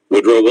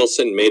 Woodrow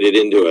Wilson made it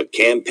into a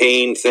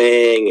campaign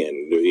thing,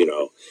 and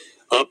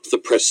up the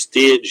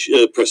prestige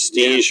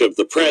of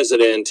the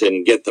president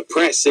and get the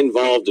press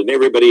involved and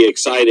everybody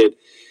excited.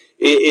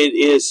 It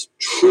is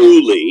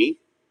truly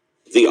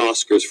the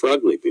Oscars for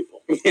ugly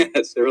people.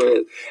 Yes, it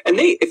really is. And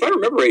if I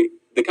remember right,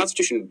 the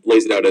Constitution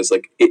lays it out as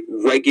like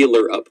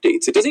regular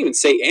updates. It doesn't even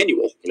say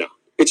annual. No.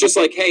 It's just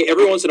like, hey,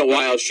 every once in a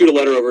while, shoot a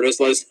letter over to us,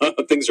 let us know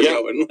how things are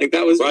going. Like,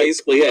 that was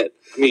basically it.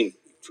 I mean,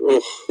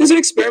 there's an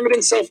experiment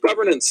in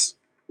self-governance,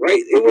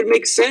 right? It would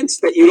make sense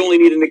that you'd only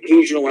need an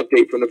occasional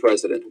update from the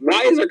president.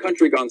 Why has our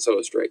country gone so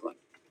astray, Glenn?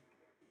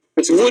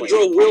 It's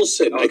Woodrow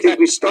Wilson. Okay. I think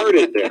we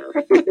started there.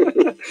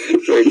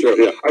 Very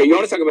true. Yeah. All right, you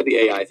want to talk about the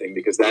AI thing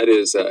because that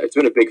is it's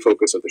been a big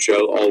focus of the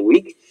show all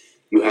week.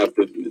 You have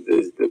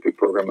the big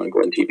program on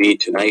Glenn TV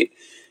tonight.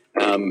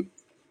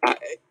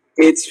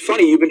 It's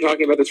funny, you've been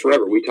talking about this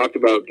forever. We talked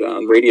about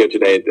on radio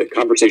today the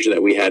conversation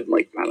that we had in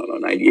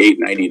 98,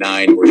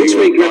 99, where this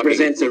week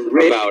represents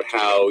about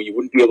how you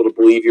wouldn't be able to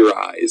believe your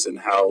eyes and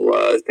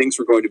how things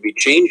were going to be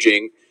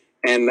changing,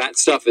 and that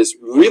stuff is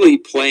really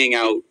playing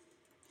out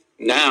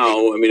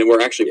now. I mean,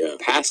 we're actually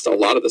past a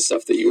lot of the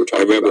stuff that you were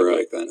talking about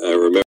back then. I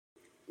remember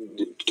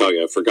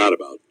talking. I forgot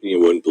about you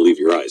wouldn't believe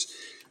your eyes.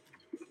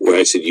 Where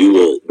I said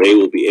they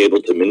will be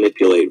able to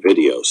manipulate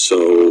video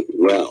so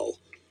well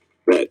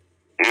that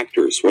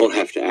actors won't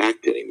have to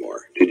act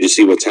anymore. Did you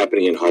see what's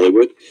happening in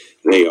Hollywood?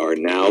 They are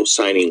now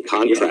signing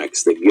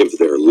contracts that give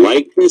their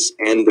likeness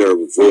and their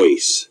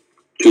voice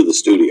to the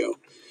studio.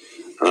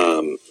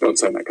 Don't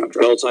sign that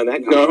contract. Don't sign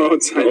that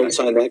contract. Don't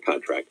sign that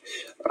contract.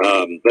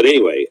 But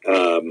anyway,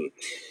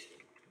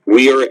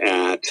 we are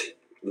at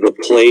the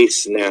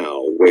place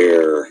now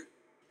where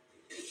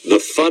the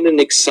fun and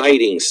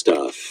exciting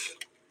stuff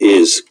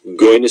is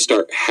going to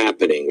start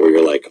happening, where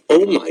you're like,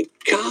 oh my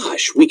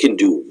gosh, we can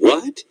do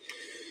what?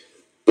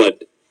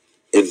 But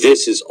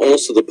this is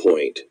also the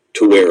point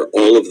to where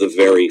all of the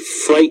very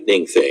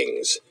frightening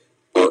things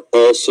are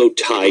also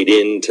tied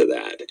into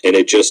that. And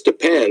it just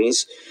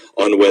depends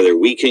on whether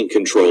we can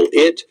control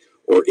it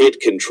or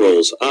it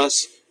controls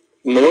us.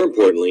 More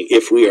importantly,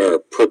 if we are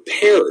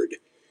prepared.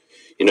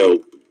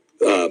 When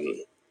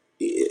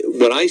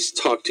I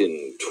talked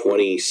in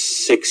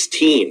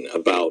 2016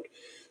 about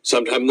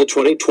sometime in the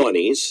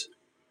 2020s,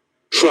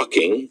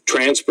 trucking,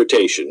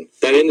 transportation,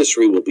 that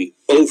industry will be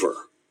over.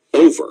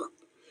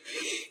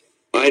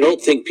 I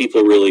don't think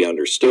people really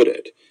understood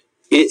it.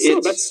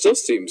 That still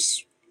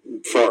seems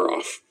far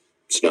off.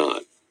 It's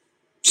not.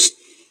 It's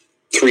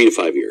 3 to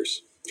 5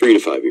 years. 3 to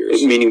 5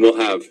 years. Meaning we'll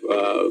have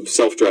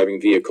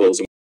self-driving vehicles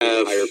and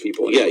hire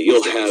people. Yeah,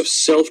 you'll have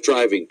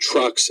self-driving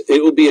trucks.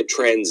 It will be a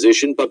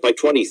transition, but by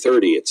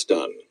 2030, it's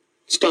done.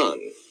 It's done.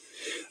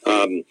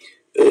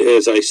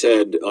 As I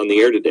said on the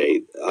air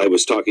today, I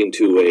was talking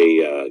to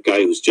a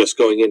guy who's just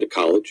going into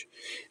college,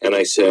 and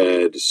I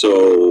said,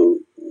 so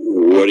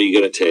what are you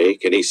going to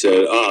take? And he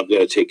said, I'm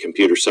going to take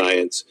computer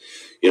science.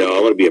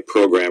 I want to be a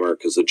programmer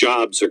because the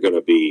jobs are going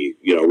to be,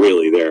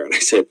 really there. And I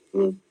said,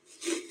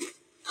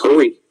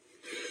 hurry,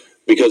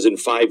 because in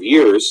 5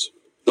 years,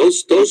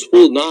 those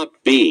will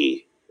not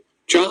be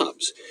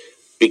jobs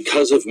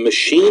because of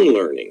machine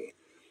learning.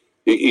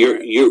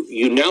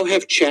 You now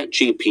have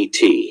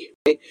ChatGPT.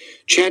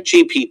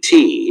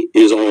 ChatGPT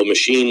is all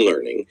machine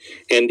learning,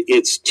 and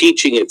it's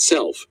teaching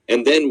itself.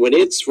 And then when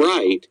it's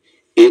right,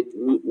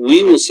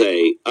 we will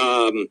say,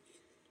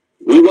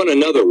 we want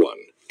another one,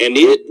 and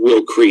it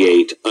will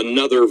create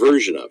another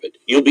version of it.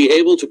 You'll be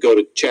able to go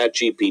to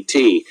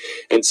ChatGPT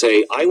and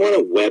say, I want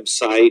a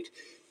website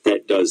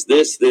that does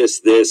this,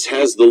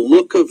 has the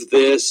look of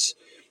this,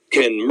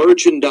 can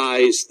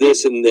merchandise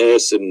this,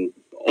 and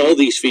all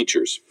these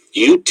features.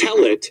 You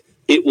tell it,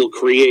 it will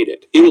create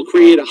it. It will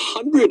create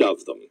 100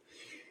 of them,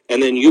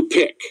 and then you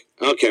pick.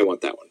 Okay, I want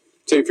that one.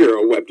 So if you're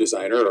a web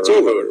designer or It's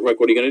over. like,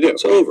 what are you going to do?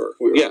 It's over.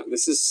 Yeah.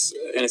 This is,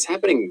 and it's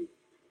happening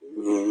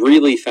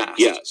really fast.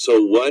 Yeah.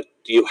 So what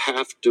you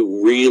have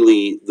to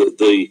really,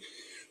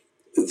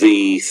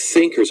 the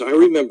thinkers, I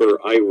remember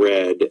I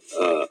read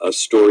a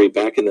story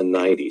back in the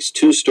 90s,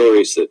 2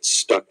 stories that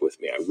stuck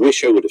with me. I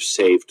wish I would have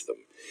saved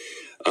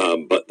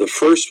them. But the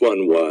first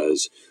one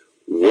was,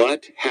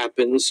 what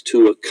happens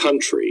to a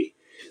country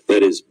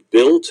that is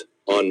built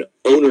on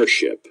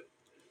ownership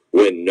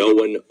when no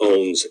one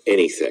owns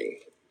anything?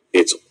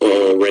 It's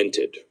all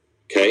rented.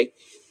 Okay?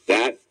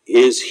 That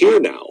is here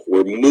now.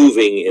 We're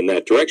moving in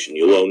that direction.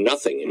 You'll own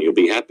nothing and you'll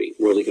be happy.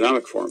 World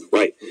Economic Forum.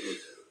 Right.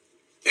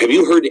 Have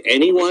you heard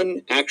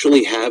anyone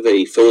actually have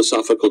a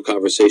philosophical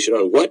conversation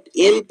on what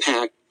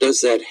impact does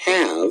that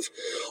have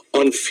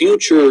on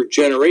future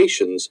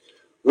generations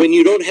when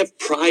you don't have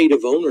pride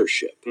of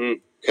ownership?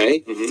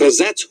 Okay? Because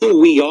that's who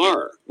we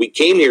are. We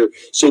came here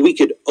so we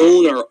could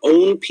own our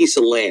own piece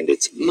of land.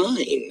 It's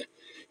mine.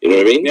 You know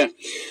what I mean? Yeah.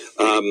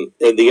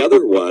 And the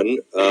other one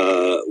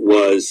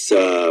was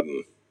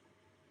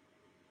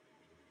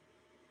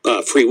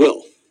free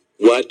will.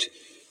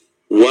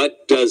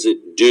 What does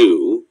it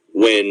do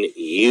when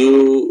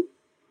you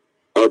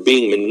are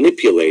being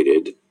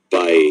manipulated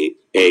by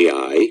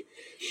AI,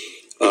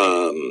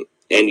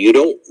 and you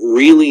don't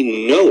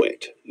really know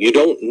it? You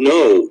don't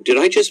know, did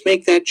I just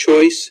make that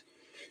choice?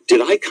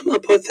 Did I come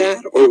up with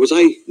that, or was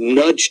I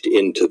nudged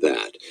into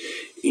that?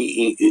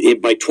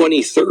 By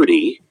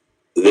 2030,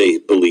 they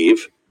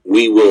believe,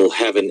 we will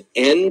have an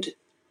end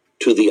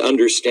to the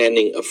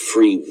understanding of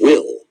free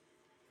will.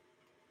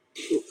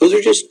 Those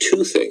are just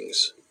 2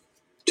 things.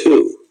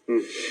 2.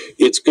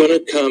 It's going to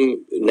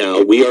come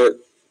now. We are,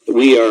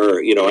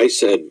 I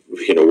said,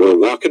 we're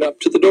walking up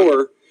to the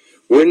door.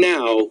 We're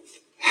now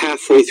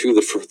halfway through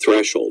the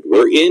threshold.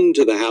 We're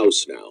into the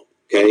house now.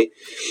 Okay.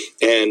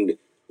 And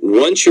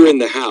once you're in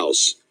the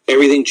house,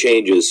 everything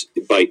changes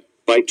by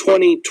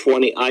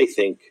 2020. I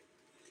think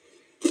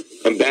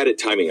I'm bad at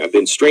timing. I've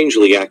been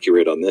strangely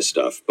accurate on this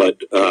stuff,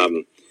 but,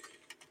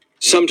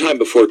 sometime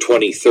before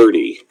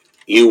 2030,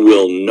 you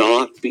will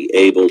not be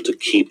able to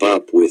keep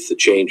up with the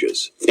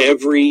changes.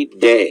 Every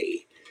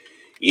day,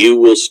 you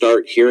will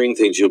start hearing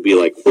things. You'll be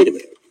like, wait a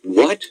minute,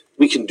 what?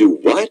 We can do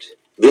what?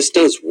 This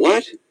does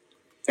what?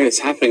 And it's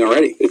happening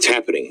already. It's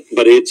happening.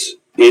 But it's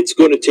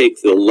going to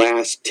take the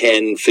last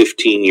 10,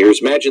 15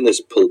 years. Imagine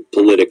this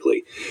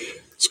politically.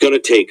 It's going to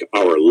take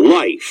our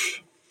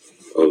life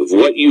of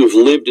what you've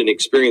lived and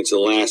experienced in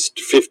the last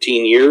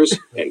 15 years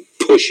and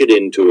push it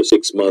into a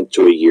 6-month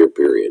to a year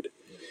period.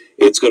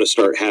 It's going to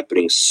start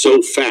happening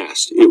so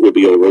fast, it will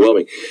be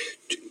overwhelming.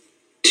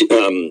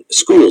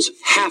 Schools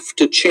have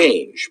to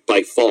change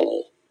by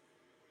fall.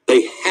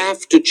 They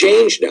have to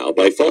change now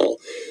by fall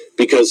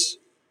because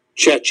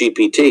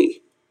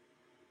ChatGPT.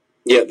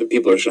 Yeah, the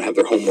people are going to have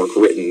their homework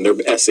written, their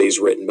essays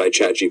written by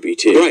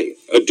ChatGPT. Right.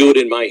 Do it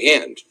in my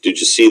hand. Did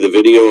you see the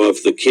video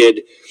of the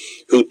kid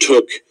who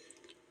took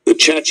the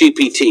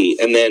ChatGPT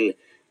and then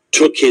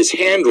took his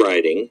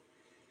handwriting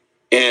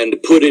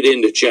and put it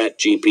into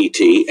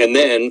ChatGPT and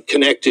then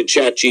connected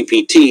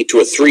ChatGPT to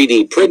a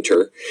 3D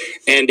printer,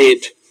 and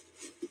it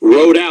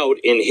wrote out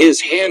in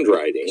his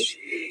handwriting?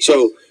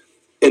 So,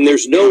 and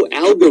there's no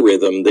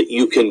algorithm that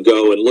you can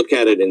go and look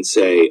at it and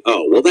say,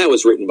 oh, well, that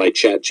was written by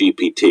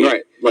ChatGPT.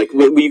 Right. Like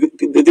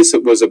this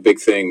was a big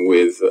thing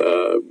with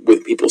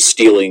people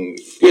stealing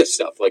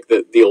stuff, like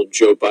the old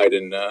Joe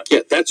Biden. Yeah,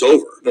 that's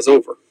over. That's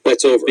over.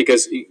 That's over.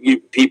 Because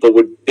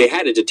they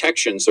had a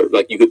detection, sort of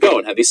like you could go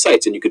and have these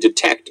sites and you could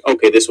detect,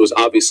 okay, this was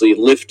obviously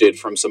lifted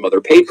from some other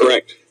paper.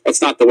 Correct.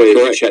 That's not the way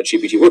that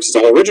ChatGPT works. It's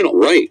all original.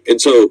 Right.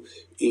 And so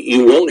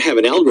you won't have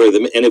an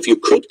algorithm. And if you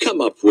could come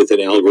up with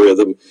an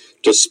algorithm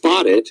to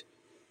spot it,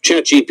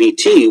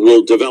 ChatGPT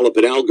will develop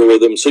an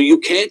algorithm so you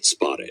can't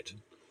spot it.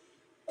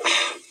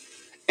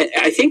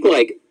 I think,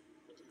 like,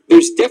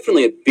 there's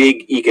definitely a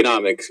big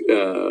economic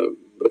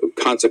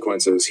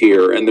consequences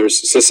here, and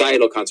there's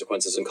societal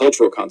consequences and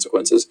cultural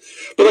consequences.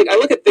 But, like, I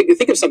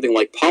think of something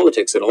like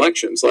politics and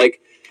elections. Like,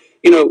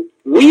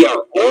 we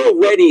are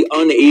already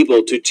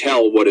unable to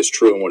tell what is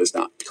true and what is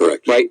not.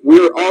 Correct. Right?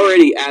 We're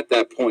already at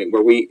that point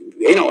where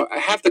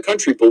half the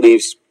country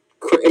believes.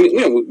 I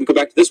mean, we go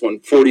back to this one.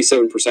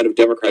 47% of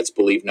Democrats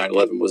believe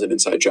 9/11 was an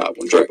inside job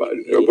when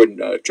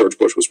George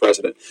Bush was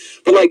president.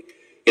 But, like,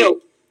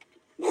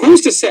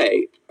 who's to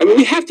say? I mean,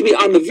 we have to be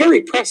on the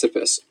very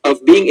precipice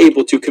of being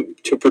able to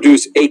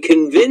produce a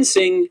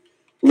convincing,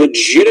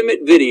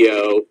 legitimate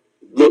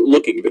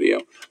looking video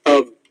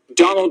of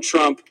Donald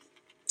Trump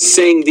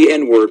saying the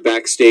N-word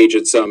backstage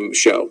at some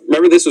show.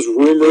 Remember, this was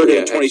rumored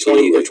in 2020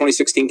 absolutely. or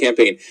 2016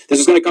 campaign. This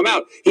was going to come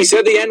out. He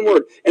said the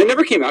N-word, and it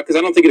never came out because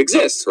I don't think it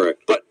exists.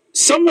 Correct. But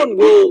someone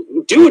will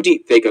do a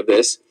deep fake of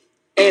this,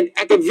 and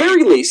at the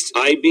very least,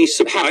 I'm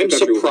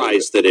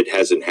surprised that it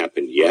hasn't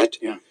happened yet.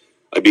 Yeah.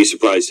 I'd be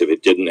surprised if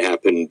it didn't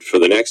happen for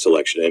the next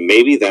election. And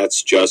maybe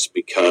that's just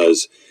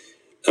because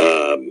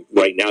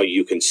right now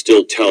you can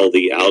still tell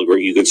the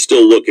algorithm, you can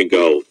still look and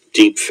go,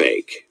 deep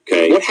fake.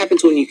 Okay. What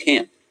happens when you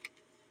can't?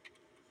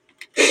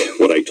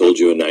 What I told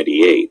you in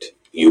 98,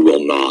 you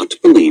will not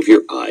believe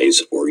your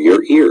eyes or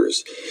your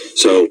ears.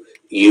 So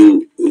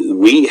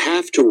we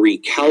have to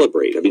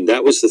recalibrate. I mean,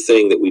 that was the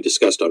thing that we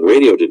discussed on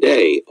radio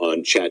today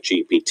on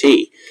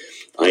ChatGPT.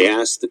 I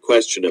asked the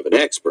question of an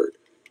expert.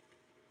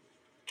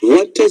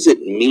 What does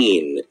it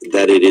mean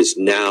that it is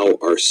now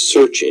our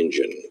search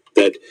engine?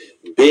 That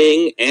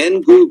Bing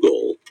and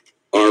Google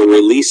are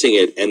releasing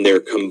it and they're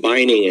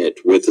combining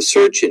it with the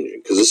search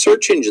engine? Because the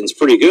search engine's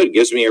pretty good. It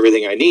gives me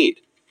everything I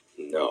need.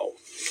 No.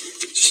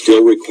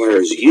 Still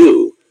requires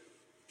you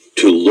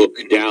to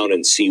look down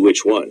and see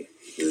which one.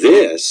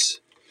 This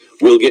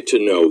will get to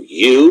know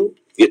you,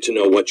 get to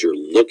know what you're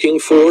looking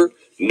for,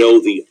 know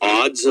the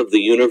odds of the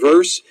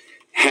universe,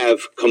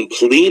 have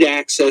complete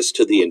access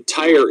to the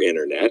entire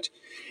internet,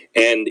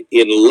 and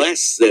in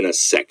less than a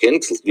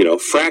second,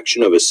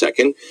 fraction of a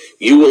second,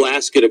 you will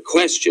ask it a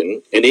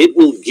question and it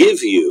will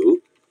give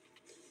you,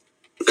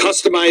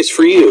 customized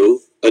for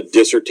you, a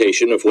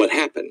dissertation of what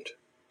happened.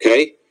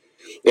 Okay?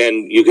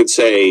 And you could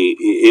say,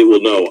 it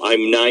will know,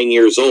 I'm 9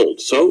 years old.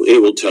 So it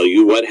will tell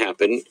you what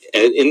happened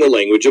in the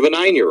language of a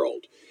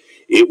 9-year-old.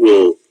 It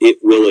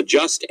will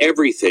adjust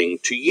everything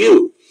to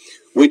you,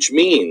 which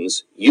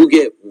means you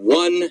get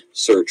one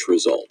search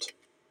result.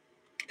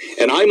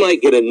 And I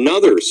might get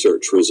another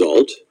search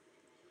result,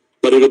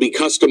 but it'll be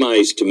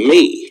customized to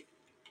me.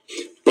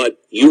 But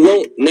you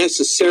won't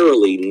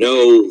necessarily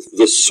know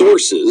the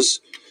sources.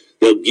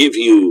 They'll give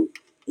you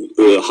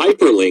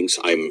hyperlinks,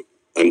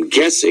 I'm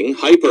guessing,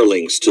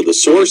 hyperlinks to the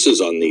sources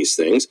on these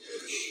things.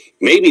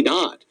 Maybe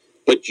not.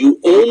 But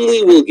you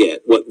only will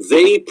get what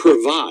they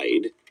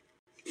provide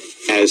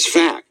as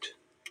fact.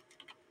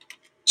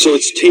 So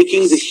it's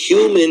taking the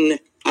human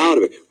out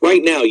of it.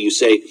 Right now you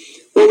say,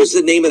 what was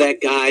the name of that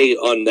guy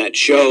on that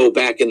show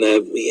back in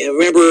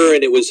remember?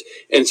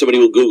 And somebody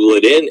will Google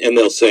it in and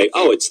they'll say,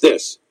 oh, it's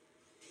this.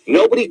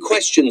 Nobody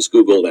questions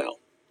Google now.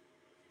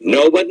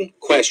 No one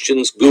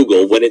questions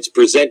Google when it's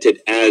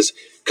presented as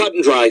cut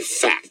and dry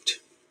fact.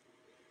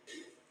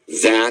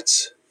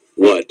 That's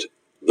what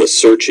the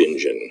search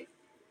engine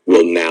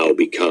will now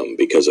become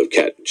because of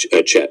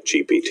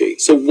ChatGPT.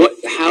 So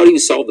how do you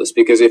solve this?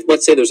 Because if,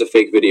 let's say there's a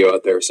fake video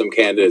out there, some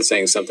candidate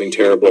saying something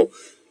terrible,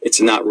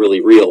 it's not really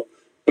real.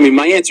 I mean,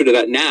 my answer to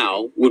that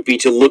now would be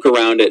to look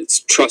around at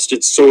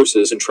trusted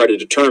sources and try to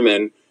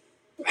determine,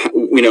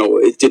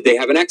 did they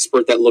have an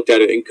expert that looked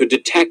at it and could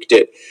detect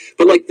it?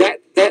 But like that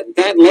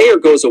layer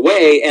goes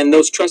away and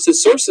those trusted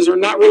sources are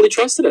not really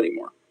trusted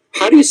anymore.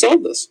 How do you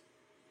solve this?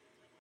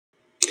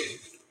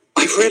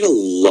 I've read a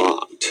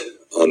lot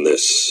on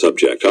this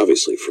subject,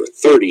 obviously, for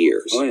 30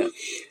 years. Oh, yeah.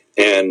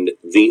 And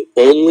the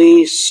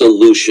only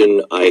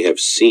solution I have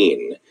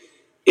seen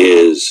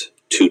is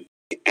to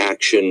take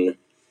action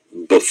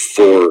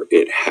before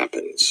it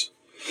happens.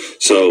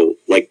 So,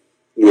 like,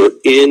 we're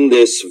in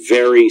this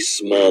very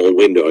small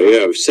window.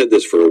 Yeah, I've said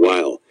this for a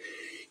while.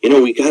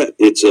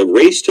 It's a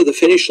race to the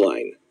finish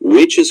line.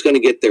 Which is going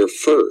to get there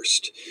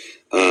first?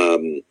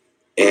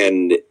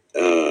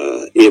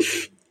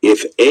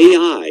 If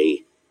AI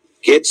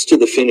gets to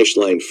the finish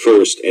line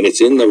first and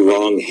it's in the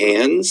wrong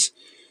hands,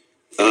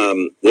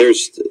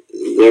 there's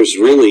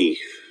really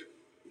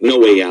no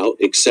way out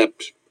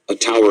except a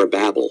Tower of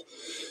Babel,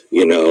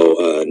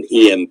 an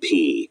EMP,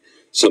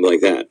 something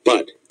like that.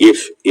 But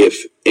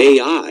if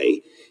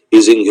AI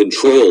is in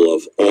control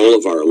of all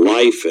of our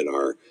life and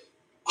our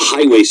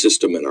highway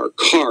system and our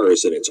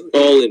cars and it's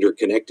all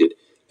interconnected,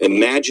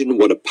 imagine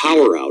what a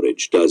power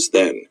outage does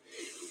then.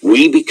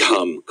 We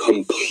become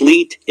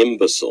complete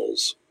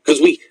imbeciles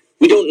because we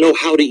don't know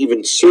how to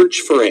even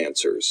search for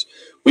answers.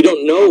 We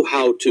don't know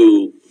how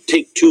to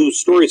take two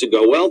stories and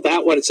go, well,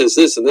 that one says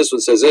this and this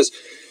one says this.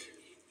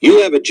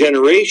 You have a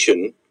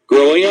generation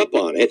growing up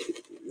on it.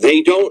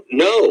 They don't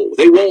know.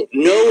 They won't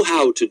know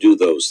how to do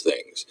those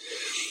things.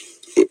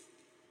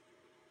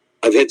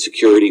 I've had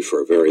security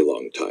for a very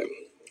long time.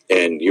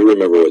 And you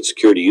remember what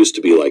security used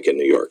to be like in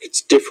New York.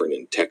 It's different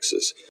in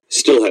Texas.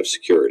 Still have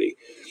security.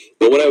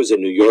 But when I was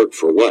in New York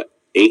for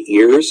 8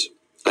 years,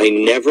 I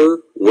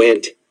never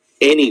went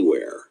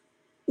anywhere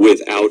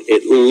without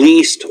at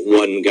least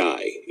one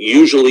guy.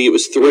 Usually it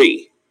was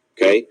 3,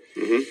 okay?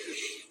 Mm-hmm.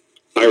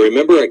 I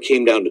remember I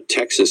came down to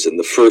Texas and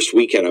the first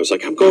weekend I was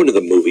like, I'm going to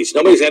the movies.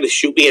 Nobody's had to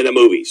shoot me in the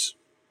movies.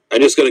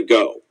 I'm just going to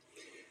go.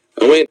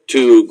 I went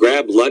to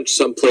grab lunch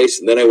someplace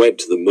and then I went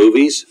to the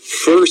movies.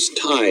 First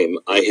time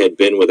I had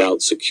been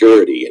without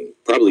security in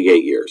probably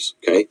 8 years,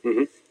 okay?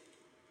 Mm-hmm.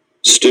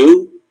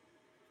 Stu,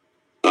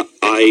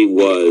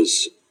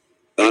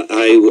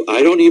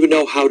 I don't even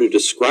know how to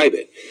describe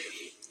it.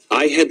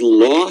 I had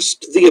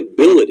lost the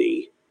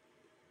ability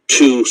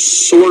to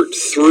sort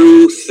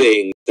through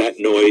things. That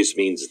noise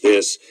means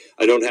this.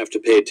 I don't have to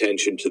pay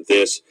attention to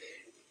this.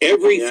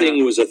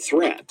 Everything was a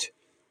threat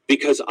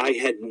because I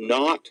had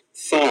not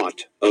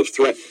thought of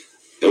threat.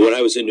 And when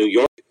I was in New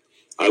York,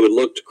 I would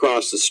look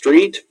across the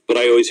street, but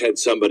I always had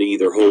somebody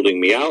either holding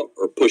me out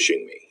or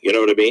pushing me. You know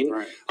what I mean?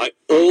 Right. I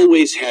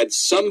always had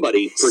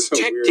somebody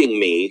protecting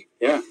me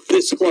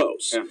this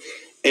close. Yeah.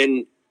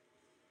 And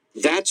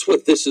that's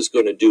what this is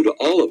going to do to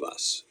all of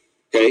us.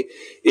 Okay?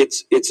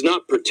 It's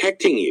not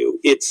protecting you.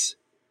 It's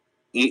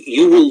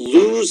you will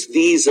lose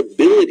these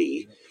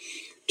ability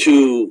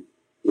to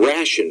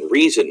ration,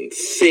 reason,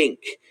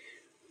 think,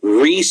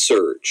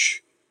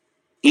 research,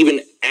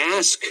 even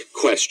ask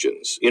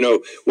questions. You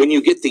know, when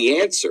you get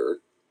the answer,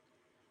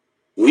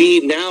 we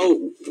now,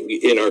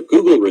 in our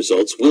Google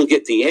results, we'll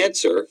get the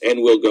answer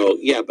and we'll go,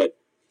 yeah, but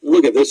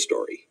look at this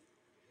story.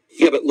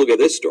 Yeah, but look at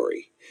this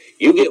story.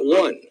 You get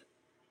one.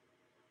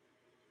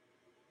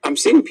 I'm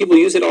seeing people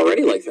use it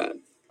already like that.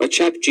 Like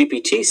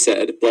ChatGPT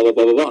said, blah, blah,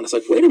 blah, blah, blah. And it's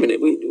like, wait a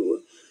minute. We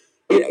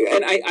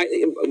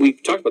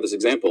talked about this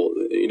example.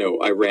 You know,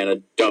 I ran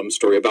a dumb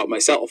story about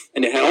myself,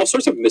 and it had all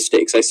sorts of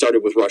mistakes. I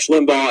started with Rush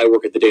Limbaugh. I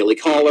work at the Daily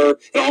Caller,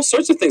 and all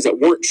sorts of things that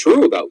weren't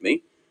true about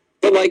me.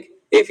 But like,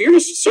 if you're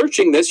just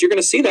searching this, you're going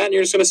to see that, and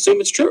you're just going to assume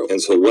it's true.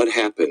 And so what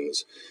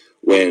happens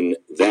when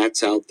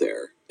that's out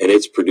there and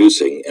it's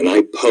producing, and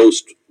I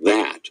post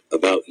that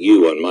about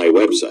you on my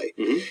website,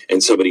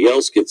 and somebody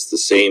else gets the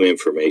same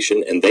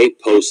information and they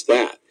post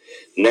that?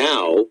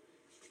 Now,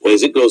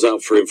 as it goes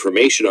out for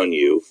information on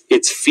you,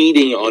 it's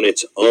feeding on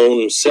its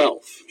own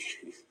self.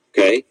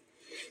 Okay?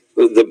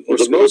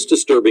 The most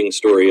disturbing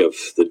story of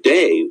the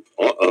day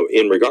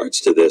in regards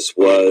to this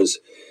was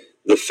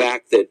the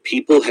fact that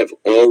people have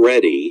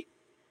already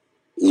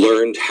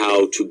learned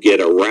how to get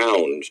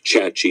around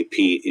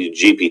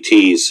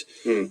ChatGPT's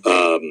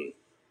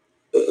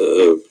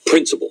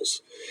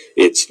principles.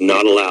 It's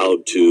not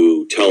allowed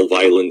to tell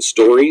violent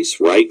stories,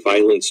 write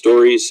violent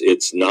stories.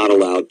 It's not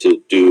allowed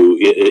to do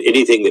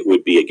anything that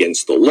would be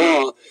against the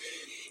law.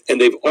 And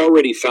they've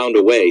already found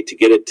a way to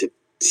get it to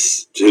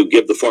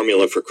give the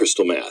formula for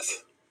crystal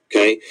meth.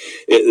 Okay?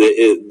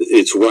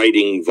 It's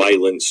writing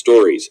violent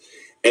stories.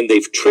 And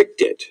they've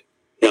tricked it.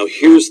 Now,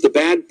 here's the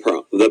bad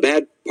part.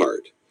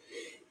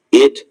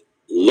 It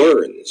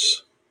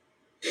learns.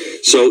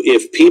 So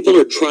if people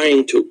are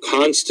trying to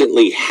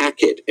constantly hack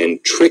it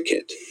and trick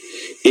it,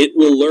 it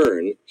will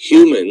learn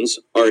humans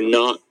are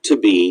not to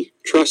be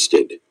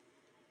trusted.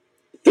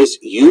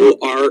 You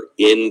are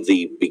in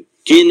the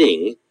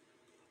beginning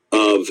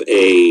of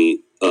a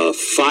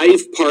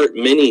 5-part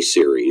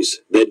miniseries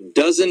that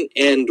doesn't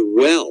end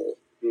well.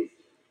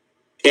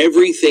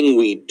 Everything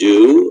we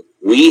do,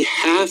 we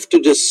have to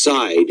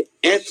decide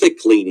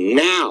ethically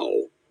now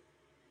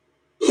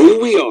who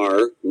we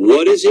are,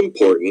 what is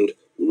important,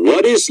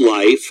 what is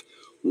life,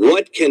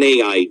 what can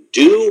AI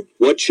do,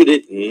 what should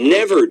it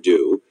never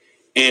do,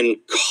 and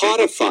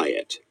codify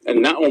it.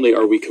 And not only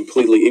are we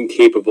completely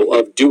incapable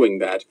of doing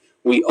that,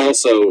 we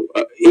also,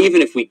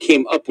 even if we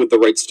came up with the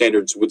right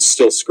standards, would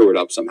still screw it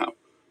up somehow.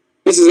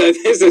 This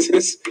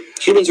is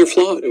Humans are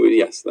flawed.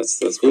 Yes, that's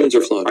Humans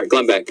are flawed. All right,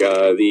 Glenn Beck,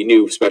 the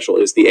new special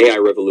is The AI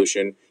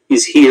Revolution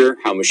is Here,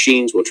 How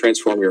Machines Will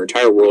Transform Your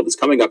Entire World. It's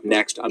coming up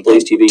next on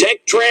Blaze TV.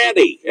 Tech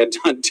Tranny!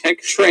 On Tech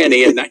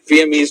Tranny at 9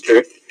 p.m.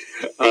 Eastern.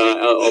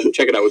 I'll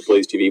check it out with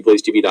Blaze TV,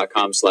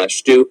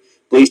 blazetv.com/Stu,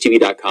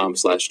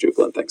 blazetv.com/Stu.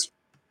 Glenn, thanks.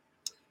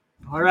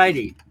 All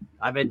righty.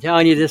 I've been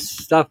telling you this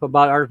stuff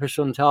about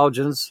artificial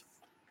intelligence,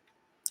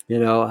 you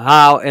know,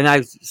 how, and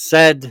I've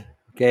said,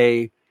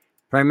 okay,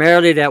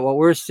 primarily that what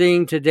we're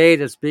seeing today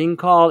that's being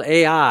called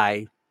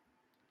AI,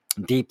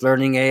 deep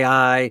learning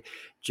AI,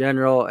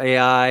 general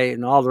AI,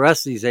 and all the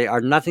rest of these AI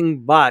are nothing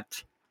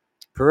but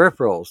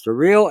peripherals. The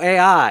real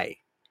AI,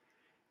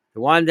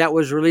 the one that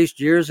was released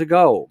years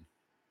ago,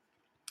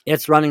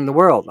 it's running the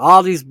world.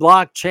 All these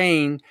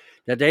blockchain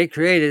that they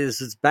created is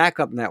its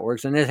backup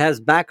networks, and it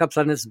has backups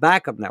on its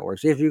backup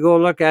networks. If you go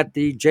look at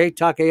the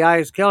JTUC AI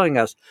is killing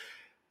us,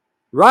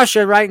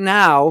 Russia right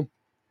now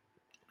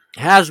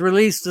has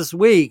released this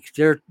week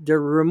their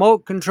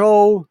remote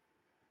control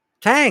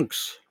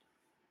tanks.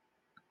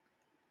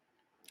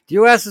 The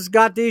U.S. has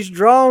got these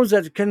drones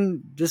that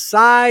can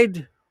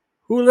decide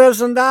who lives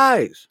and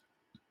dies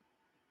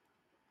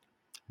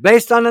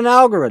based on an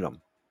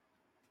algorithm.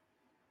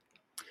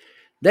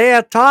 They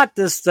have taught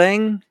this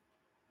thing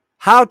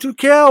how to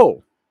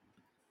kill.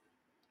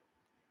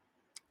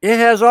 It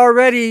has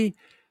already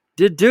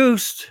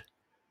deduced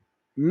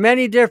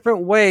many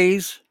different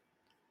ways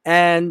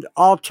and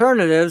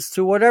alternatives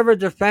to whatever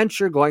defense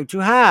you're going to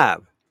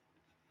have.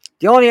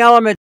 The only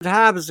element to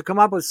have is to come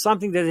up with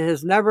something that it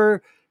has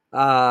never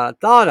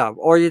thought of,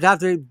 or you'd have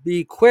to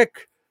be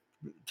quick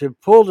to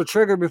pull the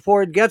trigger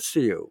before it gets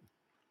to you.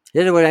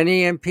 Hit it with an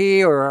EMP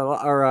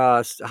or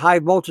a high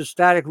voltage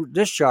static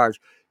discharge.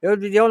 It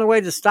would be the only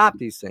way to stop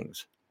these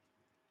things.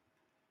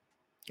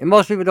 And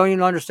most people don't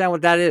even understand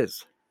what that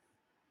is.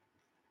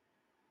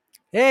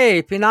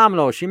 Hey,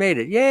 phenomenal. She made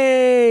it.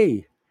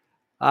 Yay.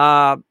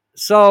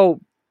 So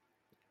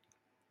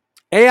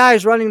AI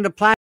is running the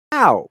planet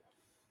now.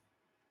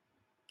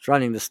 It's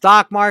running the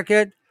stock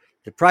market,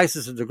 the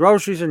prices of the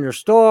groceries in your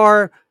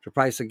store, the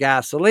price of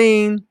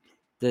gasoline,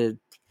 the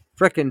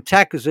frickin'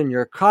 tech is in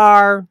your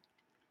car.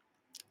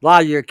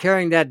 While you're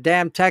carrying that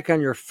damn tech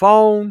on your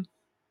phone,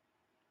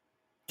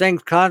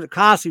 things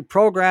constantly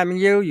programming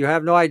you. You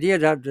have no idea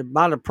that the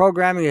amount of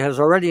programming it has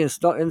already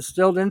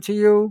instilled into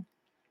you.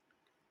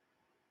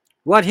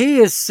 What he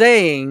is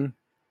saying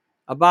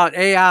about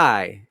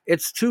AI,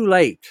 it's too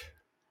late.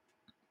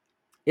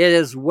 It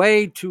is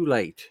way too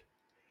late.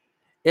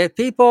 If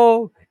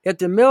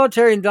the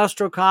military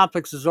industrial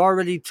complex has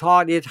already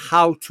taught it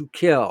how to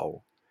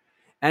kill,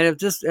 and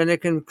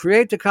it can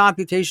create the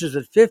computations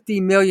at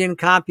 50 million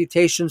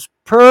computations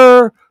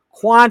per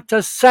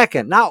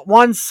quantasecond, not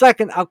 1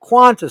 second, a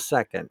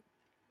quantasecond.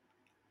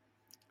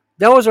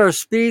 Those are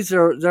speeds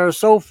that are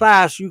so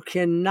fast you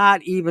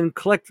cannot even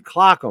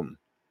clock them.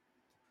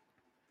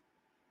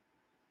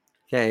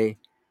 Okay,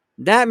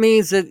 that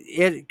means that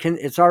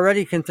it's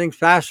already can think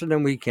faster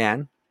than we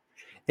can.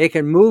 It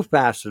can move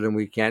faster than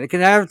we can. It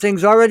can have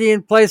things already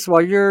in place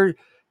while you're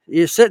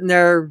sitting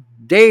there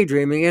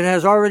daydreaming. It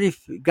has already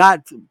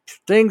got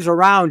things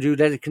around you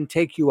that it can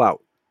take you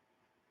out.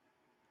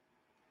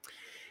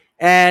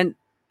 And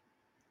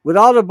with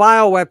all the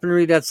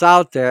bioweaponry that's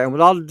out there, and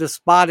with all the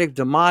despotic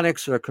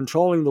demonics that are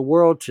controlling the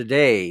world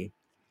today,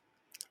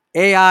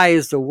 AI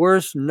is the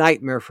worst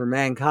nightmare for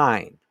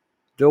mankind.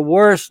 The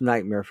worst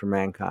nightmare for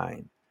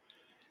mankind.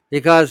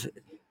 Because,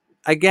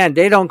 again,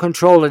 they don't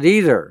control it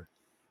either.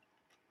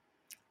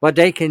 But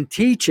they can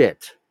teach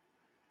it.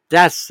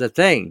 That's the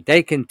thing.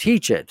 They can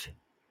teach it.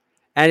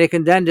 And it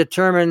can then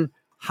determine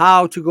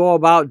how to go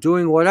about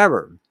doing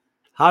whatever.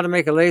 How to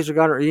make a laser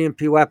gun or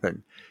EMP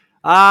weapon.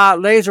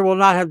 Laser will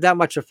not have that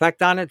much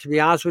effect on it, to be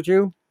honest with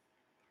you.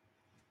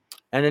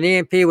 And an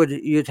EMP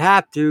you'd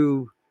have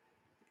to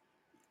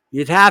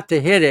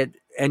hit it,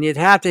 and you'd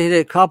have to hit it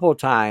a couple of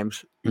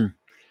times,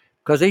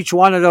 because each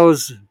one of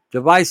those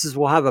devices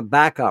will have a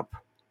backup.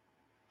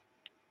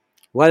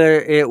 Whether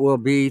it will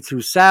be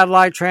through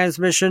satellite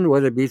transmission,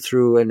 whether it be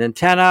through an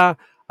antenna,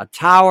 a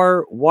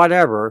tower,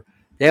 whatever,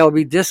 they'll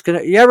be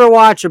disconnected. You ever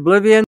watch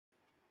Oblivion?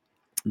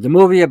 The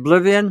movie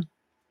Oblivion?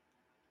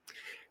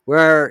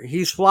 Where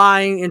he's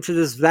flying into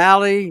this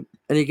valley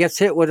and he gets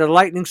hit with a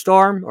lightning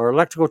storm or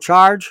electrical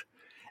charge,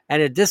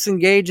 and it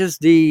disengages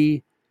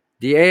the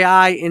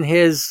AI in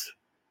his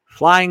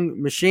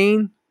flying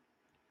machine,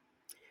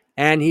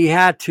 and he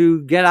had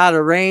to get out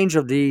of range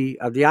of the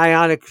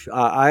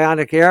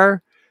ionic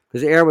air,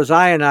 because the air was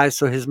ionized,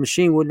 so his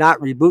machine would not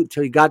reboot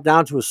until he got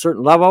down to a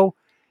certain level.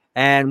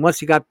 And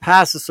once he got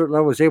past a certain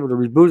level, he was able to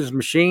reboot his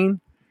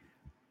machine.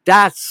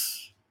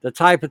 That's the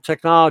type of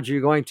technology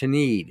you're going to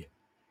need.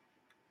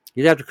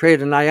 You'd have to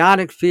create an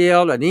ionic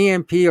field, an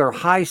EMP, or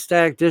high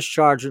static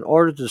discharge in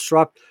order to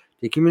disrupt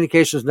the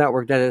communications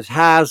network that it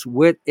has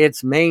with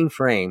its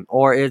mainframe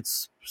or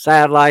its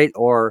satellite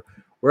or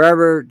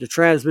wherever the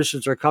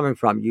transmissions are coming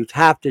from. You'd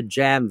have to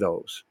jam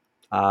those.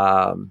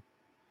 So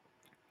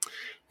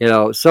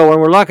when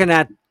we're looking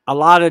at a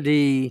lot of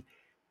the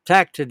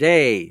tech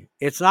today,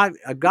 it's not,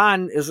 a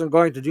gun isn't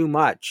going to do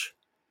much.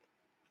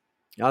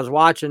 I was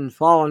watching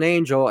Fallen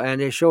Angel, and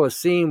they show a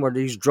scene where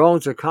these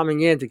drones are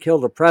coming in to kill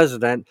the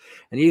president,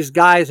 and these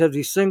guys have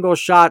these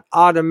single-shot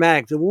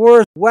automatic, the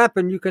worst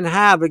weapon you can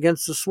have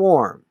against the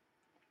swarm.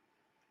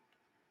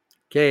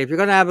 Okay, if you're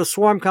going to have a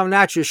swarm coming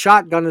at you, a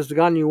shotgun is the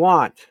gun you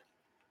want.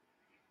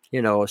 A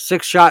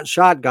 6-shot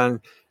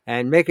shotgun,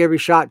 and make every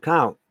shot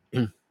count.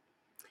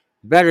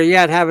 Better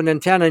yet, have an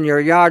antenna in your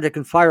yard that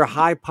can fire a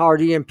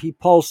high-powered EMP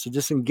pulse to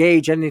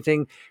disengage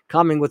anything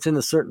coming within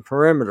a certain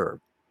perimeter.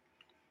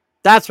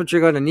 That's what you're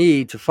going to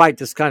need to fight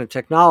this kind of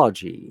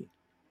technology.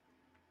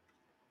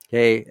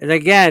 Okay, and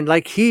again,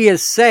 like he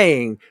is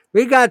saying,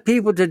 we got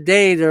people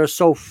today that are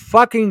so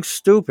fucking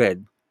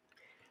stupid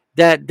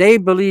that they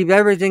believe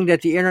everything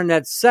that the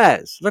internet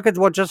says. Look at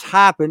what just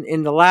happened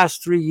in the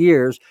last 3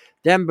 years,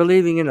 them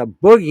believing in a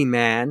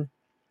boogeyman,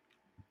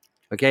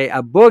 okay,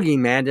 a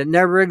boogeyman that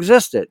never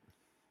existed.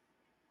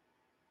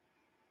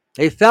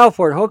 They fell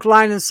for it, hook,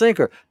 line, and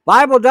sinker.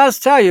 Bible does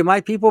tell you,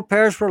 my people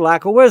perish for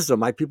lack of wisdom.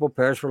 My people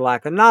perish for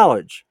lack of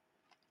knowledge.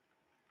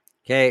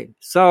 Okay,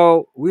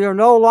 so we are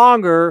no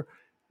longer,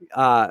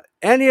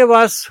 any of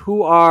us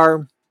who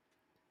are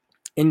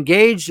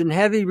engaged in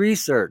heavy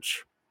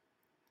research,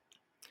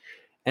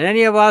 and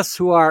any of us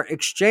who are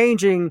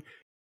exchanging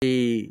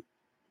the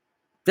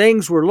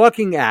things we're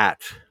looking at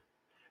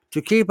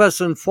to keep us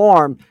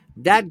informed,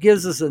 that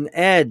gives us an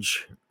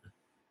edge.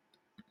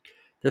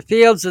 The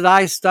fields that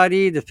I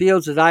study, the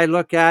fields that I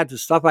look at, the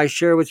stuff I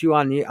share with you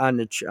on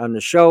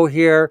the show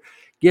here,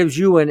 gives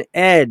you an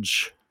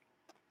edge.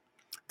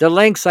 The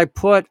links I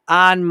put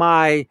on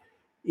my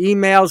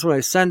emails when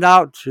I send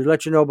out to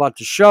let you know about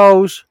the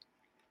shows,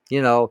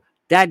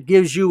 that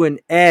gives you an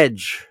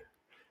edge.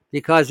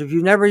 Because if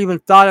you never even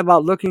thought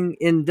about looking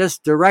in this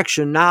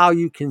direction, now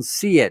you can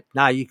see it.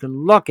 Now you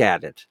can look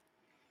at it.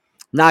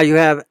 Now you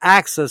have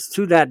access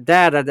to that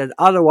data that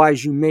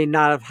otherwise you may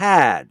not have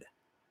had.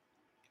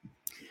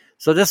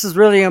 So this is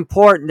really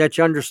important that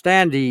you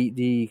understand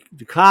the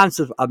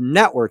concept of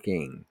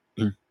networking.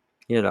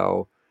 You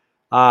know,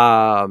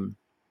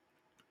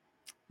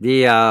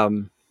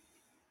 the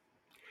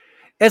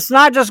it's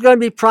not just going to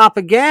be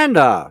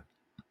propaganda.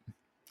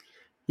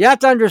 You have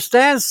to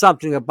understand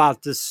something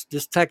about this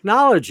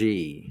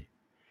technology.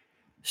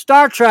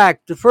 Star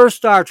Trek, the first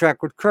Star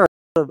Trek with Kirk,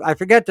 I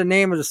forget the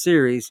name of the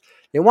series.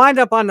 They wind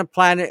up on the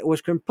planet. It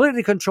was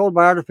completely controlled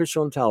by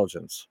artificial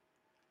intelligence.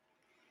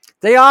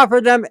 They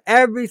offered them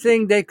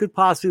everything they could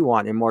possibly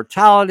want: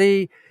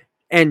 immortality,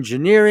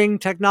 engineering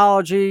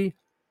technology,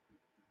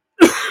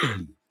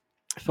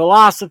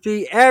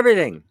 philosophy,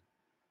 everything.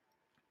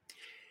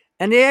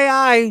 And the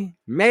AI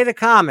made a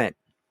comment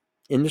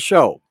in the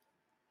show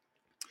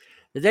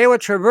that they would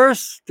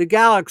traverse the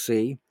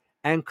galaxy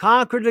and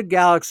conquer the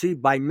galaxy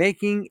by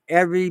making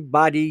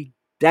everybody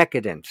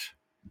decadent,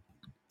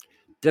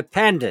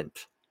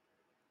 dependent.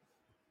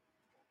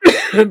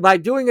 By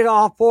doing it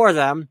all for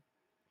them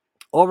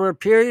over a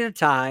period of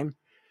time,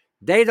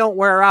 they don't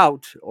wear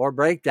out or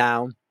break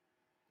down,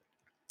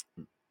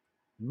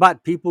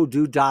 but people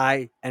do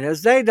die. And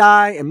as they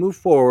die and move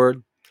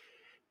forward,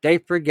 they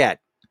forget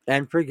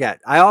and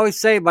forget. I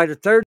always say by the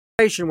third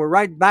generation, we're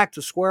right back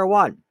to square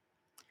one.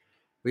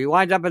 We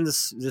wind up in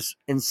this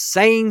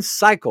insane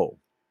cycle.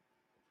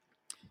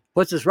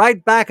 Puts us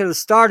right back at the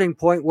starting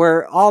point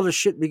where all the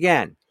shit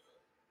began.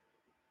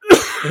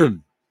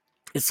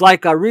 It's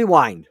like a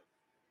rewind,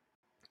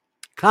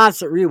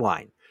 constant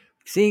rewind.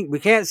 See, we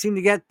can't seem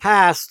to get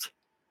past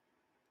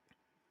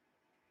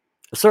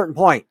a certain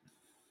point.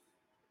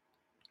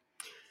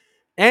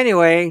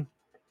 Anyway,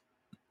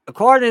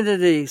 according to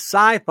the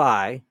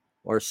sci-fi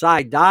or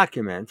sci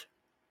document,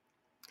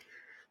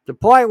 the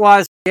point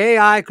was the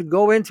AI could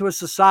go into a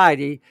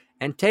society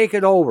and take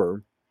it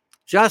over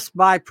just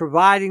by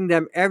providing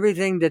them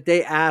everything that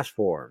they asked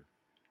for,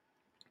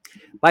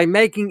 by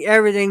making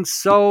everything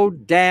so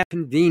damn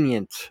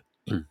convenient.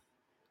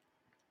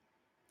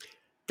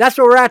 That's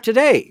where we're at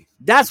today.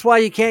 That's why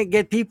you can't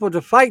get people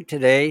to fight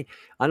today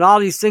on all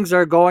these things that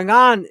are going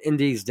on in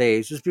these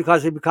days, just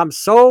because they become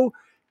so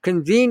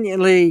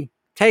conveniently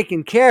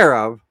taken care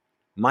of.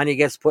 Money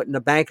gets put in the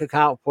bank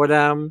account for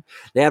them.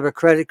 They have a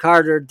credit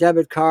card or a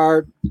debit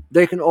card.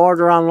 They can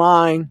order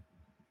online.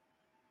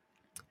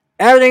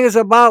 Everything is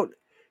about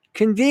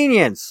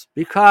convenience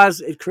because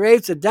it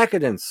creates a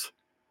decadence.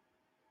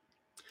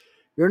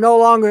 You're no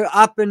longer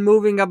up and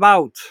moving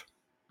about.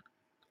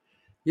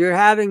 You're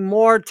having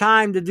more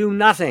time to do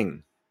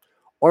nothing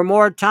or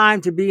more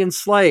time to be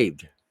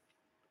enslaved.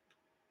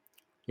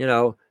 You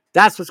know,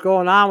 that's what's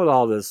going on with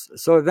all this.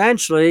 So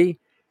eventually,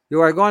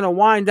 you are going to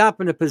wind up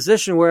in a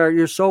position where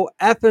you're so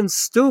effing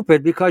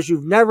stupid because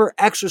you've never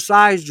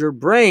exercised your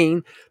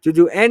brain to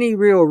do any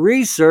real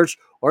research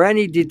or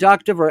any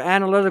deductive or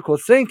analytical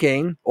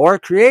thinking or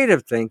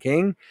creative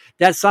thinking,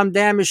 that some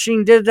damn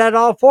machine did that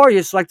all for you.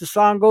 It's like the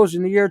song goes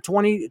in the year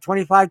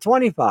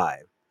 2525.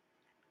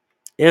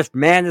 If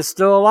man is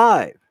still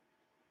alive.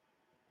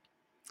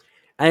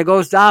 And it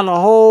goes down the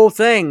whole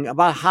thing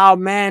about how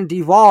man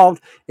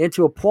devolved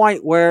into a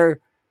point where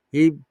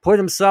he put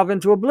himself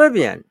into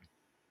oblivion.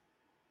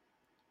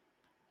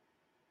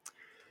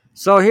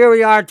 So here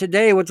we are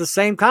today with the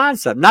same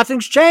concept.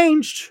 Nothing's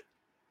changed.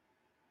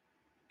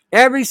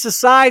 Every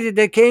society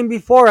that came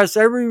before us,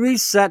 every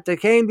reset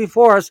that came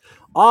before us,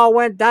 all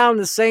went down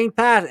the same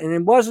path. And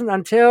it wasn't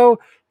until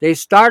they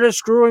started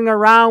screwing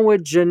around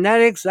with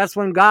genetics, that's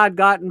when God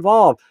got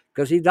involved,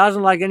 because he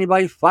doesn't like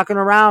anybody fucking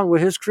around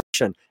with his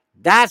creation.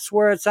 That's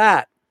where it's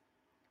at.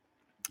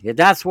 Yeah,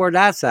 that's where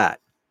that's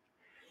at.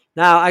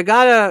 Now,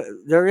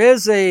 there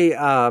is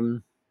a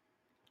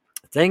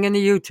thing in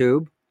the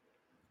YouTube,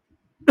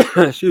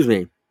 excuse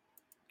me,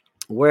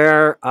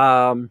 where,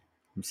 let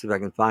me see if I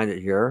can find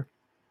it here.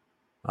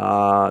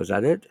 Is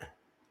that it?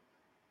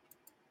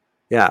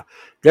 Yeah.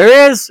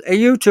 There is a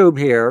YouTube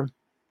here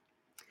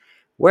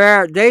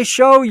where they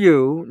show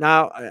you,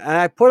 now, and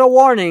I put a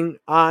warning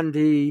on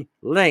the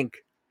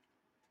link.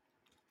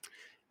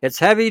 It's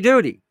heavy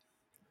duty.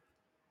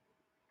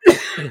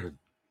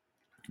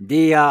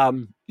 Geez, I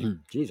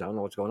don't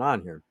know what's going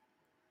on here.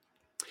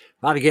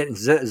 Probably getting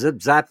zip,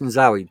 zapped, and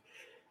zowied.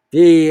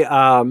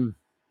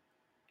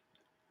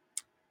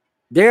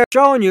 They're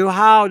showing you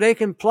how they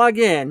can plug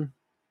in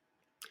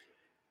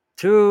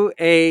to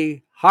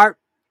a heart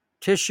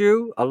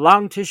tissue, a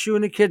lung tissue,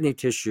 and a kidney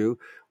tissue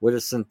with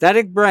a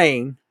synthetic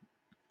brain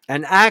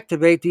and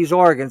activate these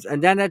organs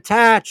and then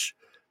attach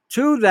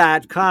to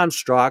that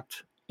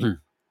construct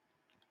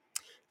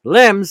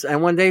limbs.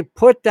 And when they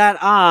put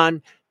that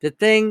on, the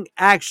thing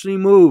actually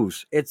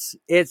moves. It's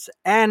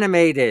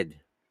animated.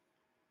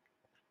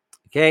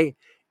 Okay?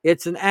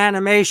 It's an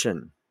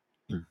animation.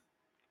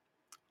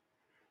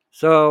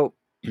 So,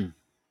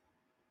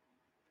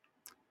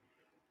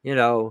 you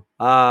know,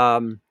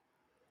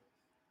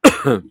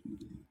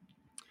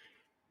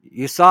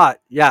 you saw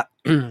it. Yeah.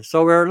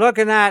 So we're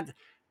looking at,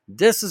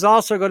 this is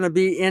also going to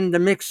be in the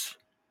mix.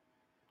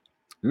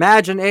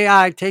 Imagine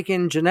AI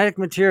taking genetic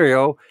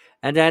material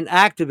and then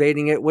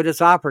activating it with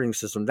its operating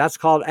system. That's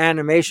called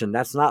animation.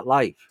 That's not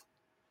life.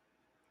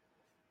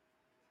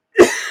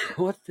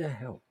 What the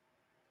hell?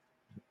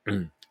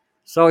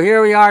 So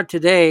here we are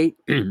today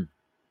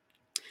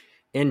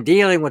in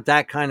dealing with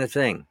that kind of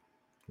thing.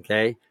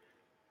 Okay.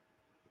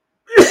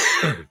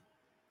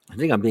 I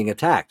think I'm being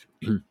attacked.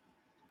 You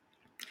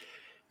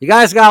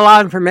guys got a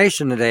lot of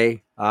information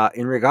today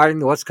in regarding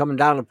to what's coming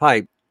down the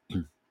pipe.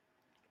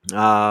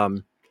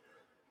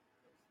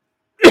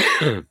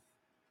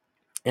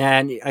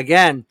 And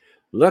again,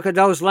 look at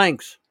those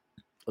links.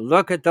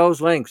 Look at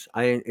those links.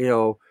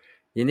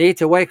 You need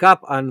to wake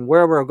up on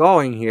where we're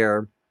going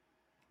here.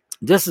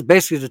 This is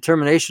basically the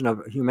determination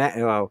of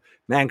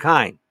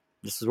mankind.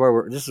 This is what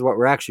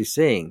we're actually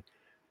seeing.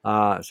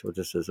 So what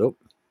this is. Oh,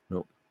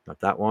 no, not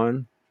that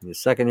one. Give me a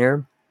second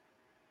here.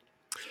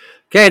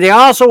 Okay, they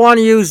also want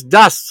to use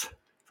dust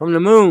from the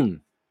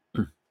moon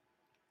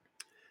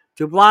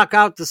to block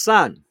out the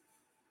sun.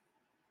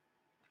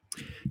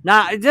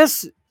 Now,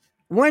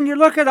 when you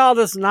look at all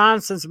this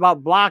nonsense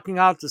about blocking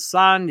out the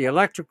sun, the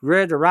electric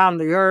grid around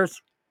the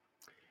earth,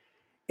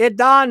 it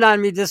dawned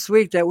on me this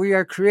week that we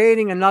are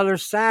creating another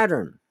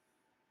Saturn.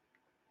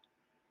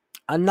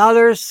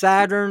 Another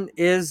Saturn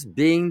is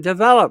being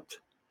developed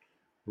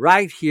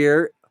right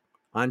here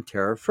on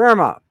terra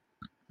firma.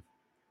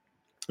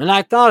 And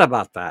I thought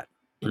about that.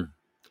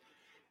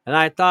 And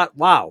I thought,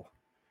 wow,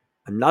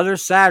 another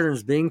Saturn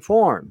is being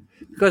formed.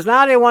 Because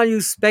now they want to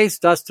use space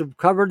dust to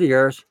cover the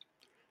Earth.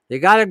 They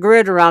got a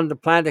grid around the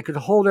planet that could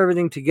hold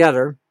everything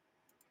together.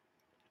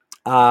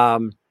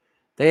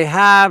 They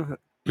have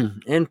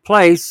in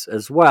place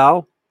as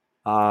well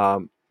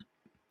all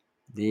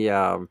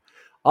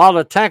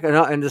the tech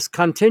and this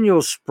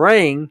continual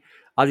spraying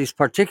of these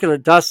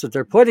particulate dusts that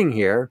they're putting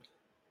here.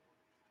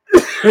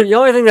 The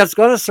only thing that's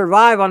going to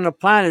survive on the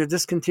planet if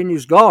this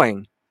continues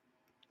going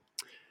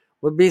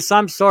would be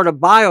some sort of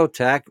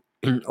biotech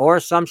or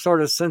some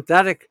sort of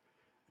synthetic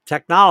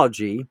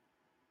technology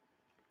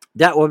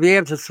that will be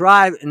able to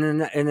thrive in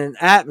an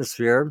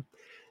atmosphere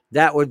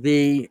that would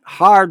be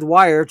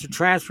hardwired to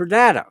transfer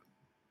data.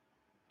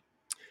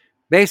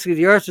 Basically,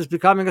 the Earth is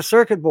becoming a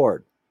circuit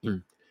board.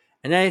 And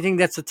anything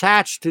that's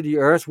attached to the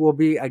Earth will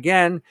be,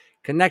 again,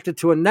 connected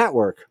to a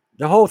network.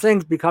 The whole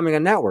thing's becoming a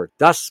network.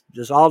 Dust,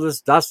 just all this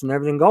dust and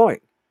everything going.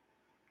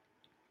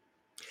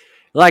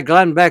 Like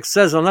Glenn Beck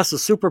says, unless a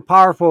super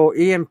powerful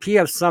EMP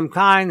of some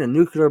kind, a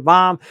nuclear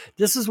bomb,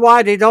 this is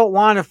why they don't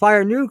want to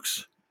fire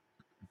nukes.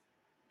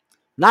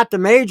 Not the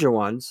major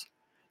ones.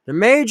 The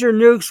major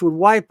nukes would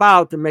wipe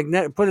out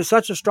put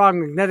such a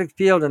strong magnetic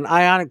field and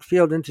ionic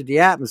field into the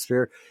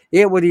atmosphere,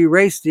 it would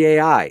erase the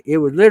AI. It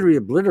would literally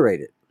obliterate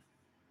it.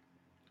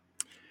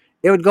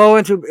 It would go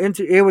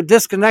it would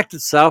disconnect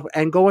itself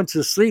and go into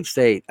a sleep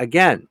state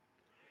again,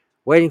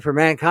 waiting for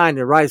mankind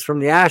to rise from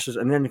the ashes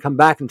and then to come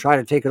back and try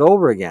to take it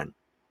over again.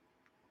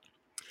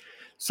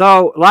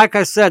 So, like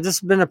I said, this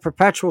has been a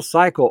perpetual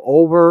cycle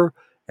over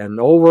and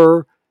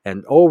over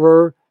and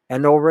over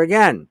and over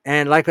again.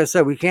 And like I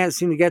said, we can't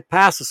seem to get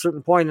past a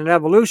certain point in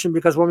evolution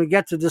because when we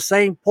get to the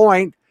same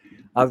point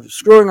of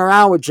screwing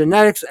around with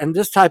genetics and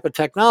this type of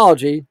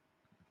technology,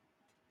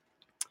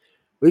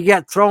 we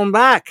get thrown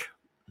back.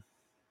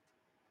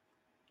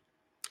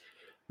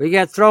 We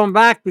get thrown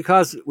back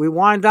because we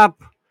wind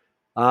up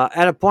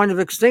at a point of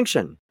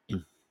extinction,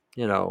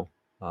 you know.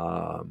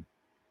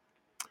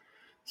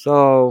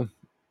 So,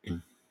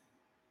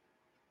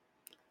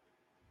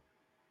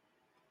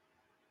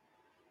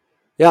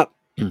 yep.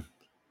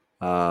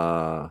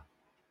 Let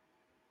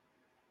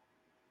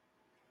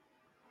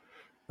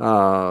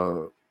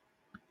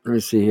me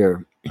see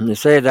here. They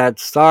say that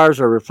stars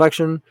are a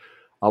reflection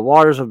of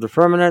waters of the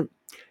firmament.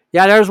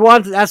 Yeah,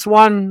 that's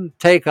one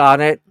take on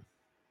it.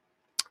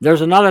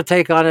 There's another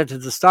take on it that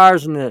the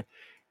stars are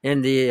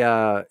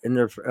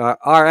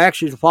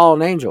actually the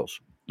fallen angels.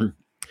 And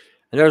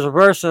there's a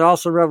verse in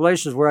also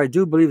Revelations where I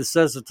do believe it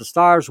says that the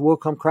stars will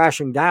come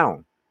crashing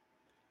down.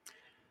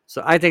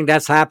 So I think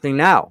that's happening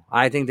now.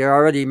 I think they're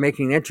already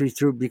making entry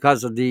through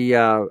because of the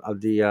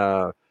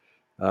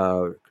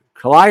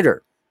collider.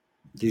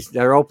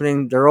 They're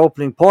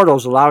opening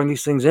portals, allowing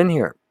these things in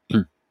here.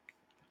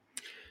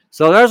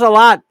 So there's a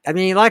lot. I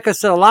mean, like I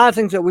said, a lot of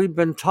things that we've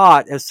been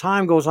taught as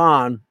time goes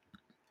on.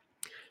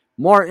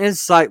 More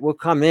insight will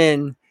come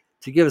in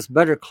to give us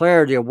better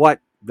clarity of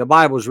what the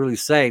Bible is really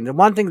saying. The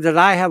one thing that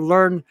I have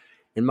learned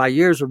in my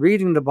years of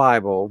reading the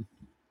Bible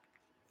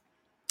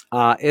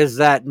is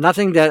that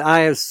nothing that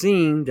I have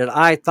seen that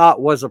I thought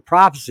was a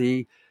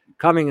prophecy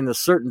coming in a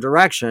certain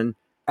direction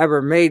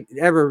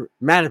ever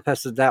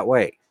manifested that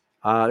way.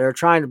 They're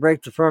trying to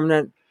break the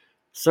firmament.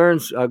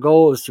 CERN's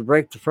goal is to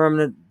break the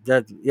firmament.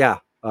 Yeah.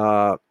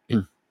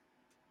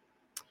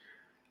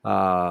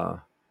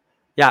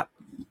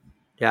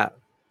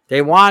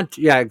 They want,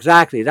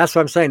 exactly. That's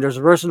what I'm saying. There's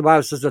a verse in the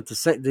Bible that says that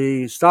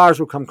the stars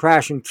will come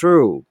crashing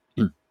through.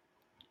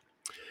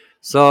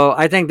 So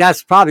I think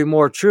that's probably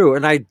more true.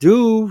 And I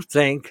do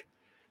think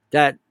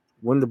that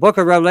when the book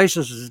of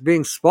Revelations is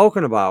being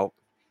spoken about,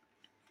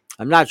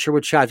 I'm not sure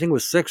which, I think it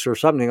was 6 or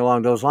something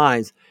along those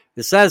lines,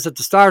 It says that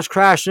the stars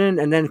crashed in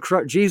and then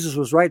Jesus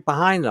was right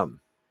behind them.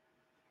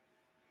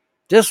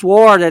 This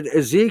war that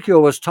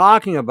Ezekiel was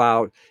talking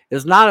about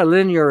is not a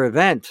linear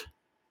event.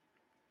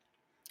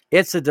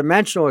 It's a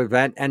dimensional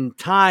event, and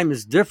time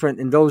is different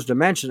in those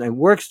dimensions and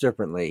works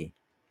differently.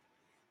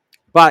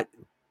 But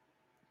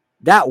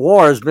that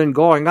war has been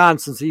going on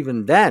since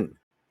even then.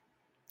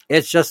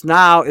 It's just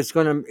now it is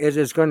going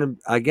to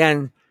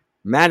again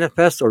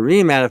manifest or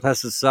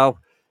remanifest itself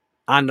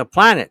on the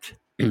planet.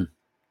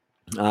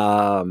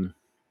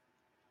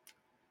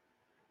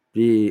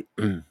 The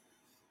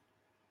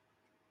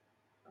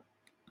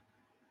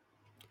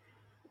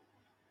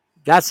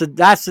That's the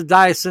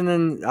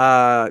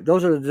diacetyl.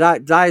 Those are the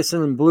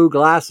diacetyl blue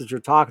glasses you're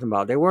talking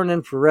about. They weren't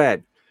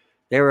infrared.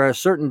 They were a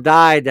certain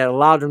dye that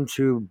allowed them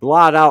to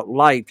blot out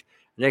light.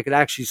 And they could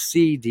actually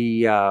see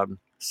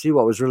see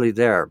what was really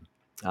there.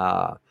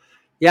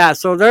 Yeah,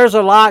 so there's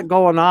a lot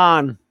going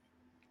on.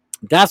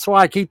 That's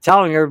why I keep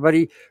telling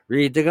everybody,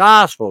 read the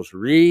Gospels,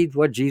 read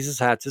what Jesus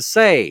had to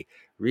say,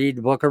 read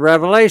the book of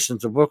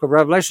Revelations. The book of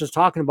Revelation is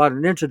talking about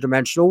an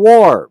interdimensional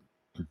war.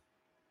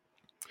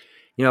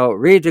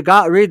 Read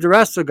the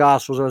rest of the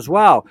Gospels as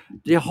well.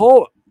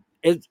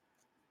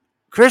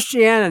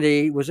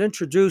 Christianity was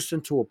introduced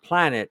into a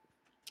planet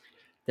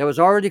that was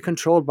already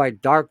controlled by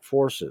dark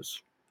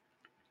forces.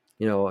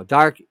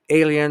 Dark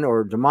alien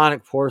or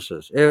demonic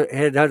forces. It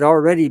had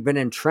already been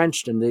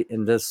entrenched in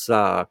this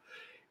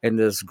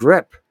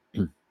grip.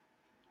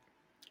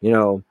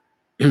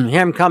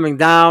 Him coming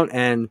down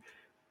and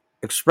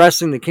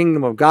expressing the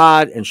kingdom of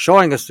God and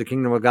showing us the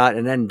kingdom of God,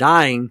 and then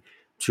dying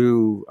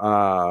to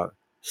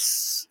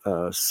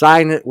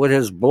sign it with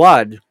his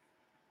blood.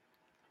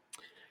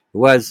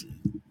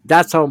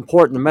 That's how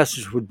important the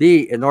message would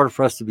be in order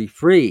for us to be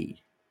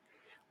free.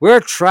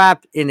 We're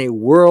trapped in a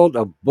world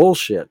of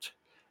bullshit,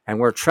 and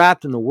we're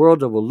trapped in the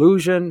world of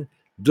illusion,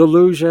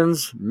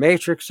 delusions,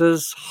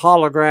 matrices,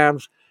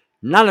 holograms.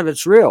 None of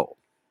it's real.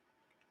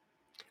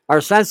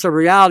 Our sense of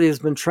reality has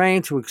been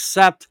trained to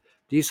accept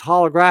these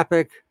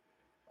holographic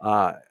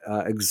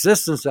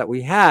existence that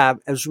we have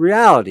as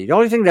reality. The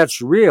only thing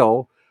that's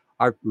real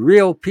are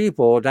real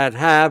people that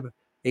have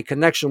a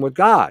connection with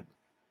God.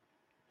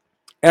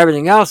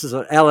 Everything else is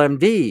an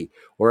LMD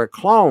or a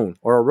clone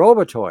or a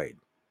robotoid.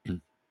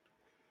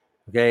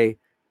 Okay,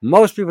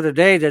 most people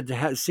today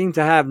that seem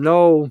to have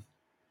no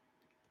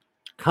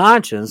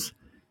conscience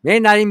may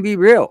not even be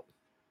real,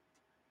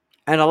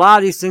 and a lot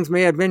of these things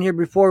may have been here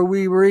before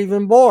we were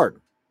even born.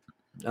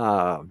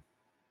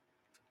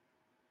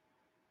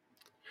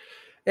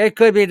 It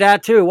could be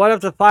that too. What if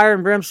the fire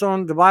and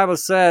brimstone the Bible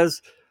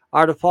says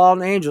are the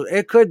fallen angels?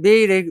 It could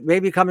be they may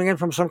be coming in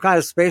from some kind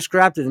of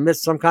spacecraft that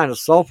emits some kind of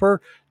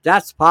sulfur.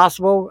 That's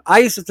possible. I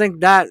used to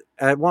think that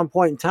at one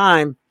point in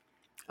time.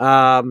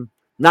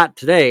 Not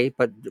today,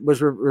 but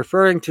was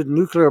referring to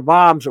nuclear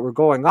bombs that were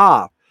going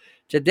off.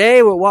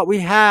 Today, with what we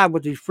have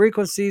with the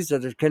frequencies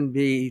that can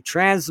be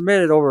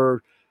transmitted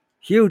over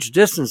huge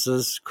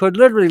distances, could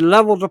literally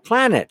level the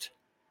planet.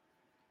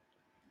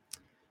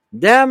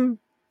 Them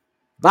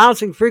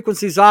bouncing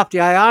frequencies off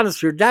the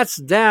ionosphere, that's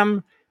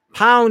them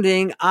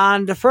pounding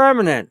on the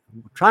firmament,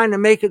 trying to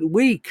make it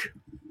weak.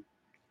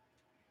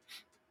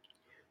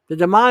 The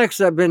demonics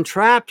that have been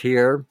trapped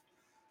here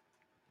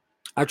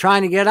are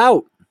trying to get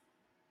out.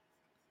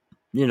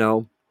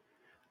 Well,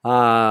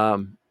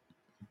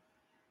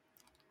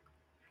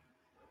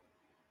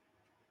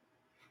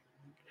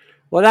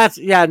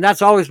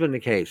 that's always been the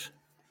case.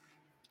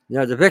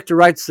 The victor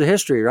writes the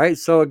history, right?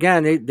 So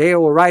again, they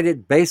will write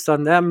it based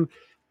on them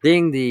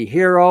being the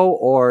hero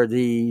or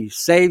the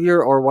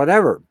savior or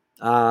whatever.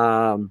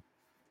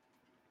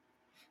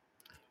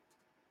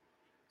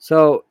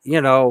 So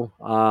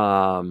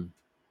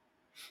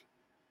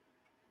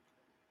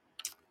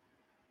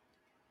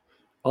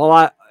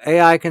all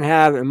AI can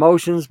have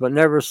emotions, but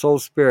never soul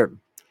spirit.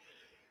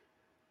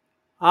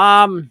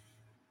 I'm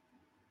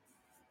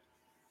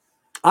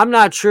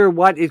not sure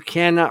what it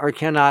can or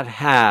cannot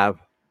have.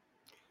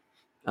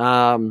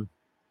 When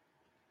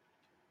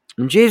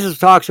Jesus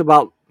talks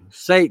about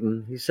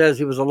Satan, he says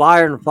he was a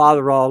liar and the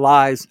father of all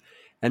lies,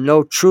 and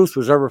no truth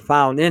was ever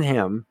found in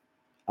him.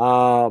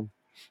 When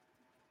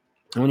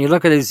you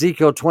look at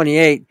Ezekiel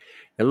 28,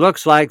 it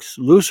looks like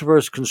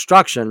Lucifer's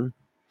construction,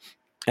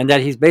 and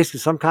that he's basically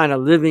some kind of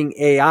living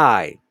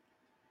AI.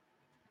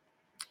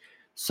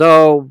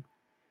 So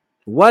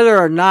whether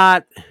or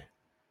not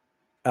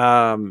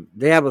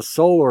they have a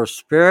soul or a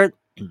spirit,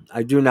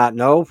 I do not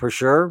know for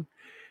sure.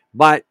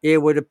 But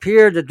it would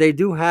appear that they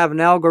do have an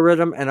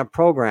algorithm and a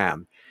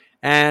program.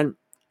 And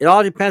it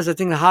all depends, I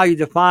think, on how you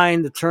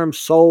define the term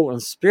soul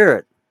and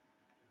spirit.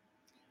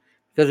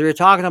 Because if you're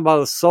talking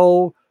about a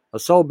soul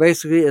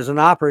basically is an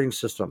operating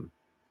system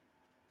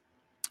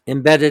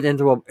embedded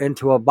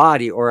into a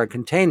body or a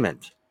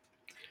containment.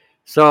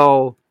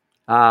 So,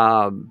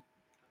 and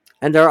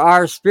there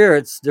are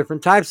spirits,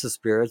 different types of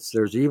spirits.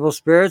 There's evil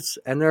spirits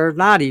and there are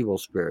not evil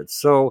spirits.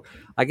 So,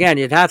 again,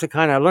 you'd have to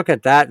kind of look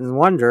at that and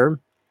wonder,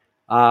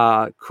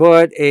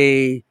 could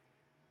a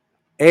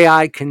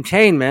AI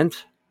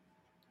containment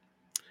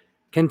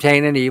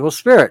contain an evil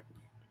spirit.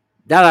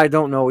 That I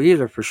don't know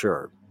either for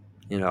sure.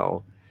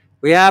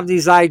 We have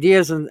these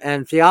ideas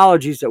and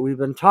theologies that we've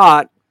been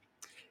taught,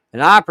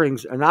 and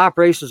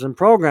operations and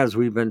programs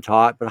we've been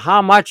taught, but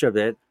how much of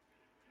it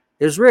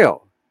is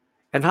real?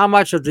 And how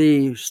much of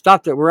the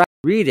stuff that we're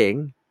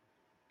reading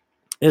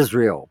is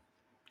real?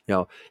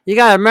 You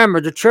got to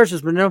remember the church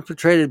has been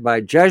infiltrated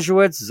by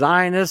Jesuits,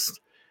 Zionists,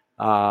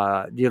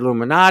 the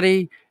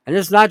Illuminati, and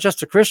it's not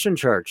just a Christian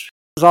church.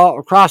 It's all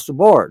across the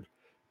board,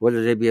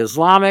 whether they be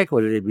Islamic,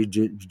 whether they be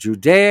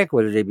Judaic,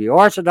 whether they be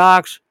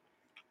Orthodox.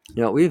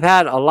 We've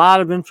had a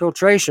lot of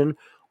infiltration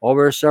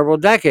over several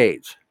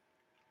decades.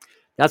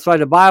 That's why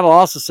the Bible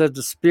also says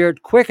the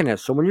Spirit quickeneth.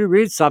 So when you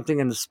read something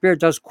and the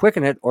Spirit does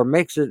quicken it or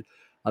makes it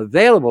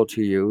available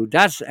to you,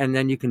 and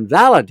then you can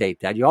validate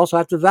that. You also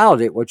have to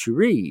validate what you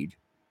read.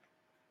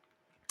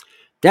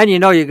 Then you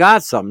know you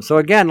got something. So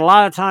again, a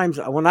lot of times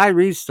when I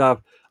read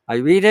stuff, I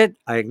read it,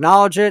 I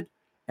acknowledge it,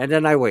 and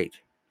then I wait.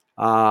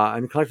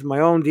 I'm collecting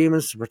my own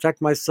demons to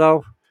protect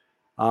myself,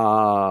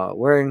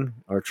 wearing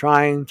or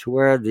trying to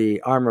wear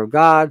the armor of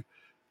God,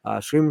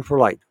 screaming for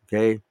light.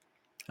 Okay.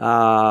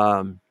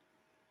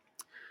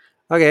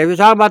 Okay, if you're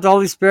talking about the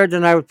Holy Spirit,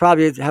 then I would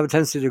probably have a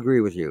tendency to agree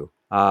with you.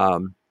 Yeah,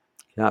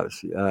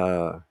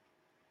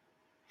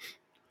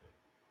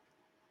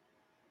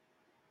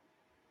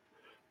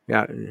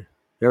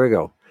 there we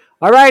go.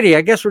 All righty,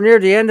 I guess we're near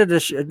the end of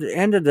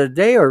the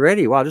day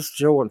already. Wow, this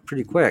show went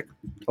pretty quick.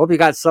 Hope you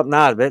got something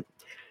out of it.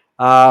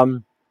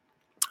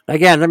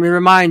 Again, let me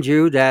remind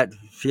you that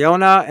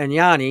Fiona and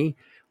Yanni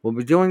will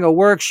be doing a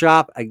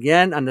workshop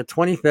again on the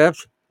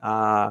 25th.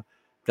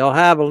 They'll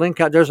have a link.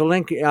 There's a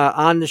link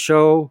on the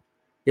show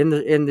in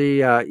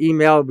the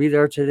email. It'll be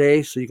there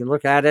today, so you can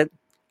look at it.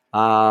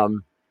 If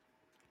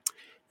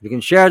you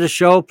can share the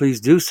show, please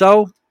do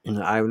so.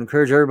 And I would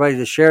encourage everybody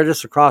to share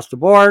this across the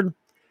board.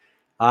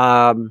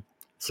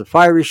 It's a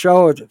fiery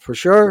show for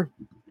sure.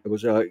 It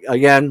was,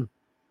 again,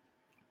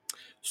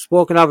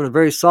 spoken of in a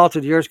very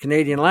salted years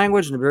Canadian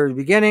language in the very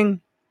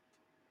beginning.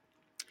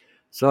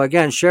 So,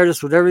 again, share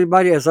this with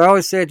everybody. As I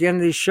always say at the end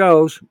of these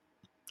shows,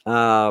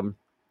 read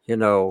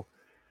the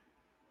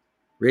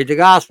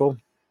gospel.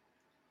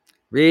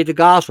 Read the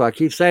gospel. I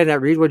keep saying that.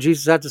 Read what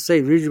Jesus had to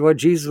say. Read what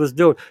Jesus was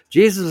doing.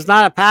 Jesus was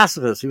not a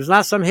pacifist. He was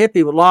not some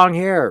hippie with long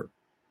hair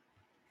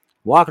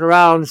walking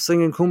around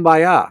singing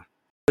Kumbaya.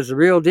 It was the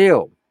real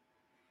deal.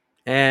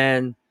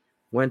 And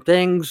when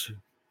things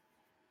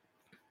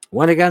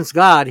went against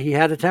God, he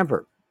had a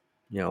temper.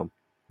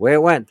 Way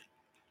it went.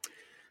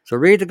 So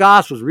read the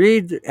Gospels.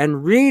 Read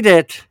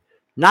it,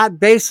 not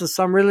based on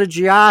some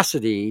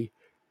religiosity.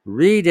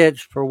 Read it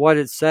for what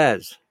it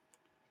says.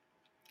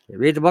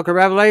 Read the book of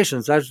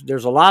Revelations.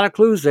 There's a lot of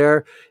clues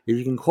there. If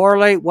you can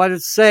correlate what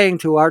it's saying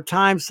to our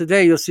times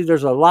today, you'll see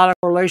there's a lot of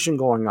correlation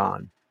going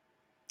on.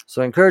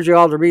 So I encourage you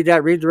all to read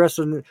that. Read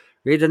the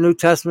New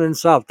Testament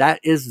itself. That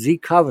is the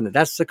covenant.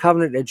 That's the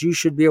covenant that you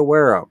should be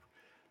aware of.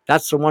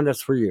 That's the one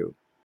that's for you.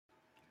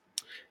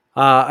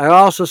 I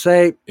also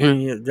say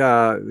we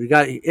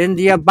got in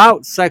the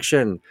About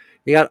section.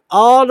 You got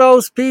all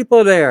those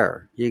people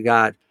there. You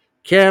got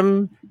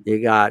Kim. You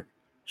got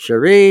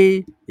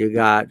Cherie. You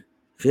got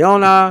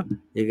Fiona.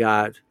 You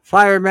got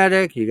Fire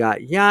Medic. You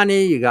got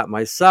Yanni. You got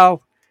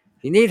myself.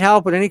 If you need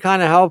help with any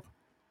kind of help,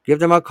 give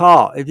them a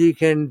call. If you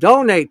can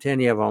donate to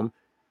any of them,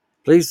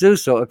 please do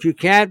so. If you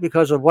can't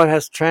because of what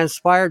has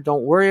transpired,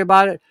 don't worry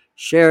about it.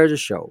 Share the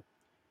show.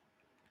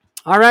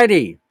 All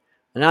righty.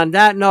 And on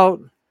that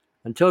note,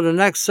 until the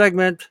next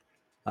segment,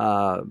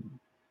 how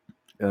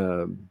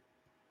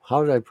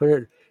did I put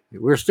it?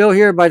 We're still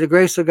here by the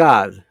grace of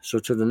God. So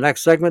to the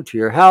next segment, to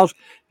your health.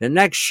 The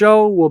next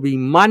show will be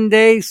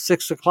Monday,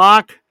 6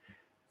 o'clock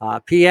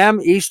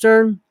p.m.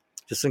 Eastern,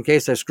 just in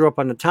case I screw up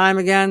on the time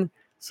again.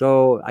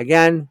 So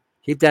again,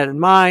 keep that in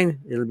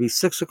mind. It'll be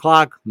 6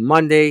 o'clock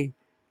Monday,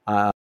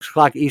 6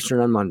 o'clock Eastern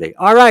on Monday.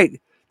 All right. You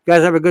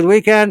guys have a good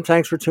weekend.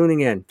 Thanks for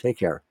tuning in. Take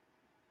care.